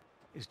edge.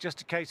 It's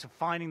just a case of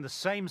finding the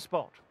same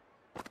spot.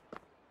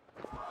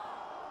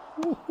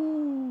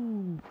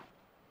 Woohoo!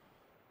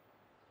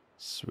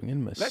 Swing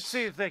and miss. Let's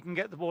see if they can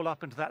get the ball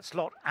up into that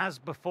slot as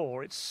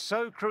before. It's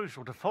so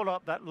crucial to follow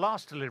up that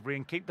last delivery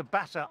and keep the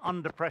batter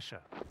under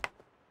pressure.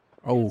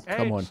 Oh,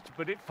 come on. Edged,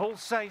 but it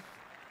falls safe.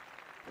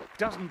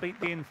 Doesn't beat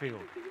the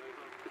infield.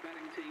 The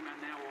batting team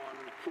are now on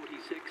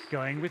 46.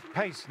 Going with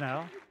pace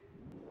now.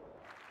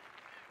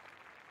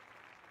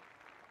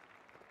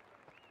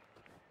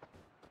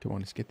 Come on,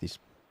 let's get these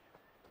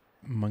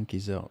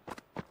monkeys out.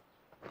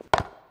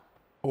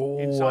 Oh,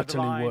 I Inside the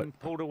tell you line, what.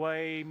 pulled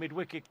away,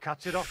 mid-wicket,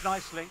 cuts it off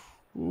nicely.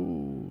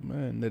 Ooh,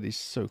 man, that is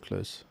so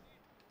close.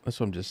 That's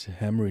why I'm just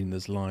hammering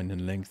this line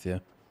in length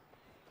here.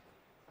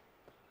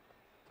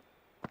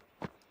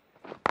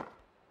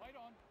 Wait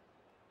on.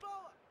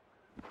 Ball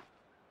it.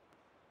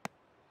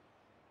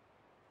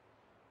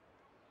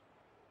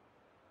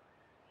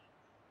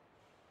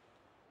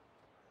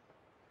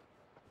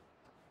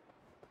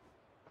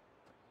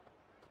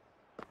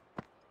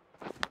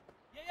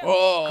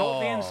 Oh! Caught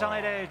the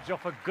inside edge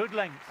off a good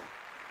length.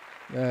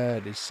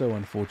 That is so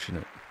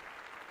unfortunate.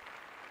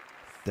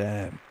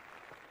 Damn.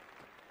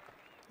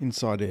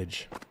 Inside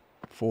edge.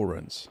 4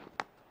 runs.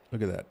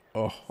 Look at that.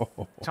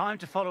 Oh, Time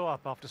to follow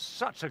up after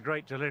such a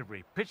great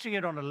delivery. Pitching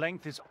it on a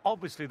length is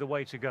obviously the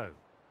way to go.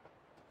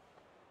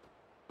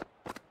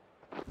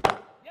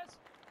 Yes.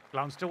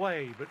 Glanced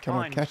away, but come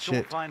on, fine, catch short,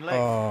 it. fine leg.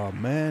 Oh,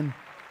 man.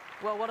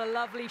 Well, what a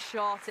lovely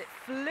shot. It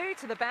flew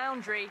to the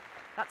boundary.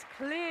 That's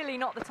clearly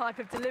not the type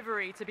of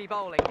delivery to be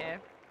bowling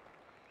here.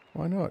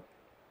 Why not?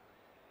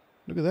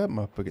 Look at that,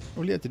 Motherboard.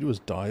 All you had to do was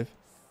dive.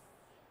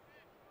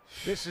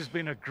 This has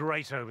been a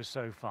great over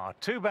so far.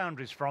 2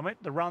 boundaries from it.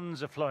 The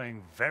runs are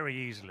flowing very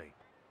easily.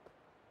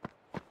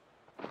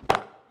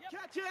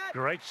 Catch it.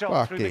 Great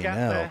shot through the Fucking gap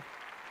hell. there.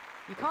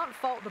 You can't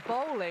fault the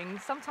bowling.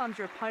 Sometimes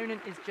your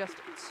opponent is just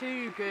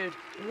too good.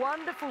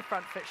 Wonderful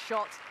front foot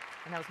shot,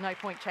 and there was no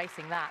point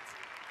chasing that.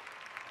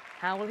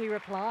 How will he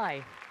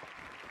reply?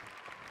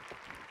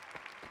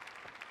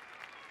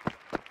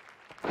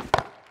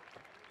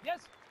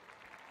 Yes.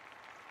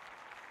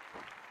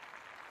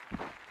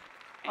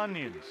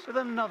 Onions with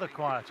another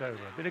quiet over.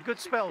 Been a good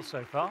spell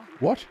so far.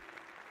 What?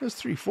 There's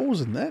 3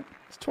 4s in that.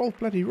 It's 12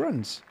 bloody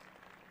runs.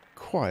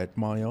 Quiet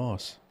my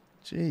arse.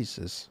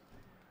 Jesus.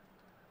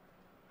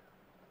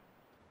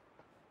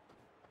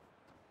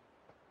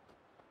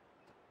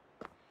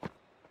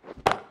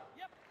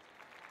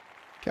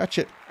 Catch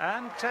it.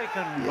 And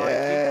taken by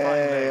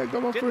Yeah, Deep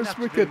got my Didn't first have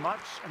to wicket. do much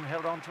and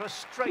held on to a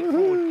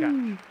straightforward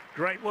catch.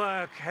 Great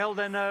work. Held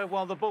their nerve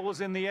while the ball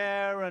was in the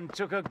air and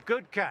took a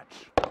good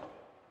catch.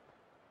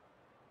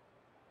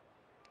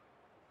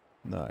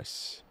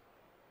 Nice.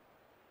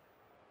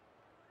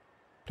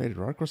 Played it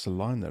right across the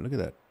line there. Look at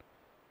that.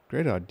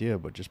 Great idea,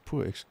 but just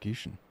poor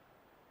execution.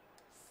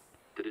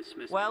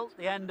 Well,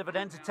 the end of an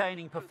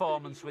entertaining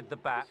performance with the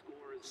bat.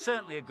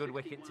 Certainly a good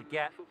wicket to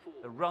get.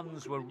 The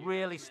runs were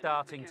really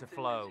starting to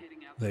flow.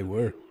 They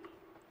were.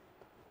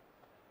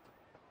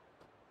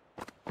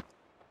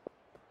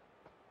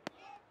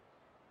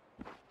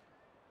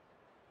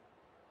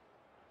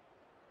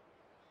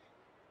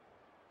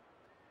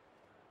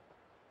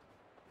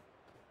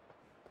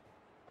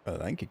 Oh,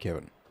 thank you,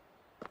 Kevin.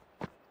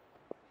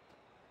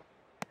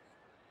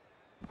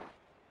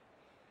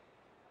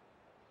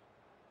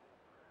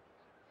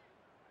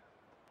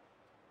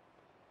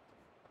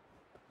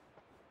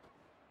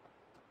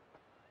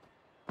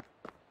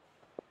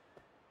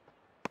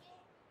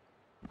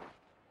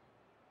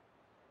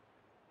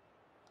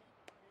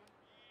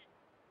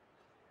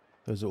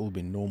 Those have all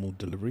been normal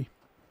delivery.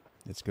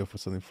 Let's go for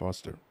something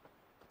faster.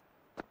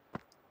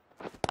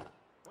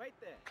 Wait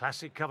there.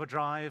 Classic cover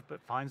drive, but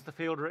finds the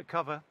fielder at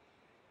cover.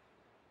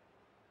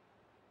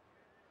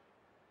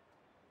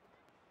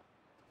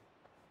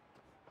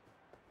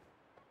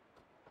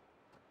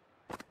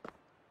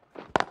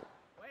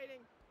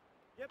 Waiting.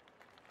 Yep.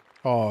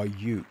 Oh,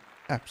 you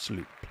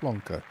absolute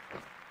plonker.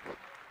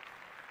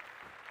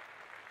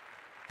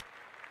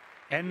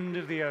 End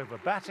of the over.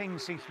 Batting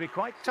seems to be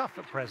quite tough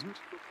at present.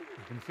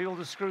 You can feel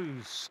the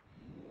screws.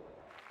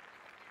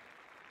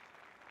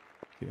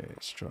 Okay,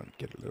 let's try and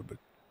get a little bit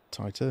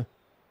tighter.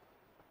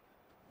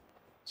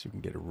 So we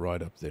can get it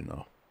right up there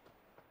now.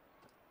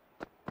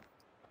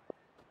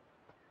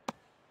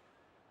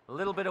 A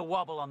little bit of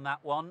wobble on that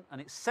one,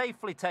 and it's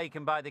safely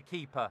taken by the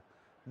keeper.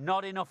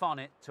 Not enough on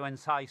it to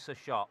entice a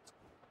shot.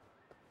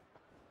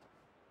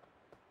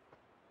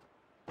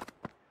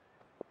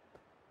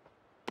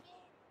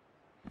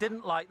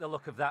 Didn't like the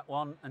look of that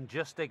one and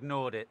just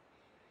ignored it.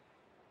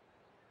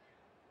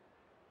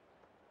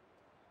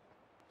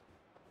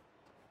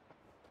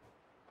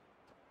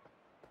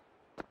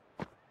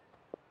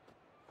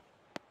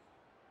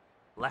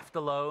 Left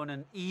alone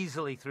and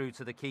easily through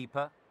to the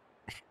keeper.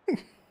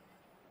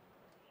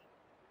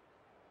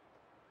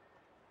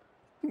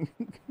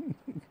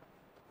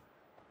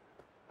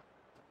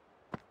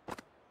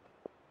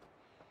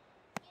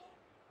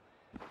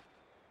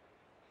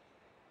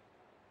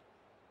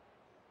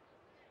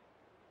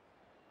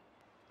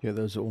 Yeah,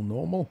 those are all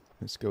normal.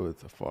 Let's go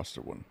with a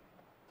faster one.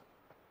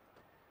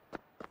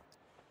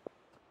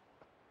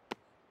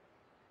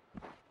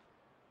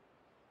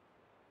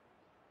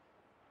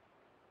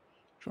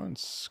 Try and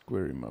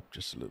square him up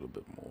just a little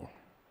bit more.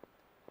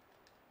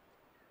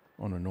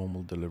 On a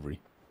normal delivery.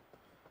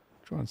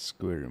 Try and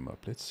square him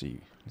up. Let's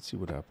see. Let's see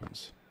what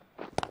happens.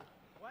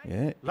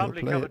 Yeah,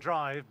 Lovely cover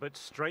drive, but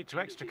straight to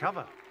extra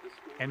cover.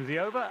 End of the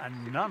over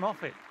and none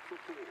off it.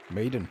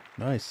 Maiden,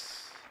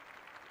 nice.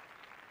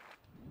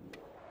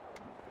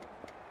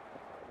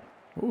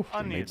 Oof,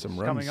 he made some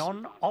runs. Coming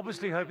on,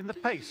 obviously hoping the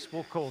pace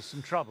will cause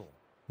some trouble.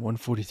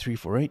 143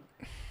 for 8.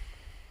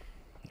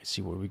 Let's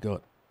see what we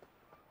got.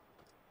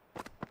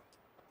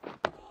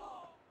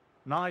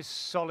 Nice,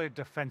 solid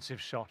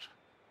defensive shot.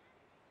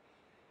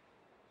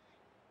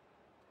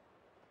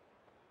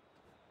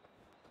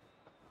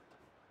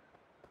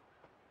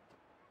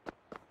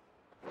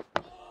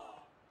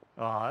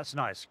 Ah, that's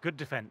nice. Good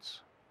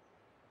defense.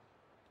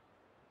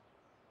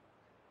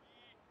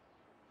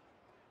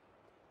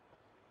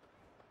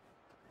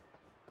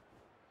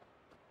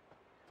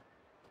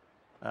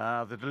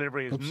 The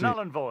delivery is Oopsie. null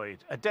and void.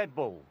 A dead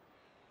ball.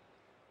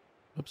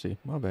 Oopsie,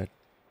 my bad.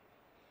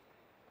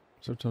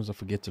 Sometimes I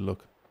forget to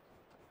look.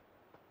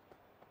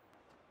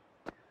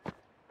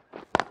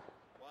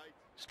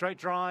 Straight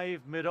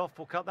drive, mid-off.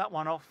 We'll cut that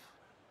one off.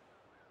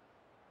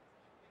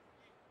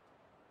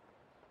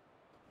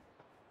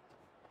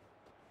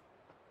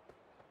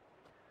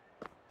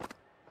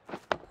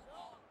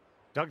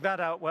 Dug that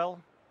out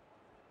well.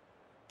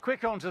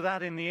 Quick onto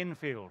that in the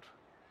infield.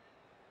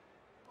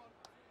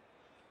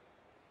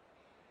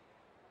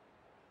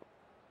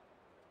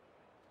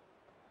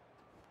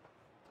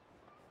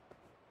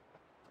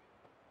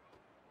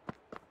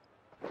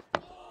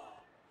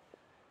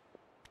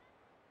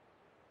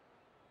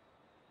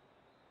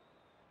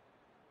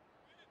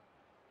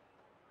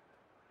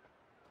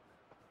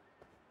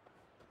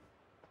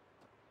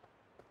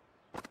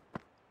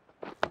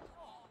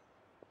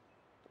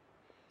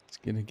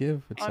 Gonna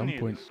give at some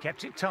point.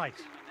 Kept it tight.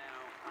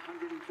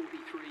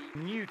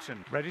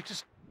 Newton ready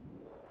to.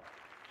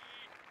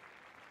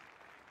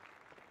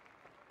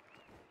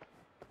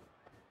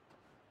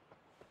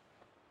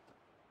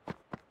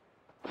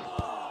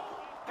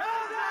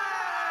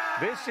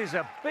 This is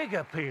a big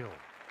appeal.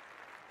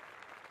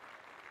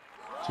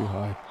 Too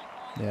high.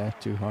 Yeah,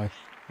 too high.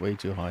 Way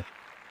too high.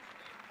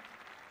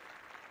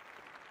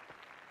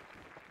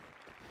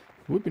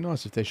 It would be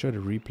nice if they showed a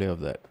replay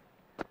of that.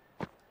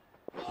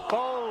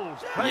 Balls.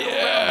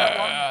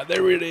 Yeah,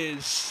 there it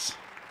is.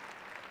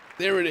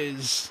 There it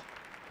is.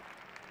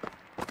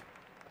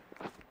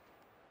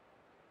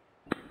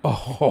 Oh,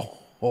 ho,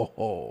 ho,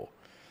 ho.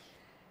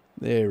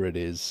 There it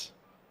is.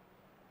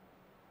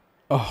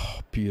 Oh,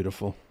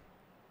 beautiful.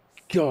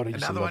 God, I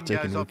used to love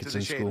taking wickets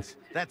in school.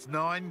 That's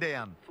 9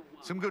 down.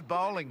 Some good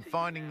bowling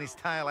finding this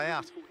tail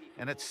out,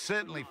 and it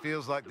certainly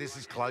feels like this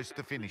is close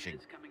to finishing.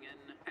 Coming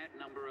in at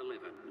number 11.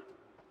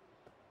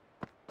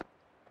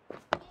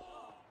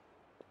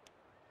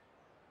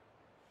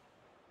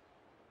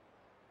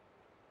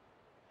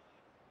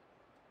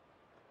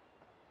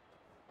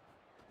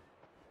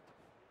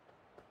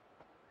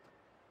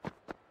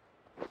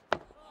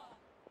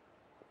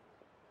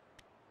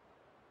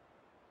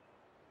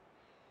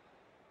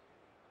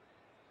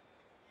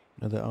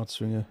 Another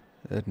outswinger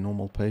at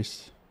normal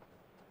pace.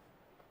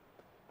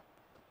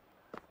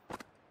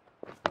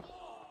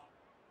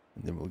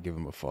 And then we'll give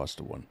him a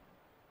faster one.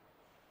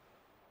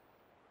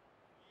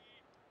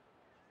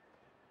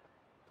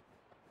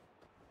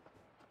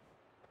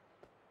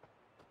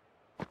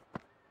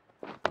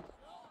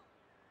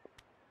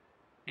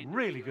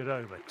 Really good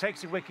over.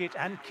 Takes a wicket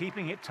and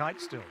keeping it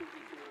tight still.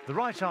 The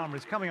right arm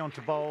is coming on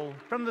to bowl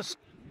from the...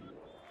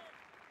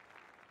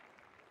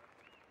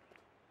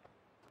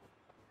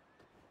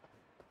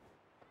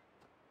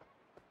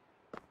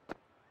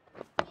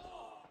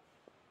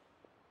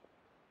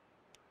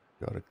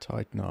 Got it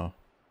tight now.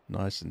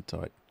 Nice and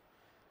tight.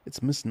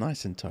 It's Miss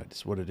Nice and Tight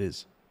is what it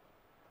is.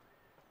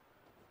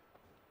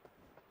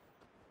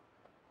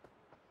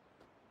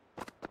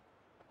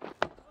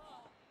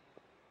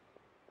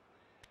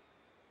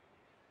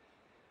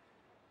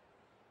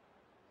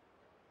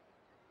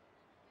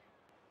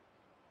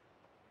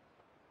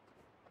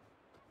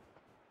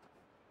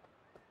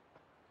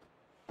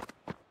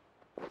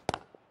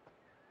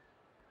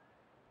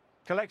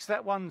 Collects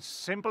that one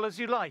simple as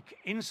you like,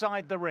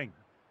 inside the ring.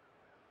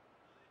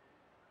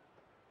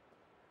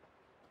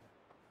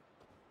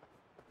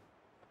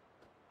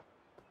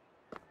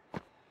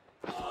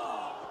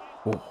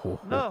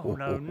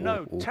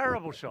 No,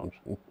 terrible shot.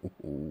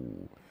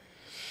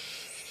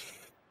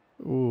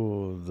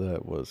 Oh,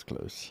 that was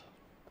close.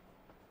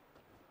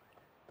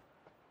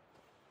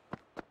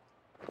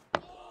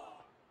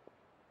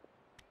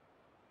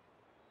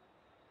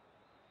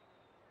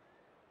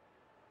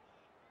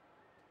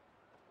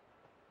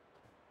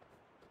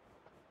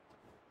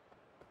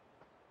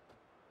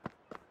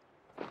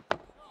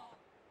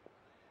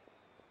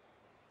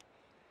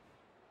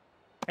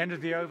 End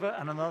of the over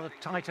and another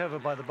tight over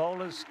by the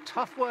bowlers.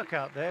 Tough work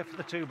out there for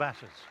the two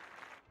batters.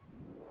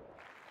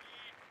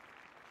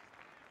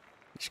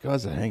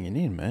 guys are hanging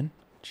in, man.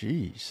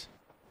 Jeez.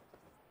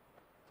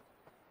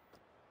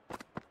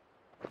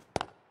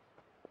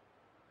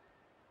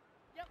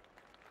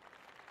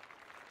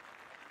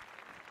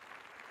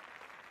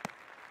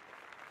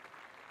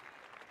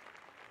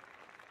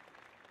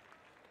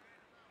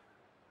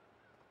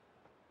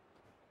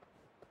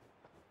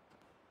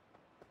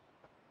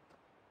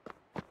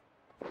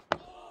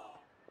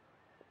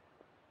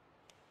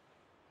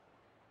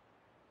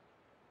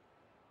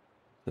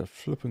 A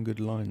flipping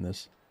good line,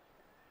 this.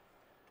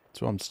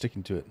 That's why I'm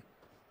sticking to it.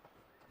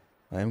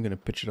 I am going to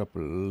pitch it up a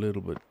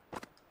little bit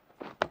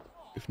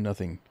if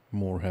nothing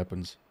more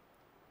happens.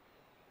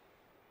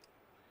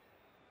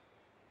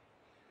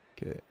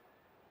 Okay.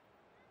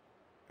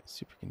 Let's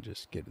see if we can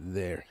just get it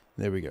there.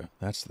 There we go.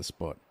 That's the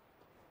spot.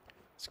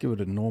 Let's give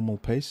it a normal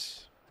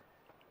pace.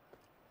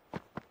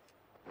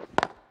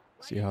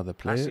 See how they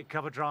play Classic it.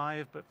 cover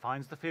drive, but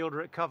finds the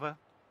fielder at cover.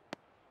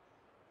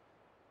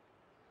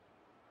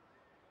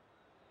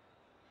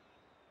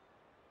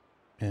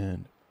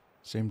 And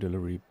same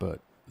delivery, but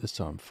this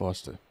time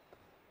faster.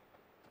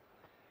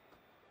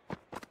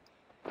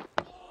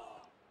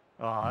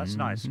 Oh, that's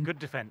nice. Good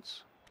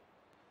defense.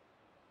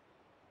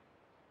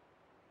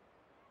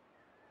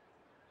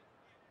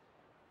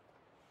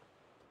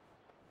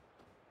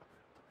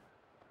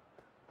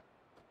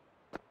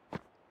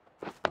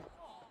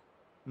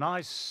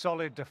 Nice,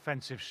 solid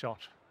defensive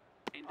shot.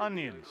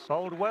 Onions.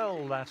 Bowled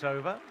well that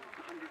over.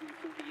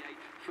 148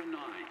 for 9.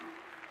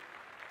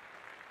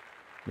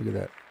 Look at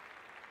that.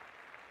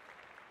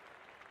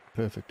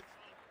 Perfect.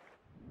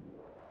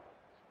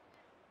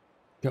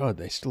 God,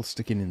 they're still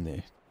sticking in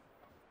there.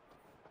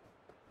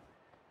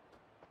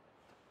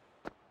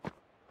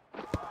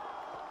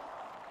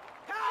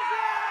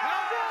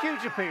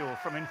 Huge appeal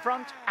from in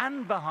front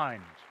and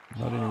behind.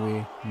 Not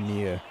anywhere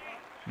near.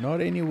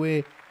 Not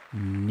anywhere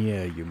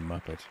near, you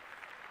muppet.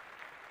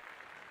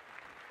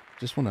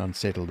 Just want to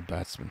unsettle the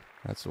batsman.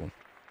 That's all.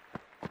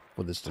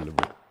 For this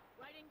delivery.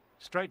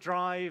 Straight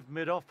drive,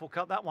 mid-off. We'll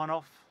cut that one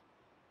off.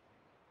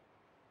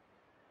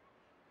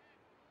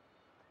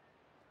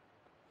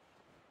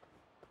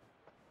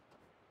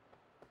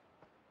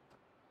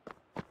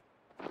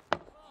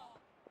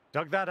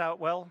 Dug that out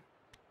well.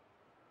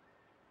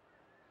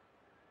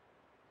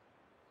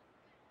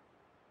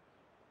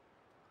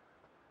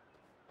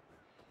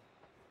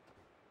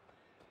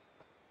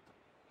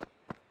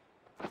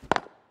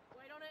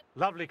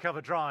 Lovely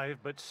cover drive,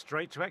 but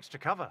straight to extra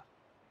cover.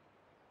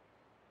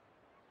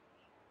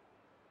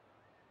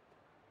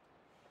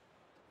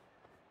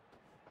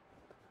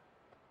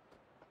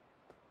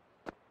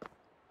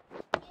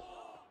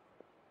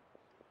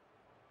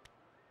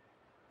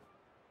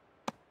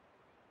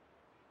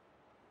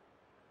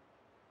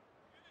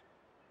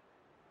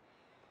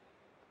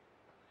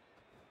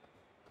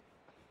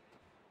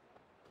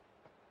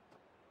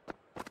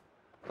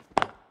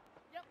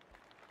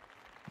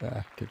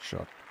 Ah, good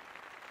shot.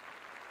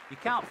 You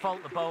can't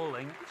fault the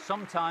bowling.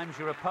 Sometimes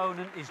your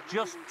opponent is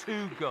just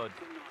too good.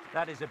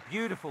 That is a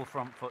beautiful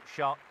front foot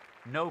shot.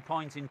 No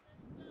point in...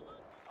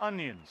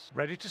 Onions,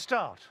 ready to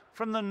start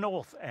from the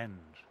north end.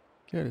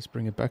 Okay, let's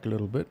bring it back a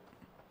little bit.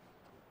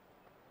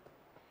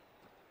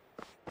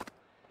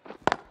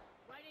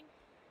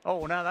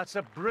 Oh, now that's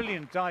a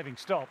brilliant diving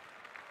stop.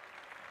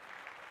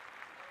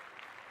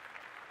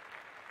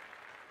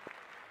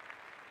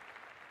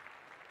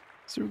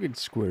 So we could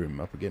square him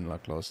up again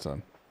like last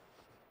time.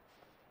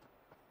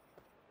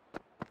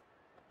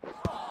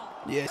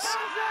 Yes.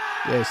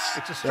 Yes.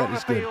 It's a strong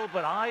appeal,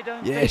 but I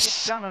don't think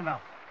it's done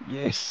enough.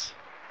 Yes.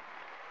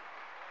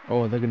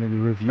 Oh, they're going to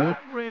review it?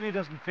 That really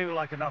doesn't feel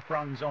like enough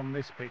runs on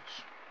this pitch.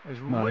 There's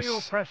real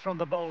pressure on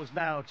the bowlers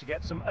now to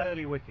get some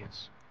early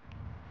wickets.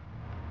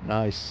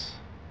 Nice.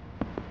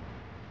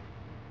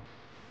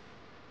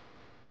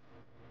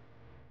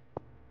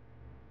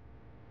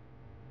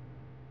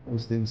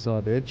 What's the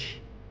inside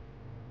edge?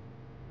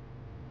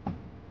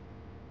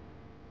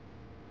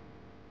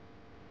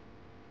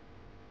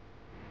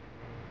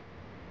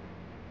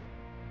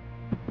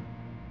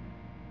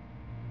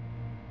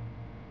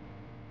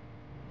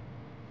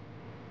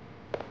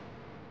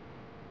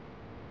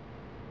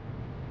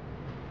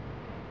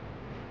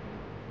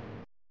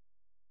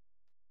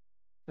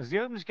 As the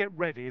openers get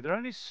ready, they're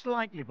only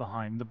slightly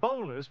behind. The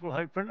bowlers will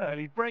hope for an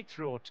early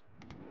breakthrough or two.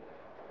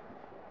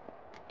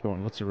 Come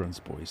on, lots of runs,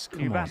 boys. Come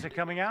New on. batter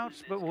coming out,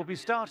 but we'll be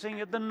starting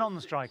at the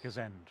non-strikers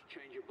end.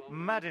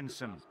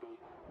 Madinson.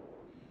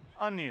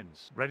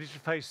 Onions, ready to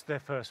face their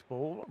first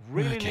ball.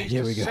 Really needs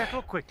to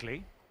settle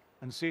quickly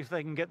and see if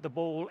they can get the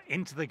ball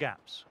into the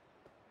gaps.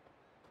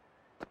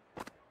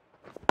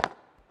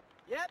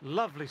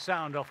 Lovely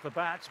sound off the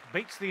bat.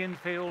 Beats the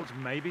infield,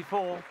 maybe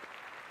 4.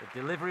 The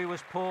delivery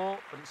was poor,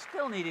 but it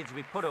still needed to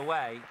be put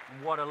away.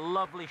 And what a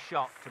lovely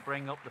shot to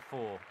bring up the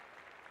 4.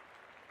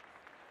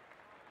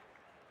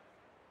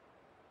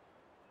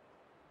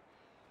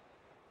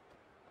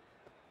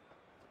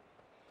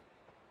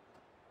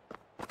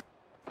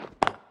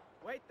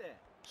 Wait there.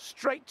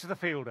 Straight to the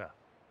fielder.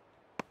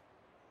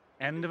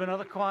 End of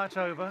another quiet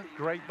over.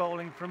 Great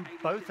bowling from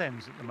both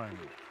ends at the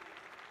moment.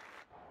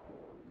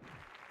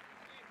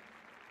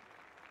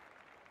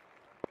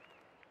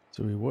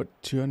 So we're what,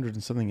 200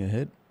 and something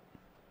ahead?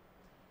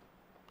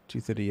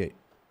 238.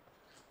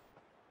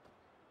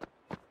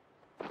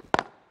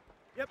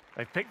 Yep,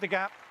 they've picked the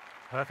gap.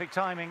 Perfect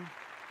timing.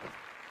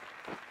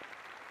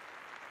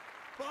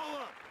 Ball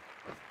up!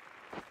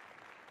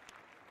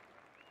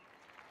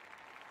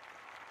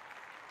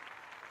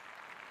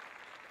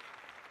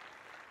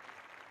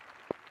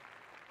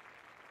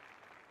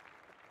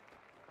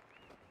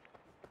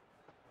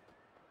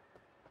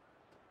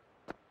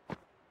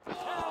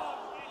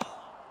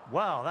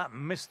 Wow, that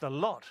missed a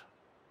lot.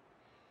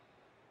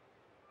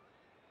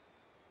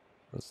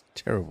 That's a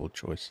terrible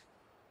choice.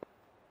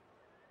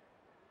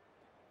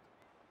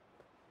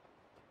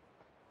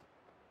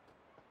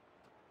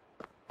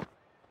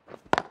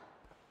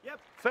 Yep,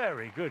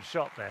 very good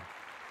shot there.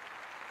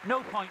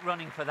 No point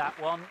running for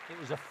that one. It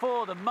was a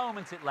 4 the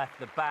moment it left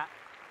the bat.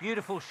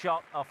 Beautiful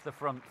shot off the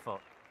front foot.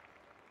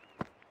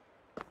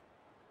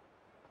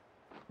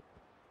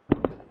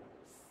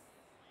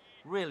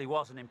 Really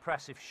was an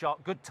impressive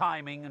shot. Good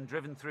timing and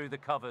driven through the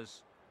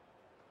covers.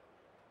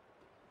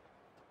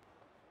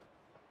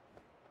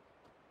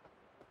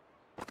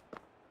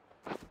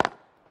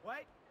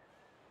 Wait.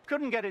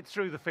 Couldn't get it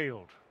through the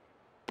field.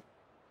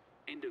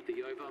 End of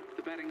the over.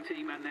 The batting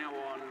team are now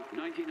on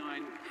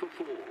 99 for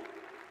 4.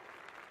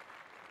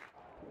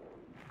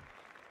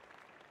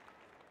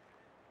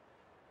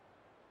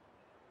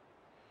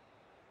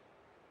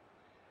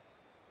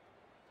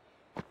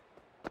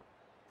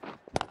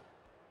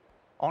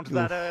 Onto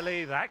that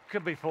early, that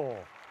could be 4.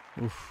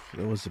 Oof,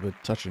 that was a bit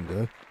touch and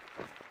go.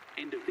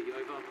 End of the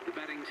over. The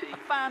batting team.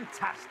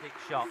 Fantastic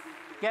shot.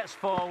 Gets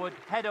forward,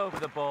 head over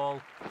the ball,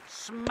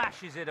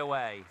 smashes it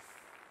away.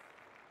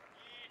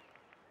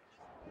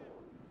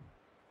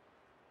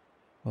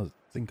 I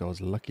think I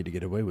was lucky to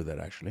get away with that,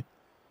 actually.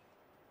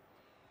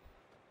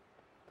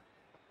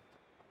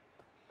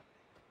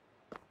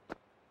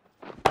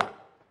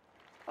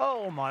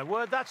 Oh my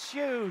word, that's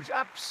huge.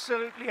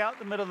 Absolutely out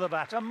the middle of the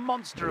bat. A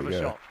monster of a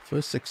shot.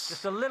 First 6.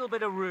 Just a little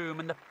bit of room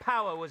and the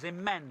power was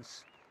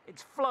immense.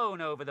 It's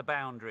flown over the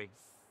boundary.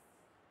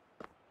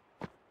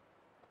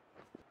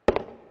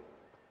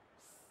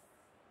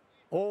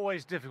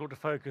 Always difficult to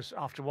focus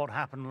after what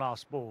happened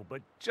last ball,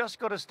 but just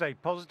got to stay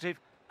positive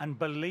and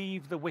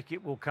believe the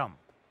wicket will come.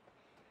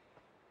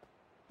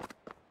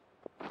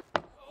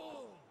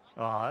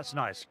 Oh, that's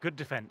nice. Good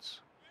defence.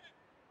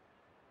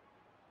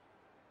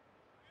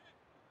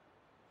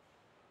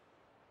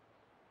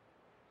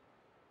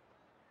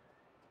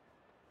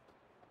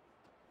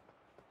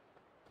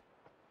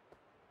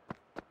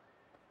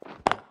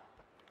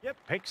 Yep,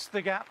 picks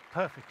the gap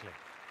perfectly.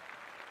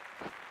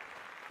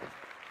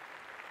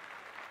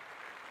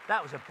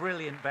 That was a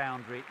brilliant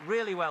boundary,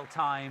 really well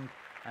timed,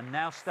 and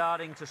now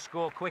starting to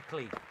score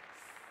quickly.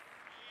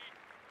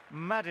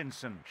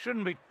 Maddinson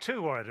shouldn't be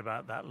too worried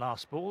about that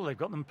last ball. They've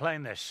got them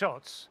playing their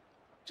shots.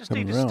 Just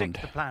Coming need to stick round.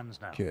 to the plans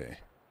now. Okay.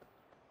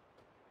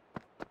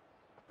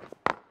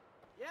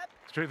 Yep.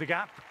 Through the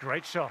gap,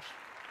 great shot.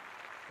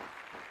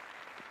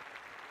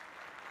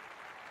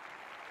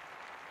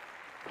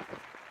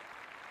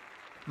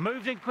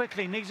 Moved in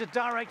quickly, needs a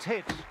direct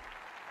hit.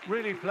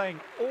 Really playing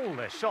all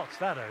their shots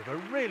that over,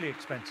 really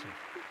expensive.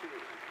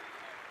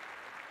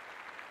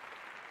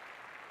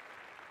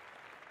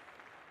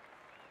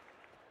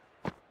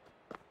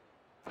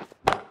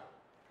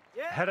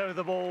 Yeah. Head over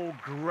the ball,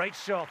 great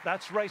shot,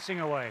 that's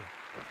racing away.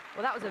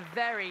 Well, that was a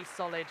very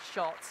solid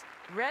shot.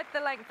 Read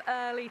the length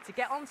early to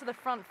get onto the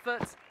front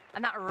foot,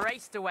 and that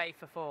raced away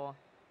for 4.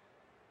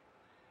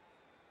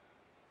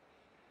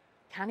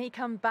 Can he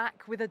come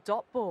back with a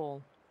dot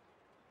ball?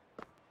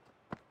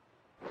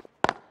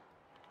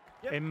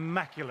 Yep.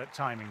 Immaculate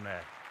timing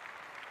there.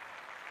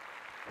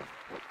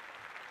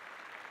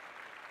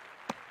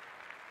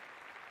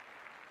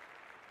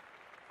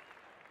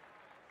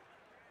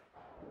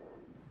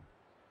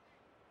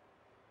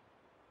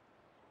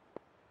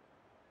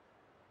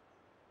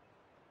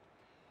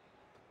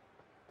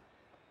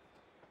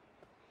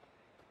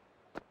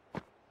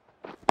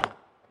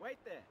 Wait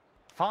there.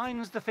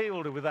 Finds the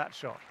fielder with that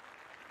shot.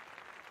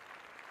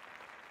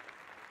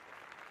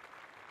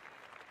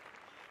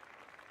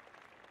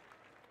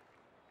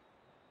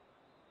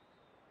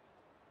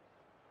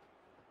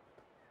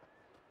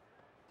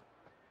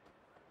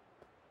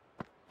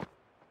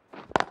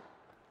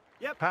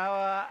 Yep.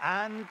 Power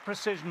and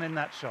precision in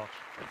that shot.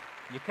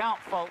 You can't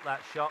fault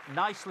that shot.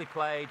 Nicely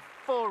played.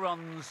 4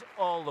 runs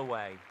all the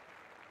way.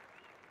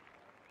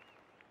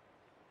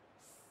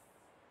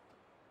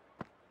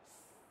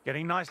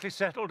 Getting nicely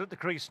settled at the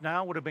crease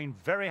now. Would have been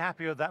very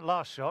happy with that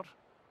last shot.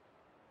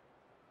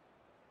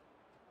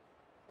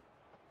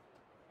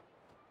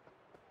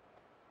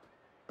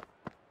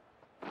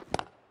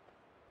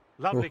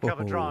 Lovely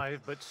cover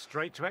drive, but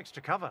straight to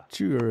extra cover.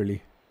 Too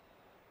early.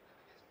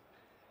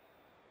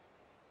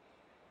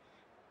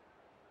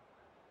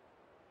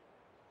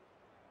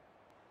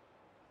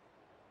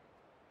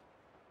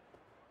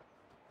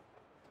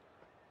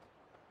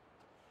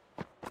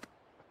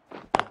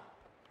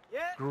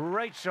 Yeah.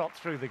 Great shot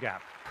through the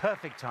gap.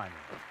 Perfect timing.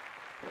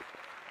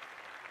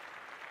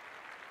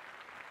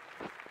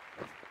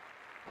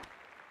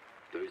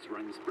 Those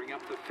runs bring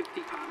up the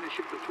 50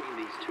 partnership between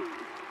these two.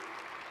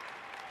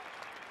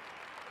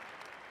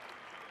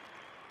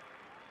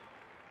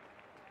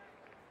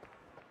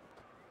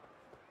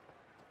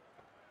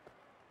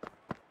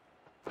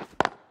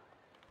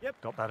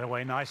 Yep, got that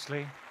away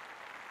nicely.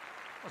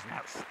 Was an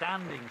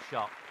outstanding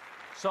shot.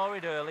 Saw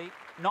it early,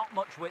 not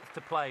much width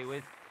to play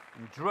with,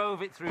 and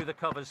drove it through the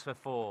covers for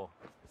 4.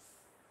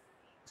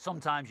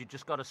 Sometimes you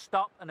just got to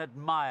stop and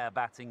admire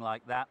batting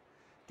like that.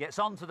 Gets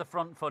onto the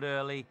front foot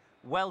early,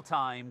 well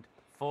timed,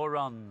 4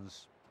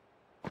 runs.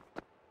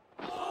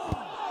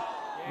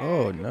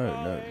 Oh,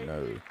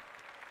 no.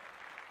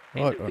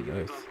 What on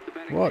earth?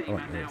 What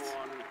on earth?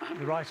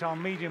 The right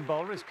arm medium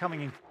bowler is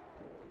coming in.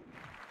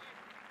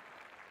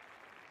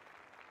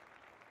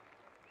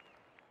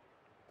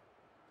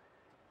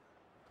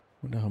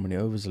 Wonder how many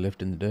overs are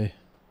left in the day.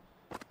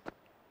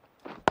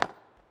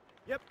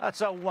 Yep,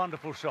 that's a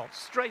wonderful shot,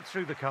 straight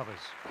through the covers.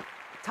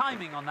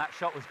 Timing on that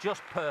shot was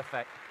just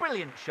perfect.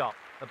 Brilliant shot.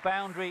 The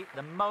boundary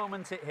the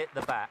moment it hit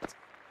the bat.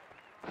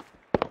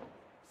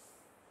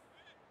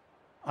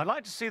 I'd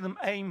like to see them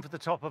aim for the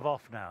top of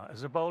off now.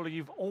 As a bowler,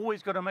 you've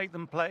always got to make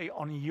them play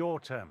on your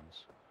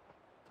terms.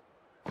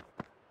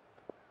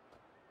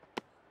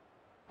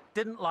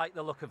 Didn't like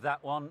the look of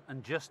that one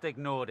and just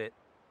ignored it.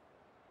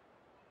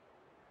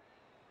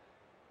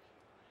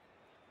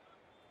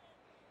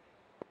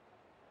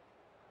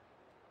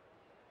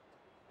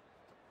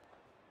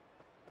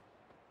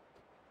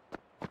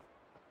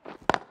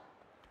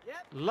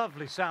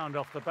 Lovely sound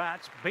off the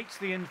bat, beats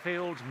the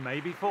infield,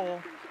 maybe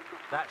 4.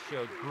 That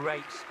showed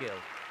great skill,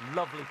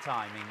 lovely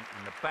timing,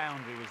 and the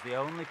boundary was the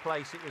only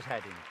place it was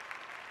heading.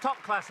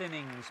 Top class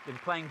innings, been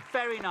playing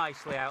very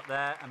nicely out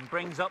there and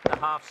brings up the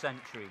half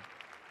century.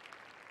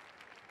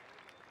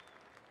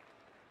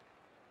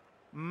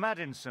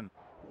 Madinson.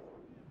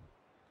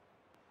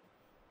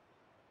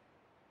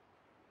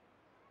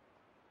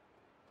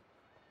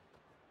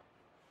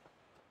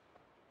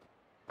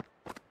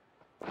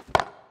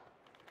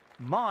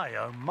 My,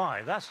 oh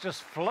my, that's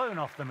just flown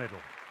off the middle.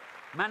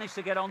 Managed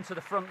to get onto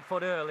the front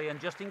foot early and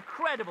just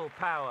incredible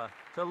power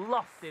to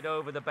loft it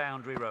over the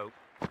boundary rope.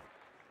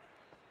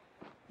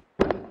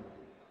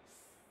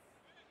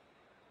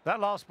 That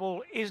last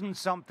ball isn't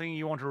something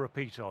you want to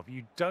repeat of.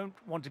 You don't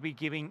want to be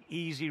giving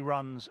easy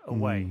runs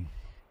away.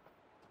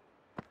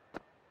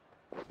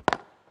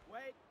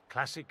 Wait.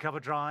 Classic cover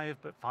drive,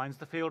 but finds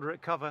the fielder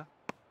at cover.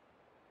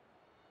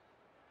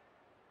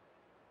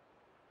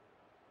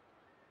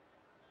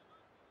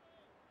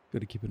 Got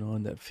to keep an eye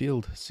on that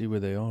field, see where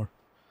they are.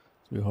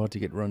 It's really hard to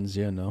get runs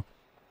here now.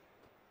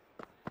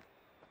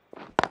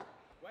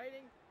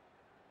 Waiting.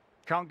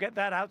 Can't get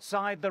that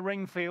outside the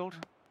ring field.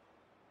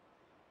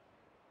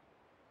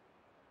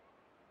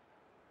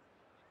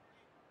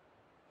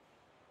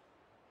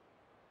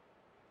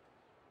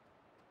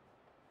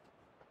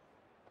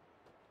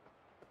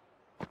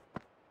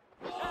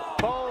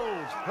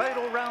 Bowls, played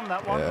all round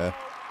that one. Yeah.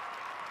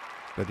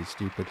 Bloody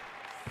stupid.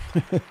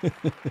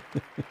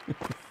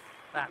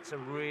 That's a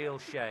real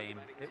shame.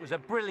 It was a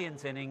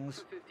brilliant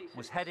innings.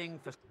 Was heading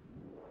for...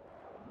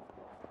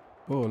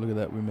 Oh, look at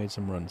that. We made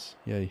some runs.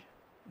 Yay.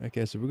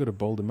 Okay, so we've got to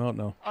bowl them out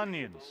now.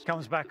 Onions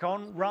comes back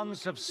on.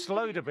 Runs have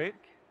slowed a bit,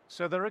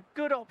 so they're a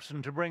good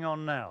option to bring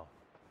on now.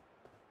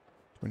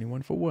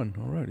 21 for 1.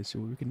 All right, let's see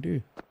what we can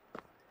do.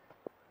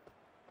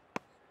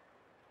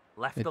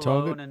 Left Their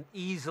alone target? and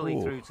easily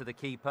Oh. through to the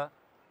keeper.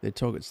 Their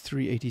target's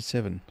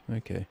 387.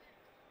 Okay.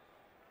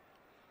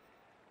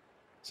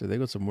 So they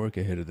got some work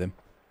ahead of them.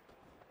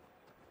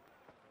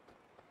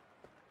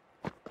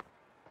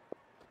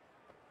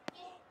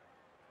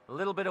 A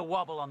little bit of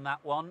wobble on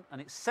that one,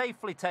 and it's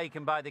safely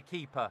taken by the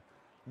keeper.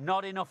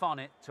 Not enough on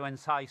it to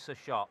entice a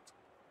shot.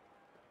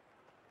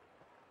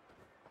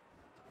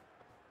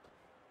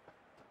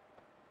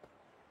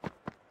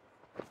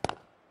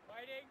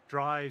 Waiting.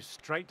 Drives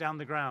straight down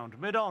the ground.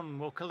 Mid-on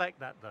will collect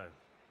that, though.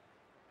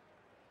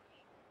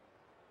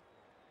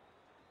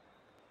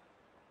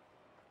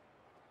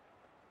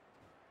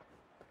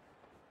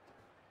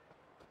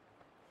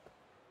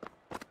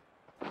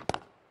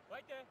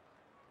 Wait there.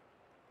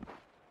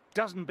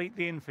 Doesn't beat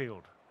the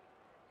infield.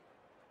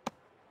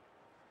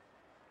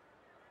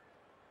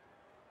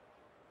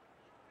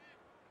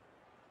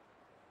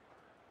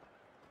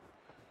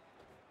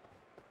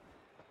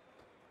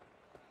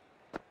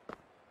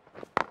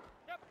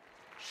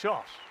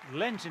 Shot,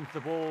 lent into the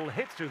ball,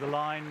 hit through the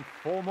line,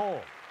 4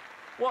 more.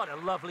 What a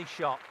lovely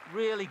shot.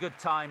 Really good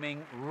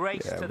timing.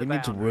 Race Yeah, to we the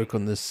need to boundary. work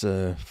on this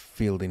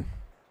fielding.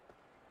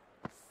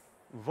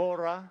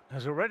 Vora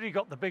has already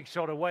got the big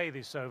shot away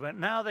this over.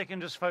 Now they can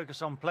just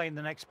focus on playing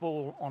the next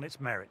ball on its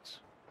merits.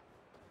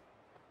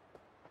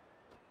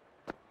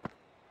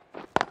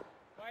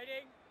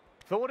 Waiting.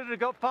 Thought it had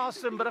got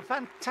past them, but a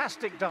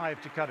fantastic dive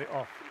to cut it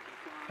off.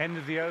 End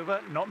of the over,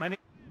 not many.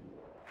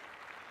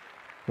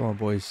 Come on,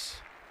 boys.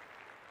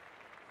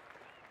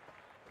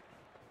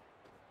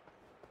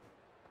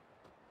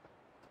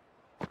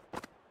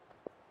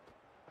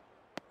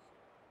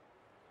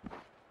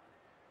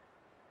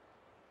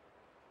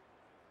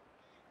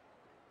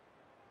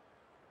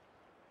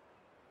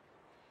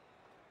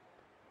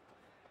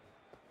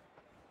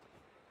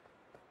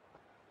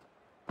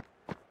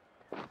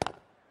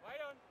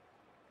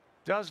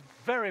 Does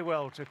very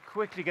well to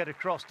quickly get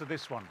across to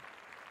this one.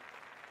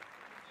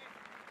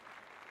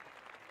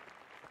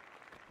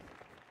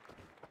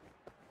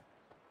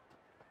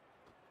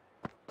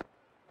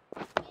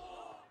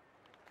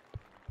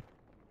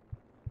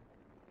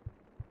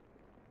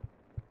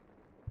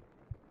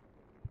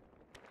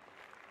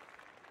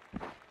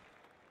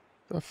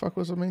 The fuck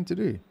was I meant to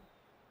do?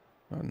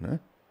 I don't know.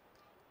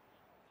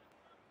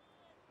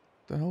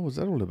 The hell was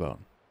that all about?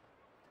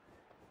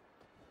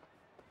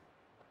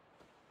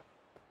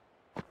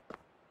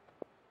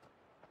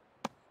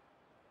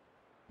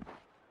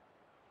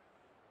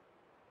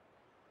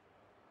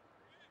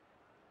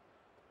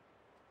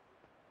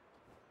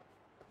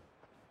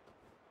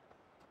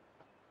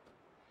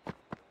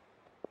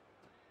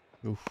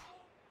 Oof.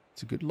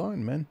 It's a good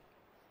line, man.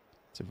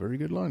 It's a very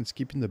good line. It's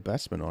keeping the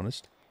batsman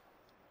honest.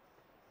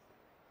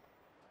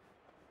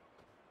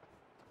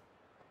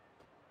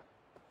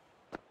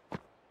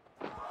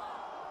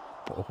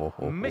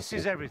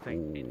 Misses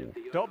everything.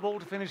 Dot ball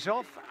to finish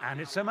off, and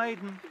it's a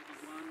maiden.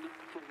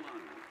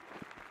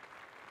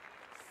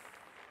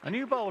 A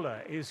new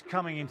bowler is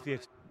coming into the...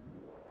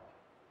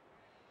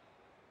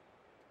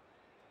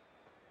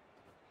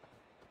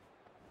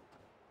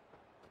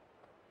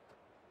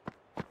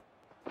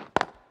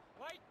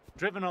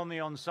 Driven on the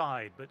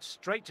onside, but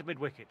straight to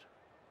mid-wicket.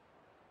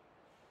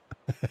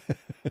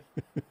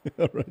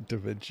 All right, Da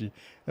Vinci.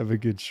 Have a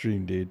good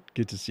stream, dude.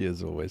 Good to see you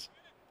as always.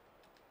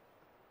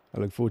 I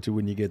look forward to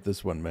when you get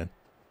this one, man.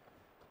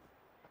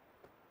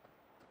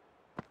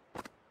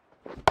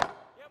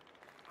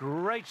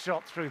 Great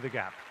shot through the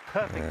gap.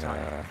 Perfect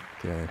timing.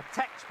 Okay. A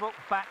textbook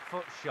back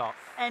foot shot.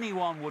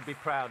 Anyone would be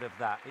proud of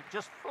that. It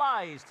just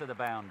flies to the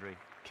boundary.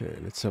 Okay,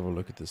 let's have a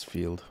look at this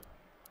field.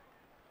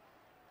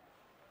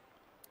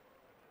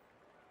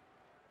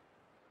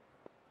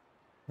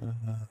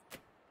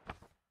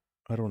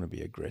 I don't want to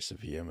be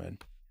aggressive here, man.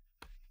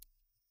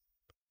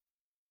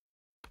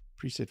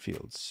 Preset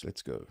fields.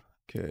 Let's go.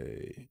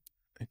 Okay.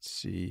 Let's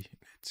see.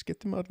 Let's get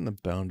them out in the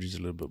boundaries a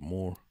little bit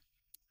more.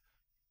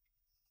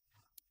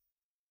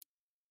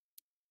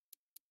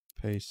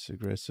 Pace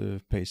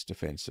aggressive, pace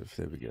defensive.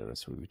 There we go.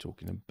 That's what we're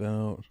talking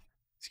about.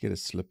 Let's get a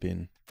slip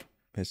in.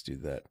 Let's do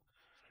that.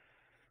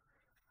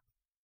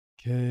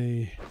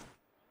 Okay.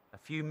 A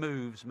few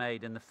moves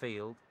made in the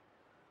field.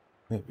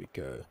 There we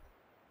go.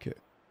 Okay.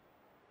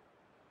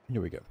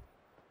 Here we go.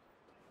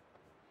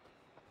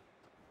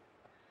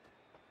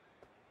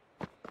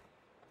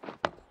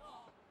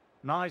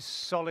 Nice,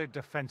 solid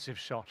defensive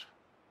shot.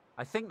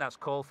 I think that's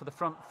called for the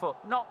front foot.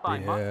 Not by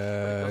much, but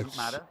it doesn't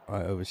matter.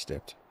 I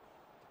overstepped.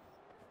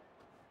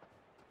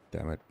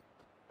 Damn it.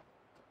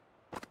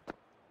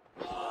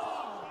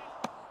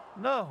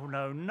 No,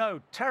 no,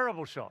 no.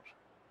 Terrible shot.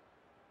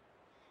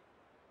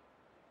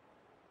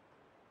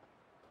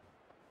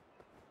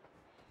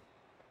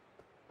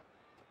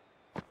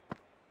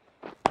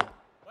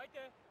 Right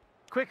there.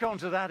 Quick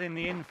onto that in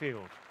the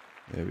infield.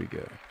 There we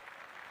go.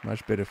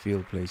 Much better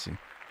field placing.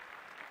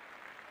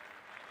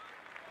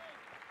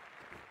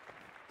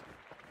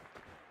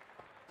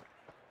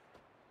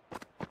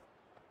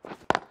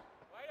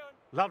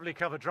 Lovely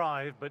cover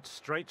drive, but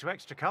straight to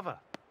extra cover.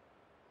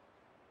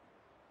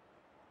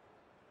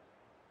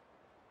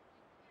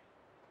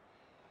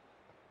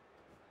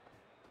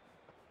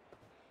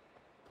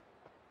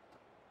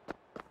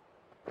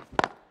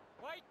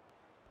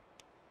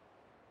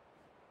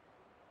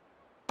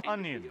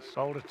 Onions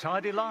hold a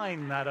tidy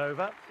line that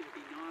over.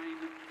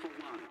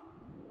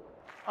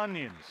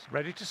 Onions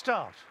ready to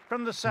start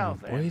from the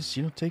south end. Boys,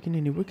 you're not taking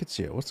any wickets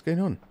here. What's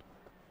going on?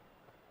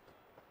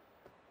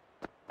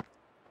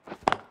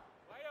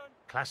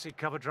 Classic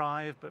cover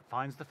drive, but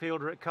finds the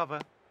fielder at cover.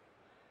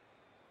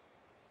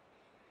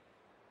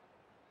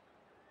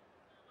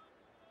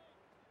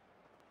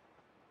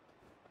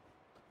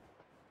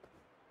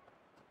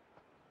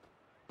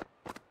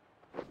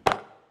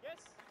 Yes.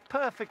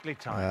 Perfectly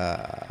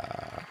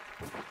timed.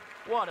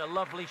 What a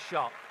lovely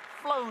shot.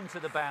 Flown to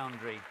the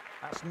boundary.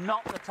 That's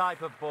not the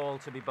type of ball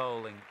to be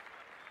bowling.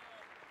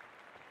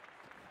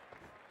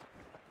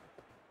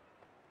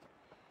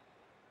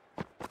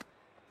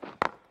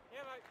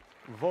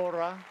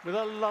 Vora with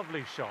a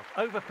lovely shot.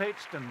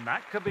 Overpitched, and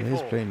that could be He's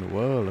four. playing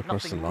well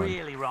across Nothing the line.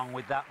 really wrong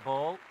with that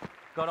ball.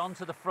 Got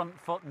onto the front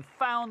foot and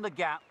found the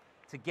gap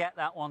to get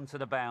that one to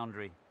the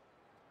boundary.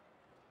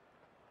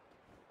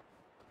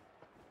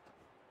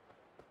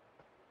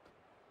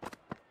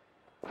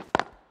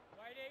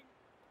 Waiting.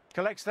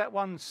 Collects that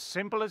one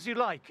simple as you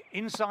like,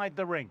 inside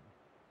the ring.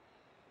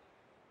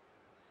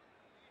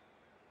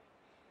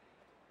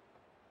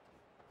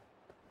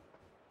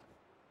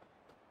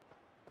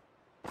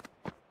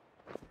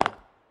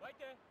 Right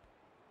there.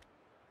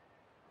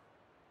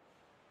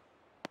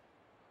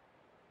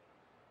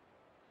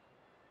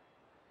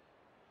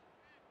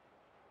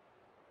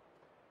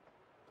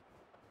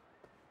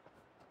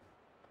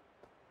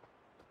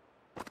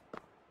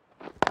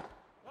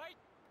 Right.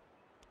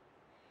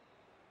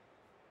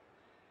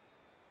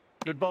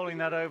 Good bowling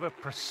that over,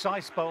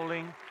 precise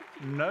bowling,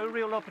 no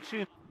real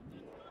opportunity.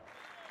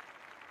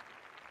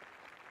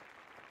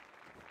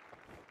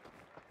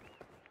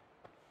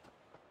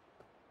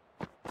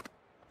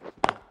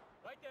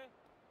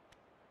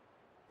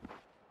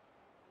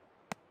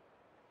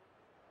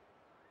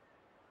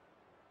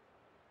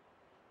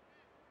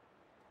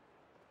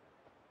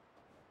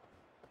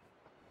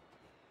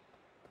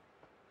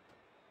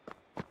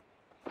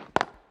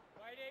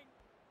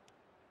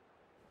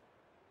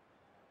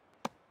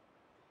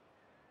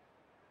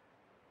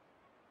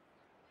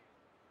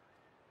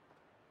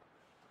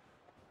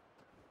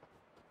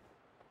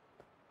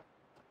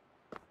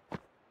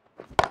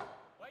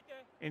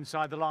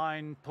 Inside the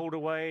line, pulled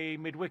away,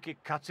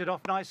 mid-wicket, cuts it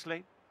off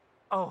nicely.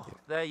 Oh,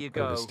 there you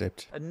go.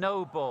 Overstepped. A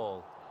no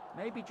ball.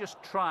 Maybe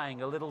just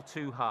trying a little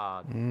too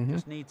hard.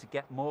 Just need to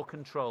get more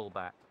control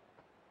back.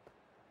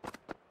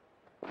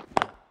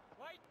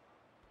 Wait.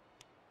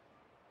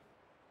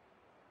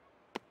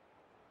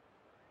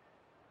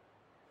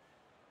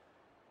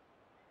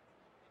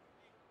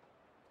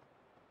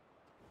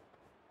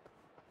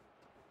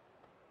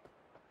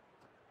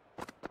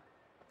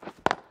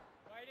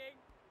 Waiting.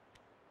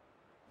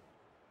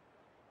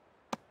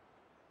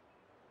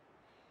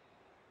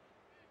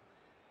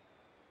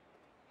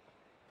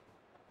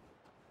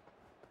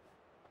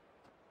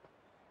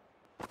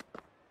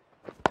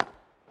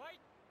 Wait.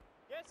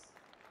 Yes.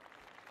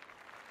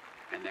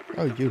 And that brings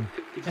Oh, up you the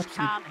 50. Just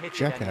can't hit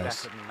it any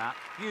jackass. better than that.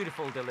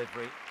 Beautiful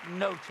delivery.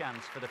 No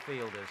chance for the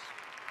fielders.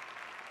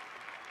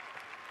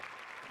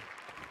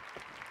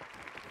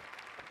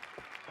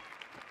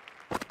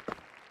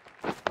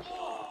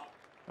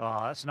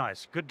 Ah, that's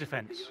nice. Good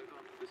defence.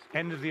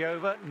 End of the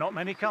over, not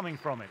many coming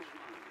from it.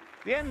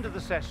 The end of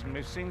the session,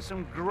 we've seen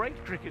some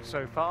great cricket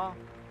so far.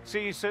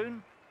 See you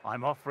soon.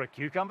 I'm off for a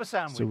cucumber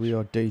sandwich. So we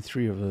are day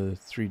 3 of a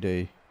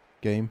 3-day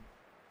game.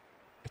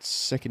 It's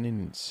second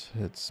innings.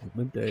 It's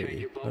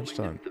midday,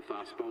 lunchtime.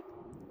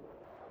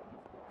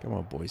 Come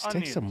on, boys,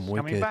 take some Onions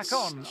wickets. coming back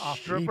on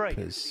after a break.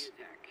 Jeepers.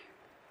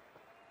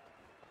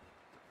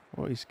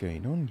 What is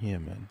going on here,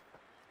 man?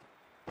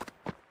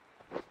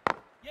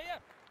 Yeah, yeah.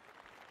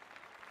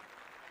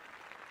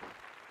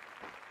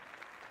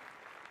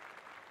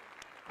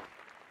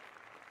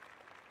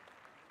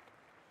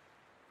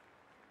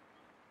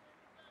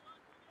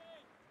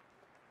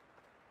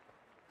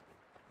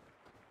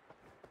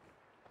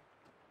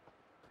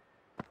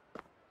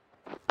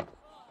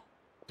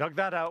 Dug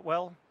that out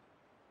well.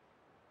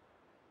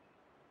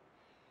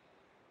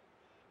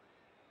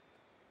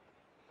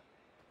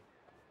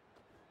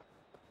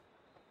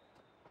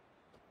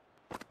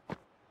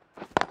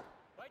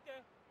 Right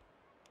there.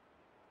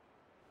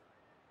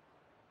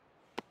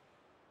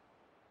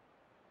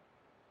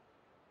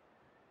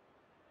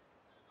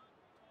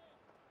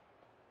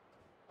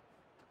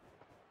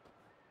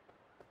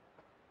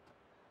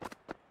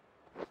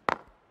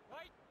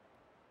 Right.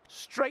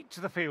 Straight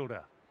to the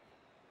fielder.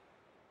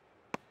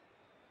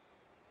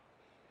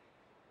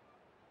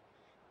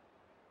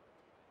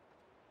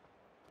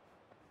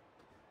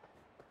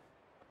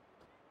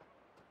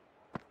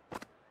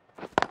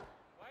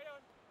 Right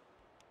on.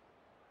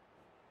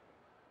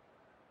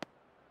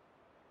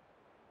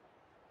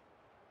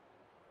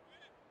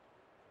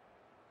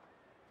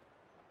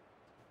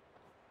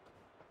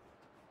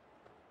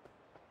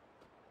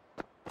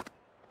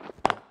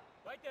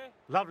 Right there.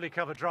 Lovely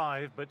cover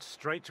drive, but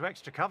straight to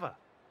extra cover.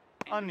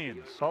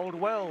 Onions bowled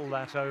well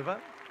that over.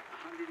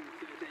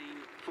 113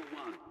 for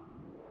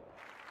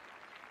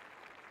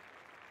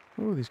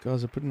 1. Oh, these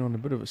guys are putting on a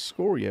bit of a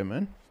score here,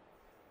 man.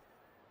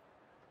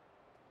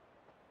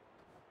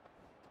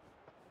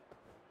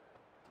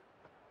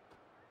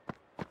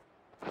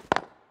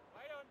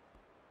 Right on.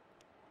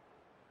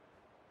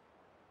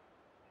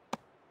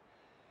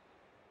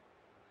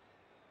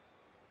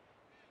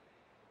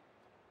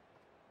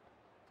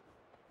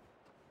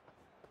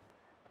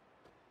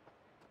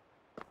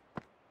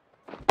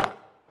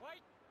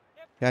 Right.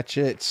 Yep. Catch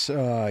it.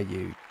 Ah,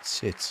 you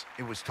tit.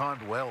 It was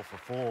timed well for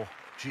 4.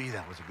 Gee,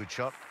 that was a good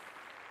shot.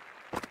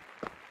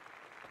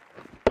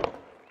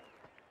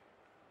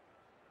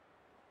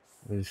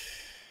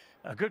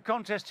 A good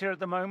contest here at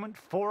the moment.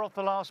 4 off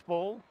the last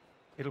ball.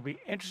 It'll be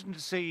interesting to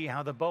see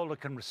how the bowler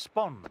can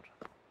respond.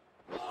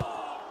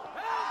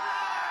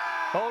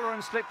 Bowler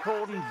and slip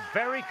cordon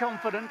very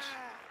confident.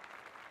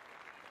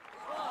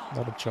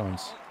 Not a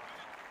chance.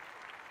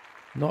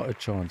 Not a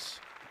chance.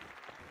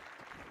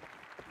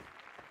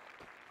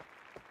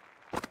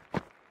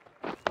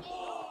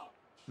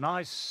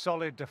 Nice,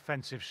 solid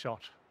defensive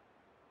shot.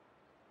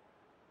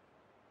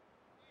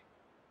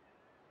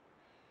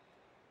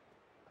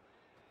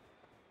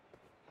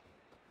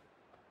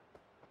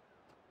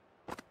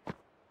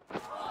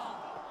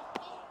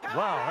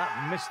 Wow,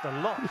 that missed a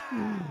lot.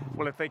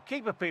 Well, if they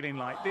keep appealing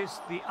like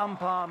this, the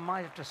umpire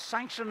might have to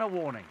sanction a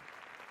warning.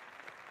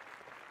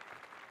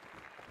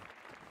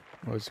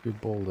 Oh, it's a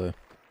good ball there.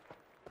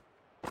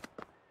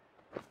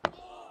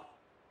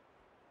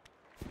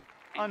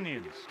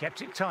 Onions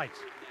kept it tight.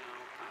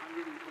 Now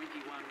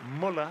 121.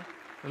 Muller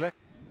left.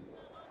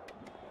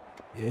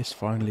 Yes,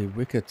 finally,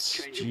 wickets.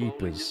 Change of bowling.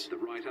 Jeepers. The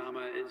right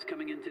armour is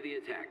coming into the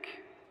attack.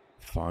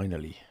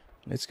 Finally.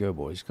 Let's go,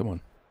 boys. Come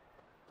on.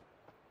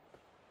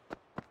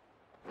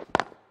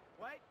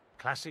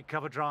 Classic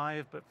cover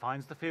drive, but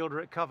finds the fielder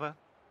at cover.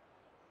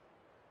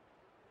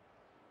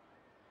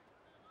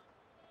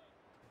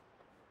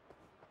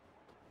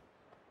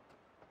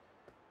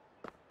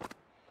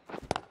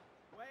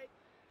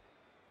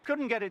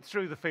 Couldn't get it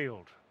through the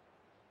field.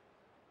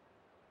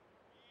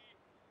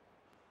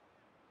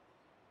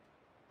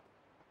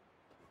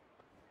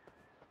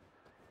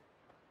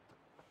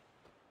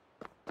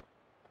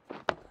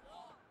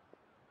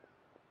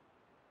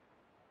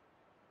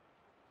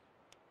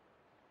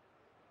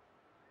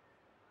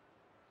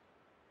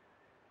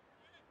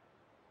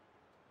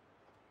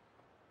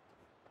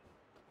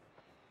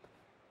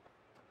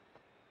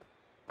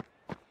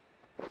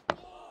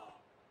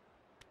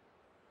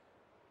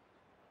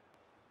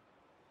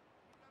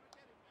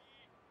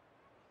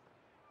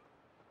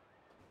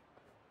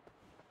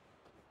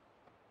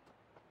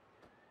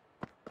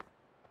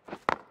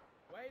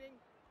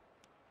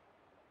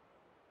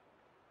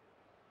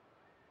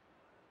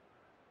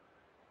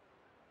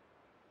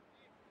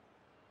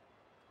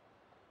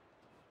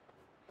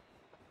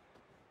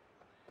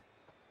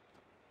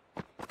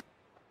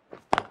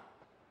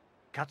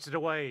 Cuts it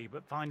away,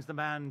 but finds the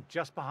man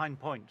just behind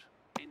point.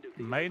 End of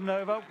the Maiden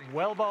over,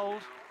 well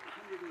bowled.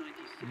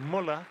 196.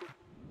 Muller.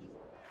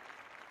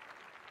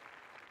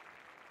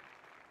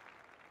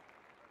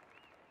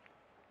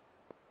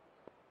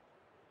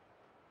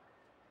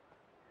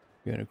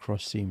 Going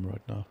across seam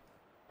right now.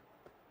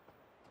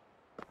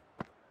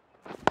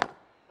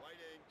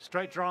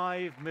 Straight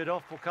drive,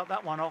 mid-off, will cut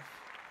that one off.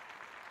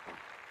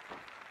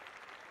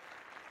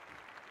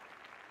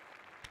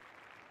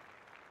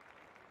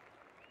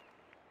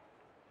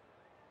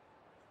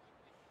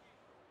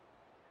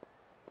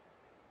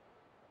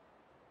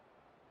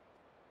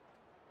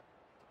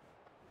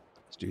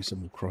 Let's do some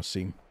more cross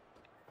seam.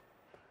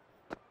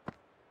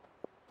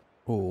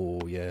 Oh,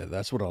 yeah,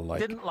 that's what I like.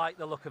 Didn't like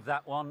the look of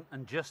that one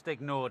and just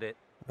ignored it.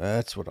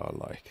 That's what I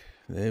like.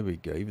 There we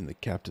go. Even the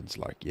captain's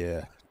like,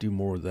 yeah, do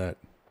more of that.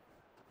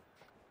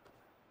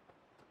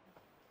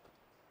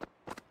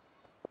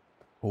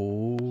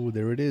 Oh,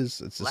 there it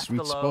is. It's a Left sweet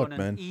alone spot, and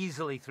man.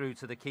 easily through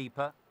to the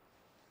keeper.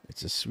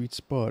 It's a sweet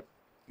spot.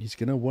 He's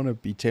going to want to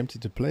be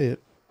tempted to play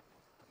it.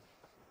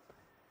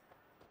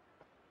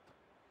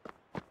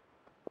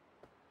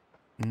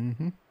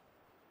 Mm-hmm.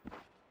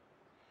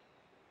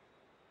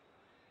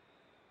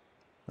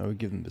 Now we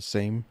give him the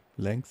same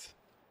length,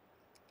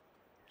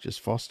 just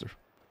faster.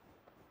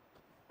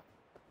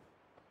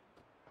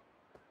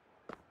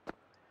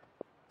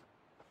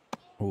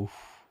 Oh,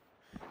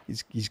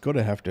 he's got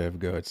to have a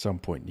go at some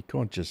point. You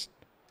can't just.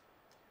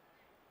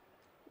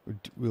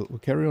 We'll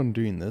carry on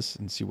doing this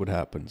and see what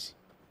happens.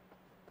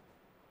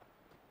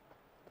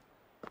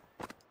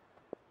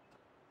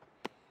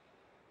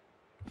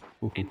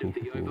 End of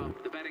the over.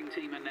 The batting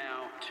team are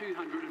now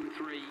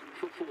 203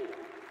 for 4.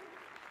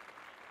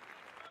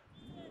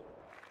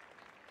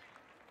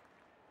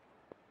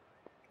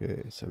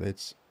 Okay, so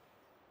let's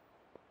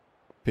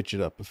pitch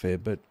it up a fair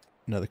bit.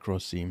 Another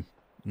cross seam,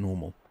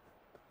 normal.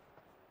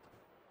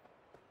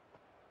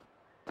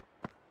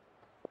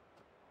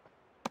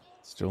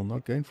 Still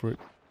not going for it.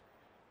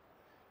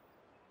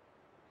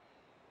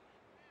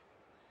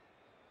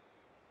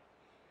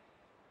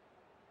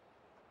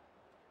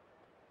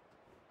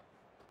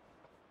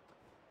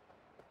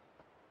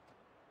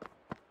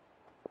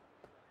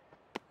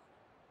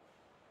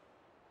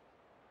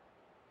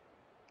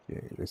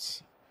 Okay,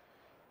 let's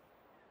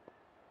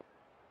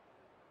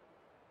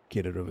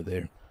get it over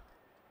there.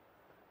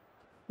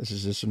 This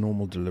is just a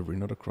normal delivery,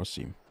 not a cross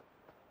seam.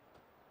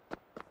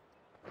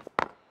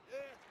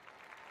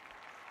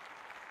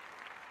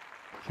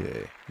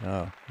 Okay,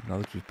 now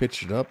that we've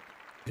pitched it up,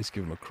 let's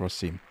give him a cross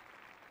seam.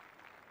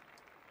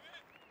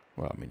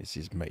 Well, I mean, it's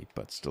his mate,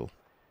 but still.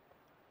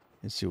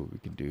 Let's see what we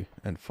can do,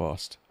 and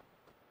fast.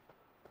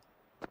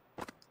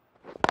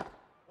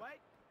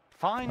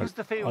 Finds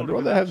the field. I'd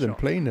rather have them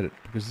playing at it,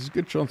 because there's a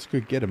good chance we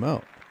could get him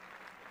out.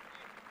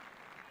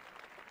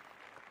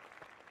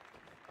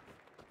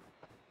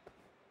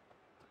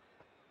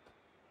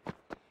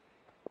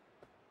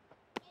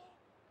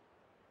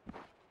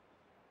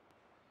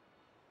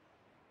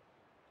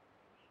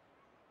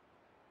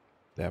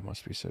 That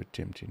must be so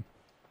tempting.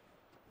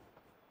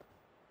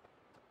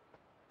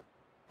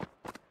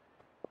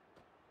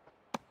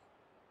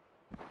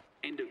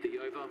 End of the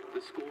over.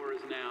 The score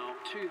is now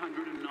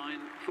 209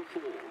 for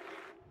 4.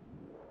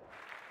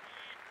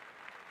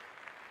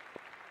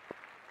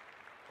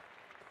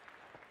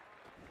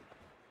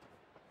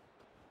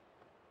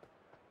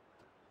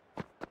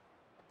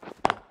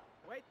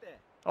 Wait there.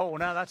 Oh,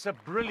 now that's a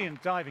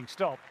brilliant diving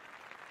stop.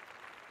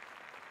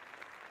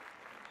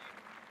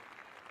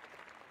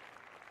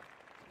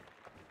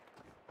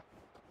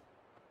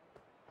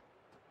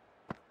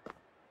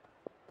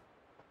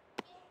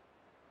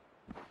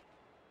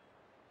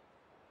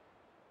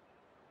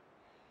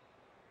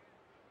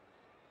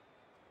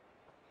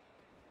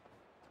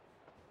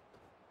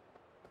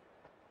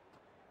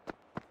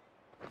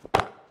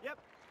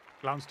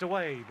 Glanced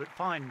away, but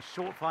fine,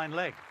 short, fine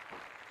leg.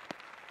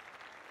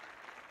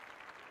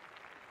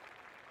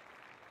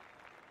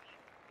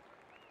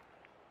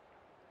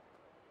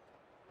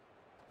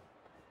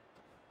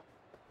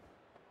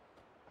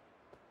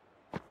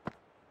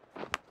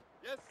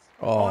 Yes.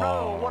 Oh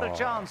no, what a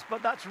chance,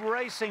 but that's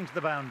racing to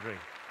the boundary.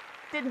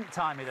 Didn't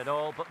time it at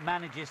all, but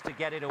manages to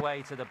get it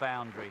away to the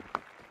boundary.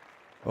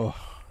 Oh,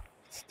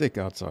 stick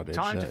outside edge.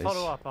 Time to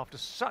follow up after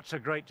such a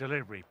great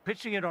delivery.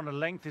 Pitching it on a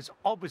length is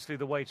obviously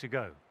the way to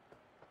go.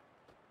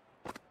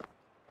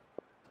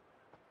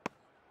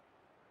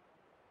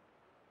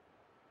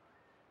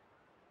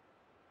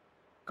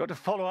 Got to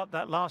follow up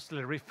that last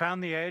delivery,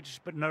 found the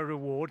edge, but no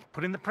reward,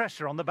 putting the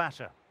pressure on the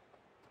batter.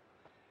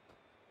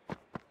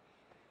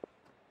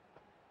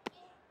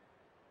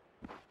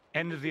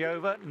 End of the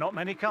over, not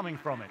many coming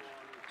from it.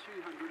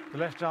 The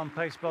left-arm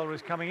pace bowler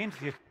is coming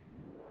into the...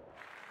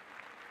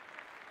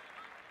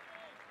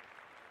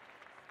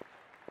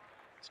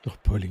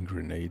 Stop pulling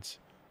grenades.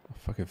 I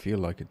fucking feel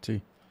like it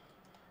too.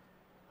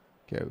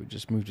 Okay, we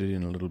just moved it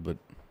in a little bit.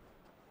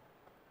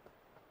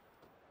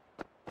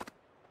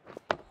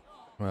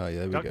 Oh, yeah,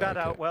 there we Dug go. that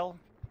Okay. out well.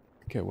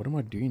 Okay, what am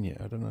I doing here?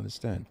 I don't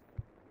understand.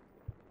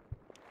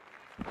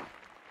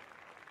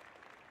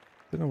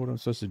 Don't know what I'm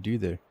supposed to do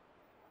there.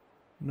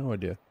 No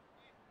idea.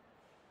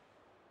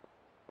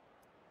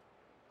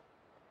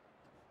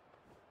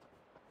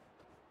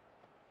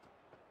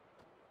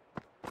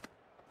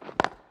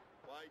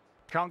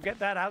 Can't get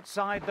that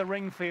outside the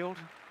ring field.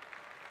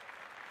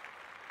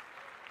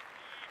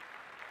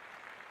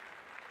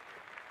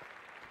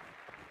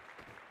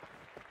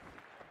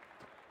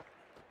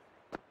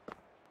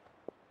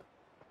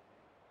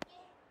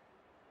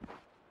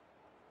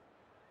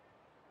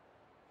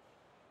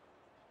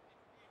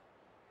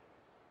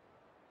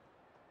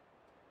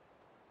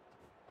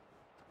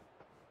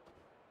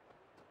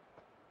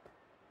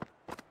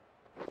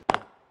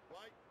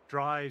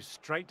 Drives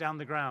straight down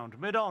the ground.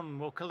 Mid-on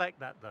will collect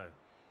that though.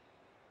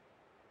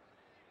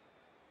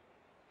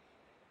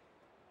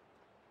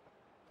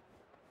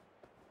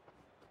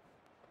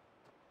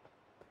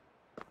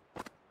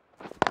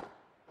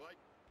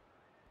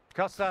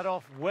 Cuts that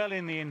off well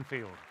in the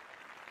infield.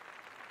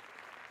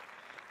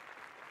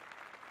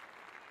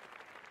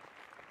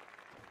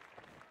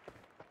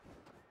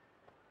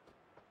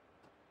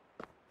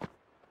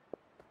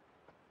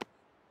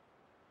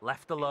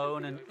 Left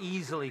alone and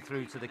easily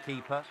through to the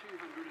keeper.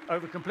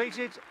 Over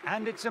completed,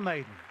 and it's a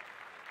maiden.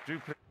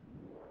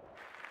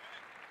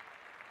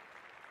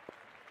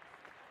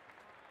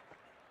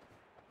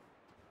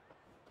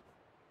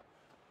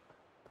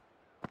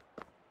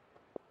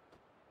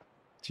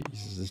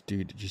 Jesus, this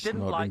dude just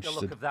Didn't not like interested.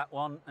 the look of that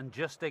one and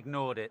just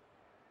ignored it.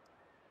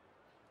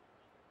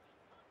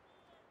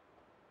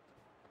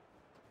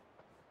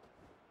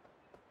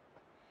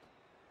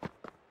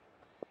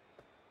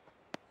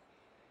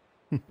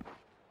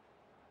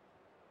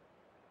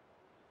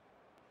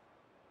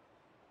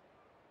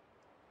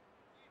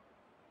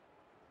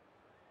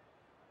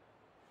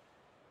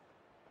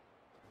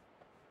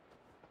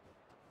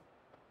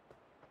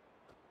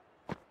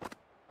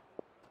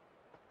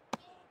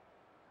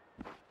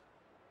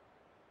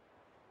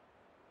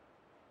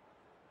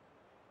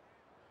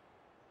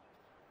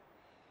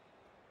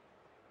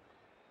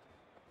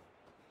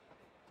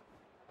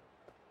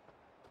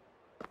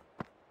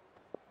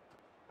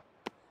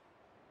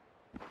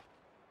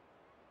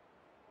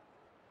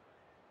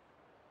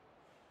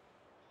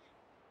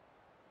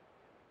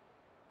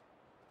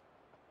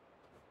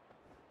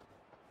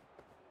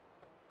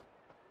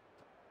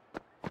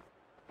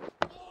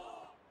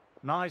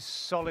 Nice,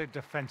 solid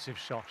defensive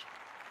shot.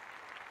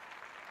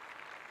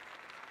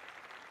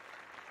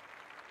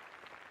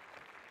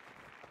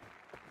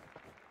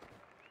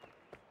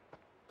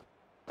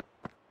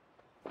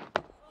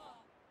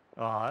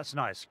 Ah, that's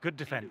nice. Good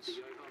defense.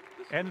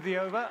 End of the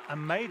over, a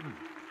maiden.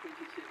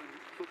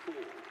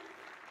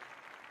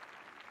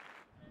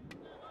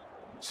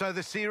 So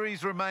the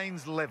series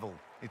remains level.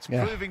 It's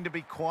Yeah. proving to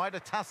be quite a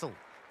tussle.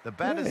 The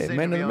batters Yeah, seem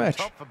man to of be the on match.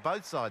 top for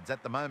both sides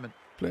at the moment.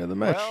 Player of the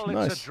match. Well,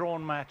 Nice. it's a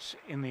drawn match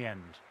in the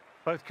end.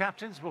 Both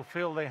captains will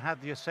feel they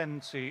had the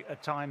ascendancy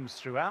at times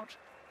throughout,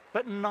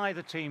 but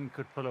neither team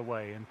could pull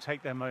away and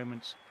take their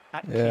moments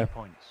at Yeah. key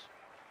points.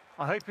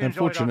 I hope you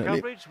enjoyed our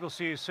Unfortunately- coverage. We'll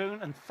see you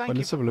soon, and thank Well, you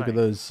let's for have a look at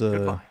playing. those.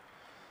 Goodbye.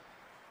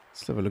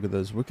 Let's have a look at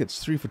those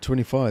wickets. 3 for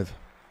 25.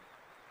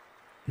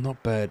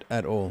 Not bad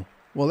at all.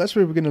 Well, that's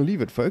where we're going to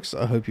leave it, folks.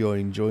 I hope you're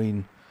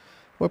enjoying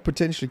what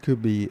potentially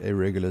could be a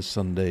regular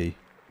Sunday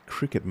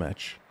cricket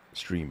match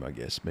stream, I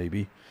guess,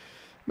 maybe.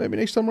 Maybe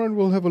next time around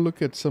we'll have a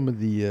look at some of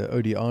the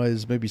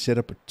ODIs, maybe set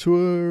up a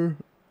tour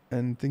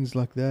and things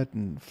like that,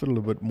 and fiddle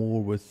a bit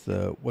more with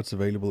what's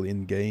available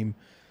in-game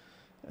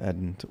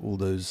and all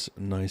those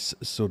nice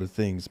sort of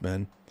things,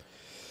 man.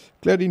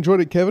 Glad you enjoyed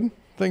it, Kevin.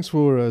 Thanks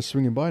for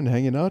swinging by and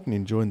hanging out and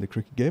enjoying the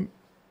cricket game.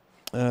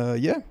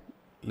 Yeah,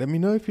 let me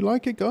know if you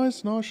like it,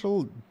 guys, and I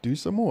shall do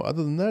some more.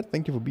 Other than that,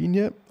 thank you for being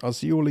here. I'll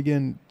see you all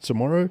again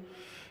tomorrow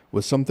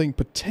with something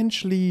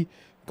potentially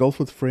golf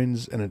with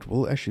friends, and it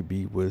will actually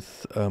be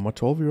with my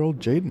 12-year-old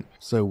Jaden.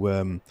 So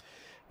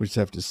we just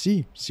have to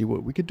see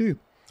what we could do.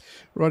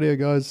 Rightio,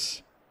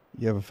 guys.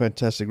 You have a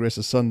fantastic rest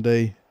of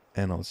Sunday,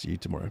 and I'll see you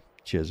tomorrow.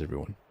 Cheers,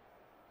 everyone.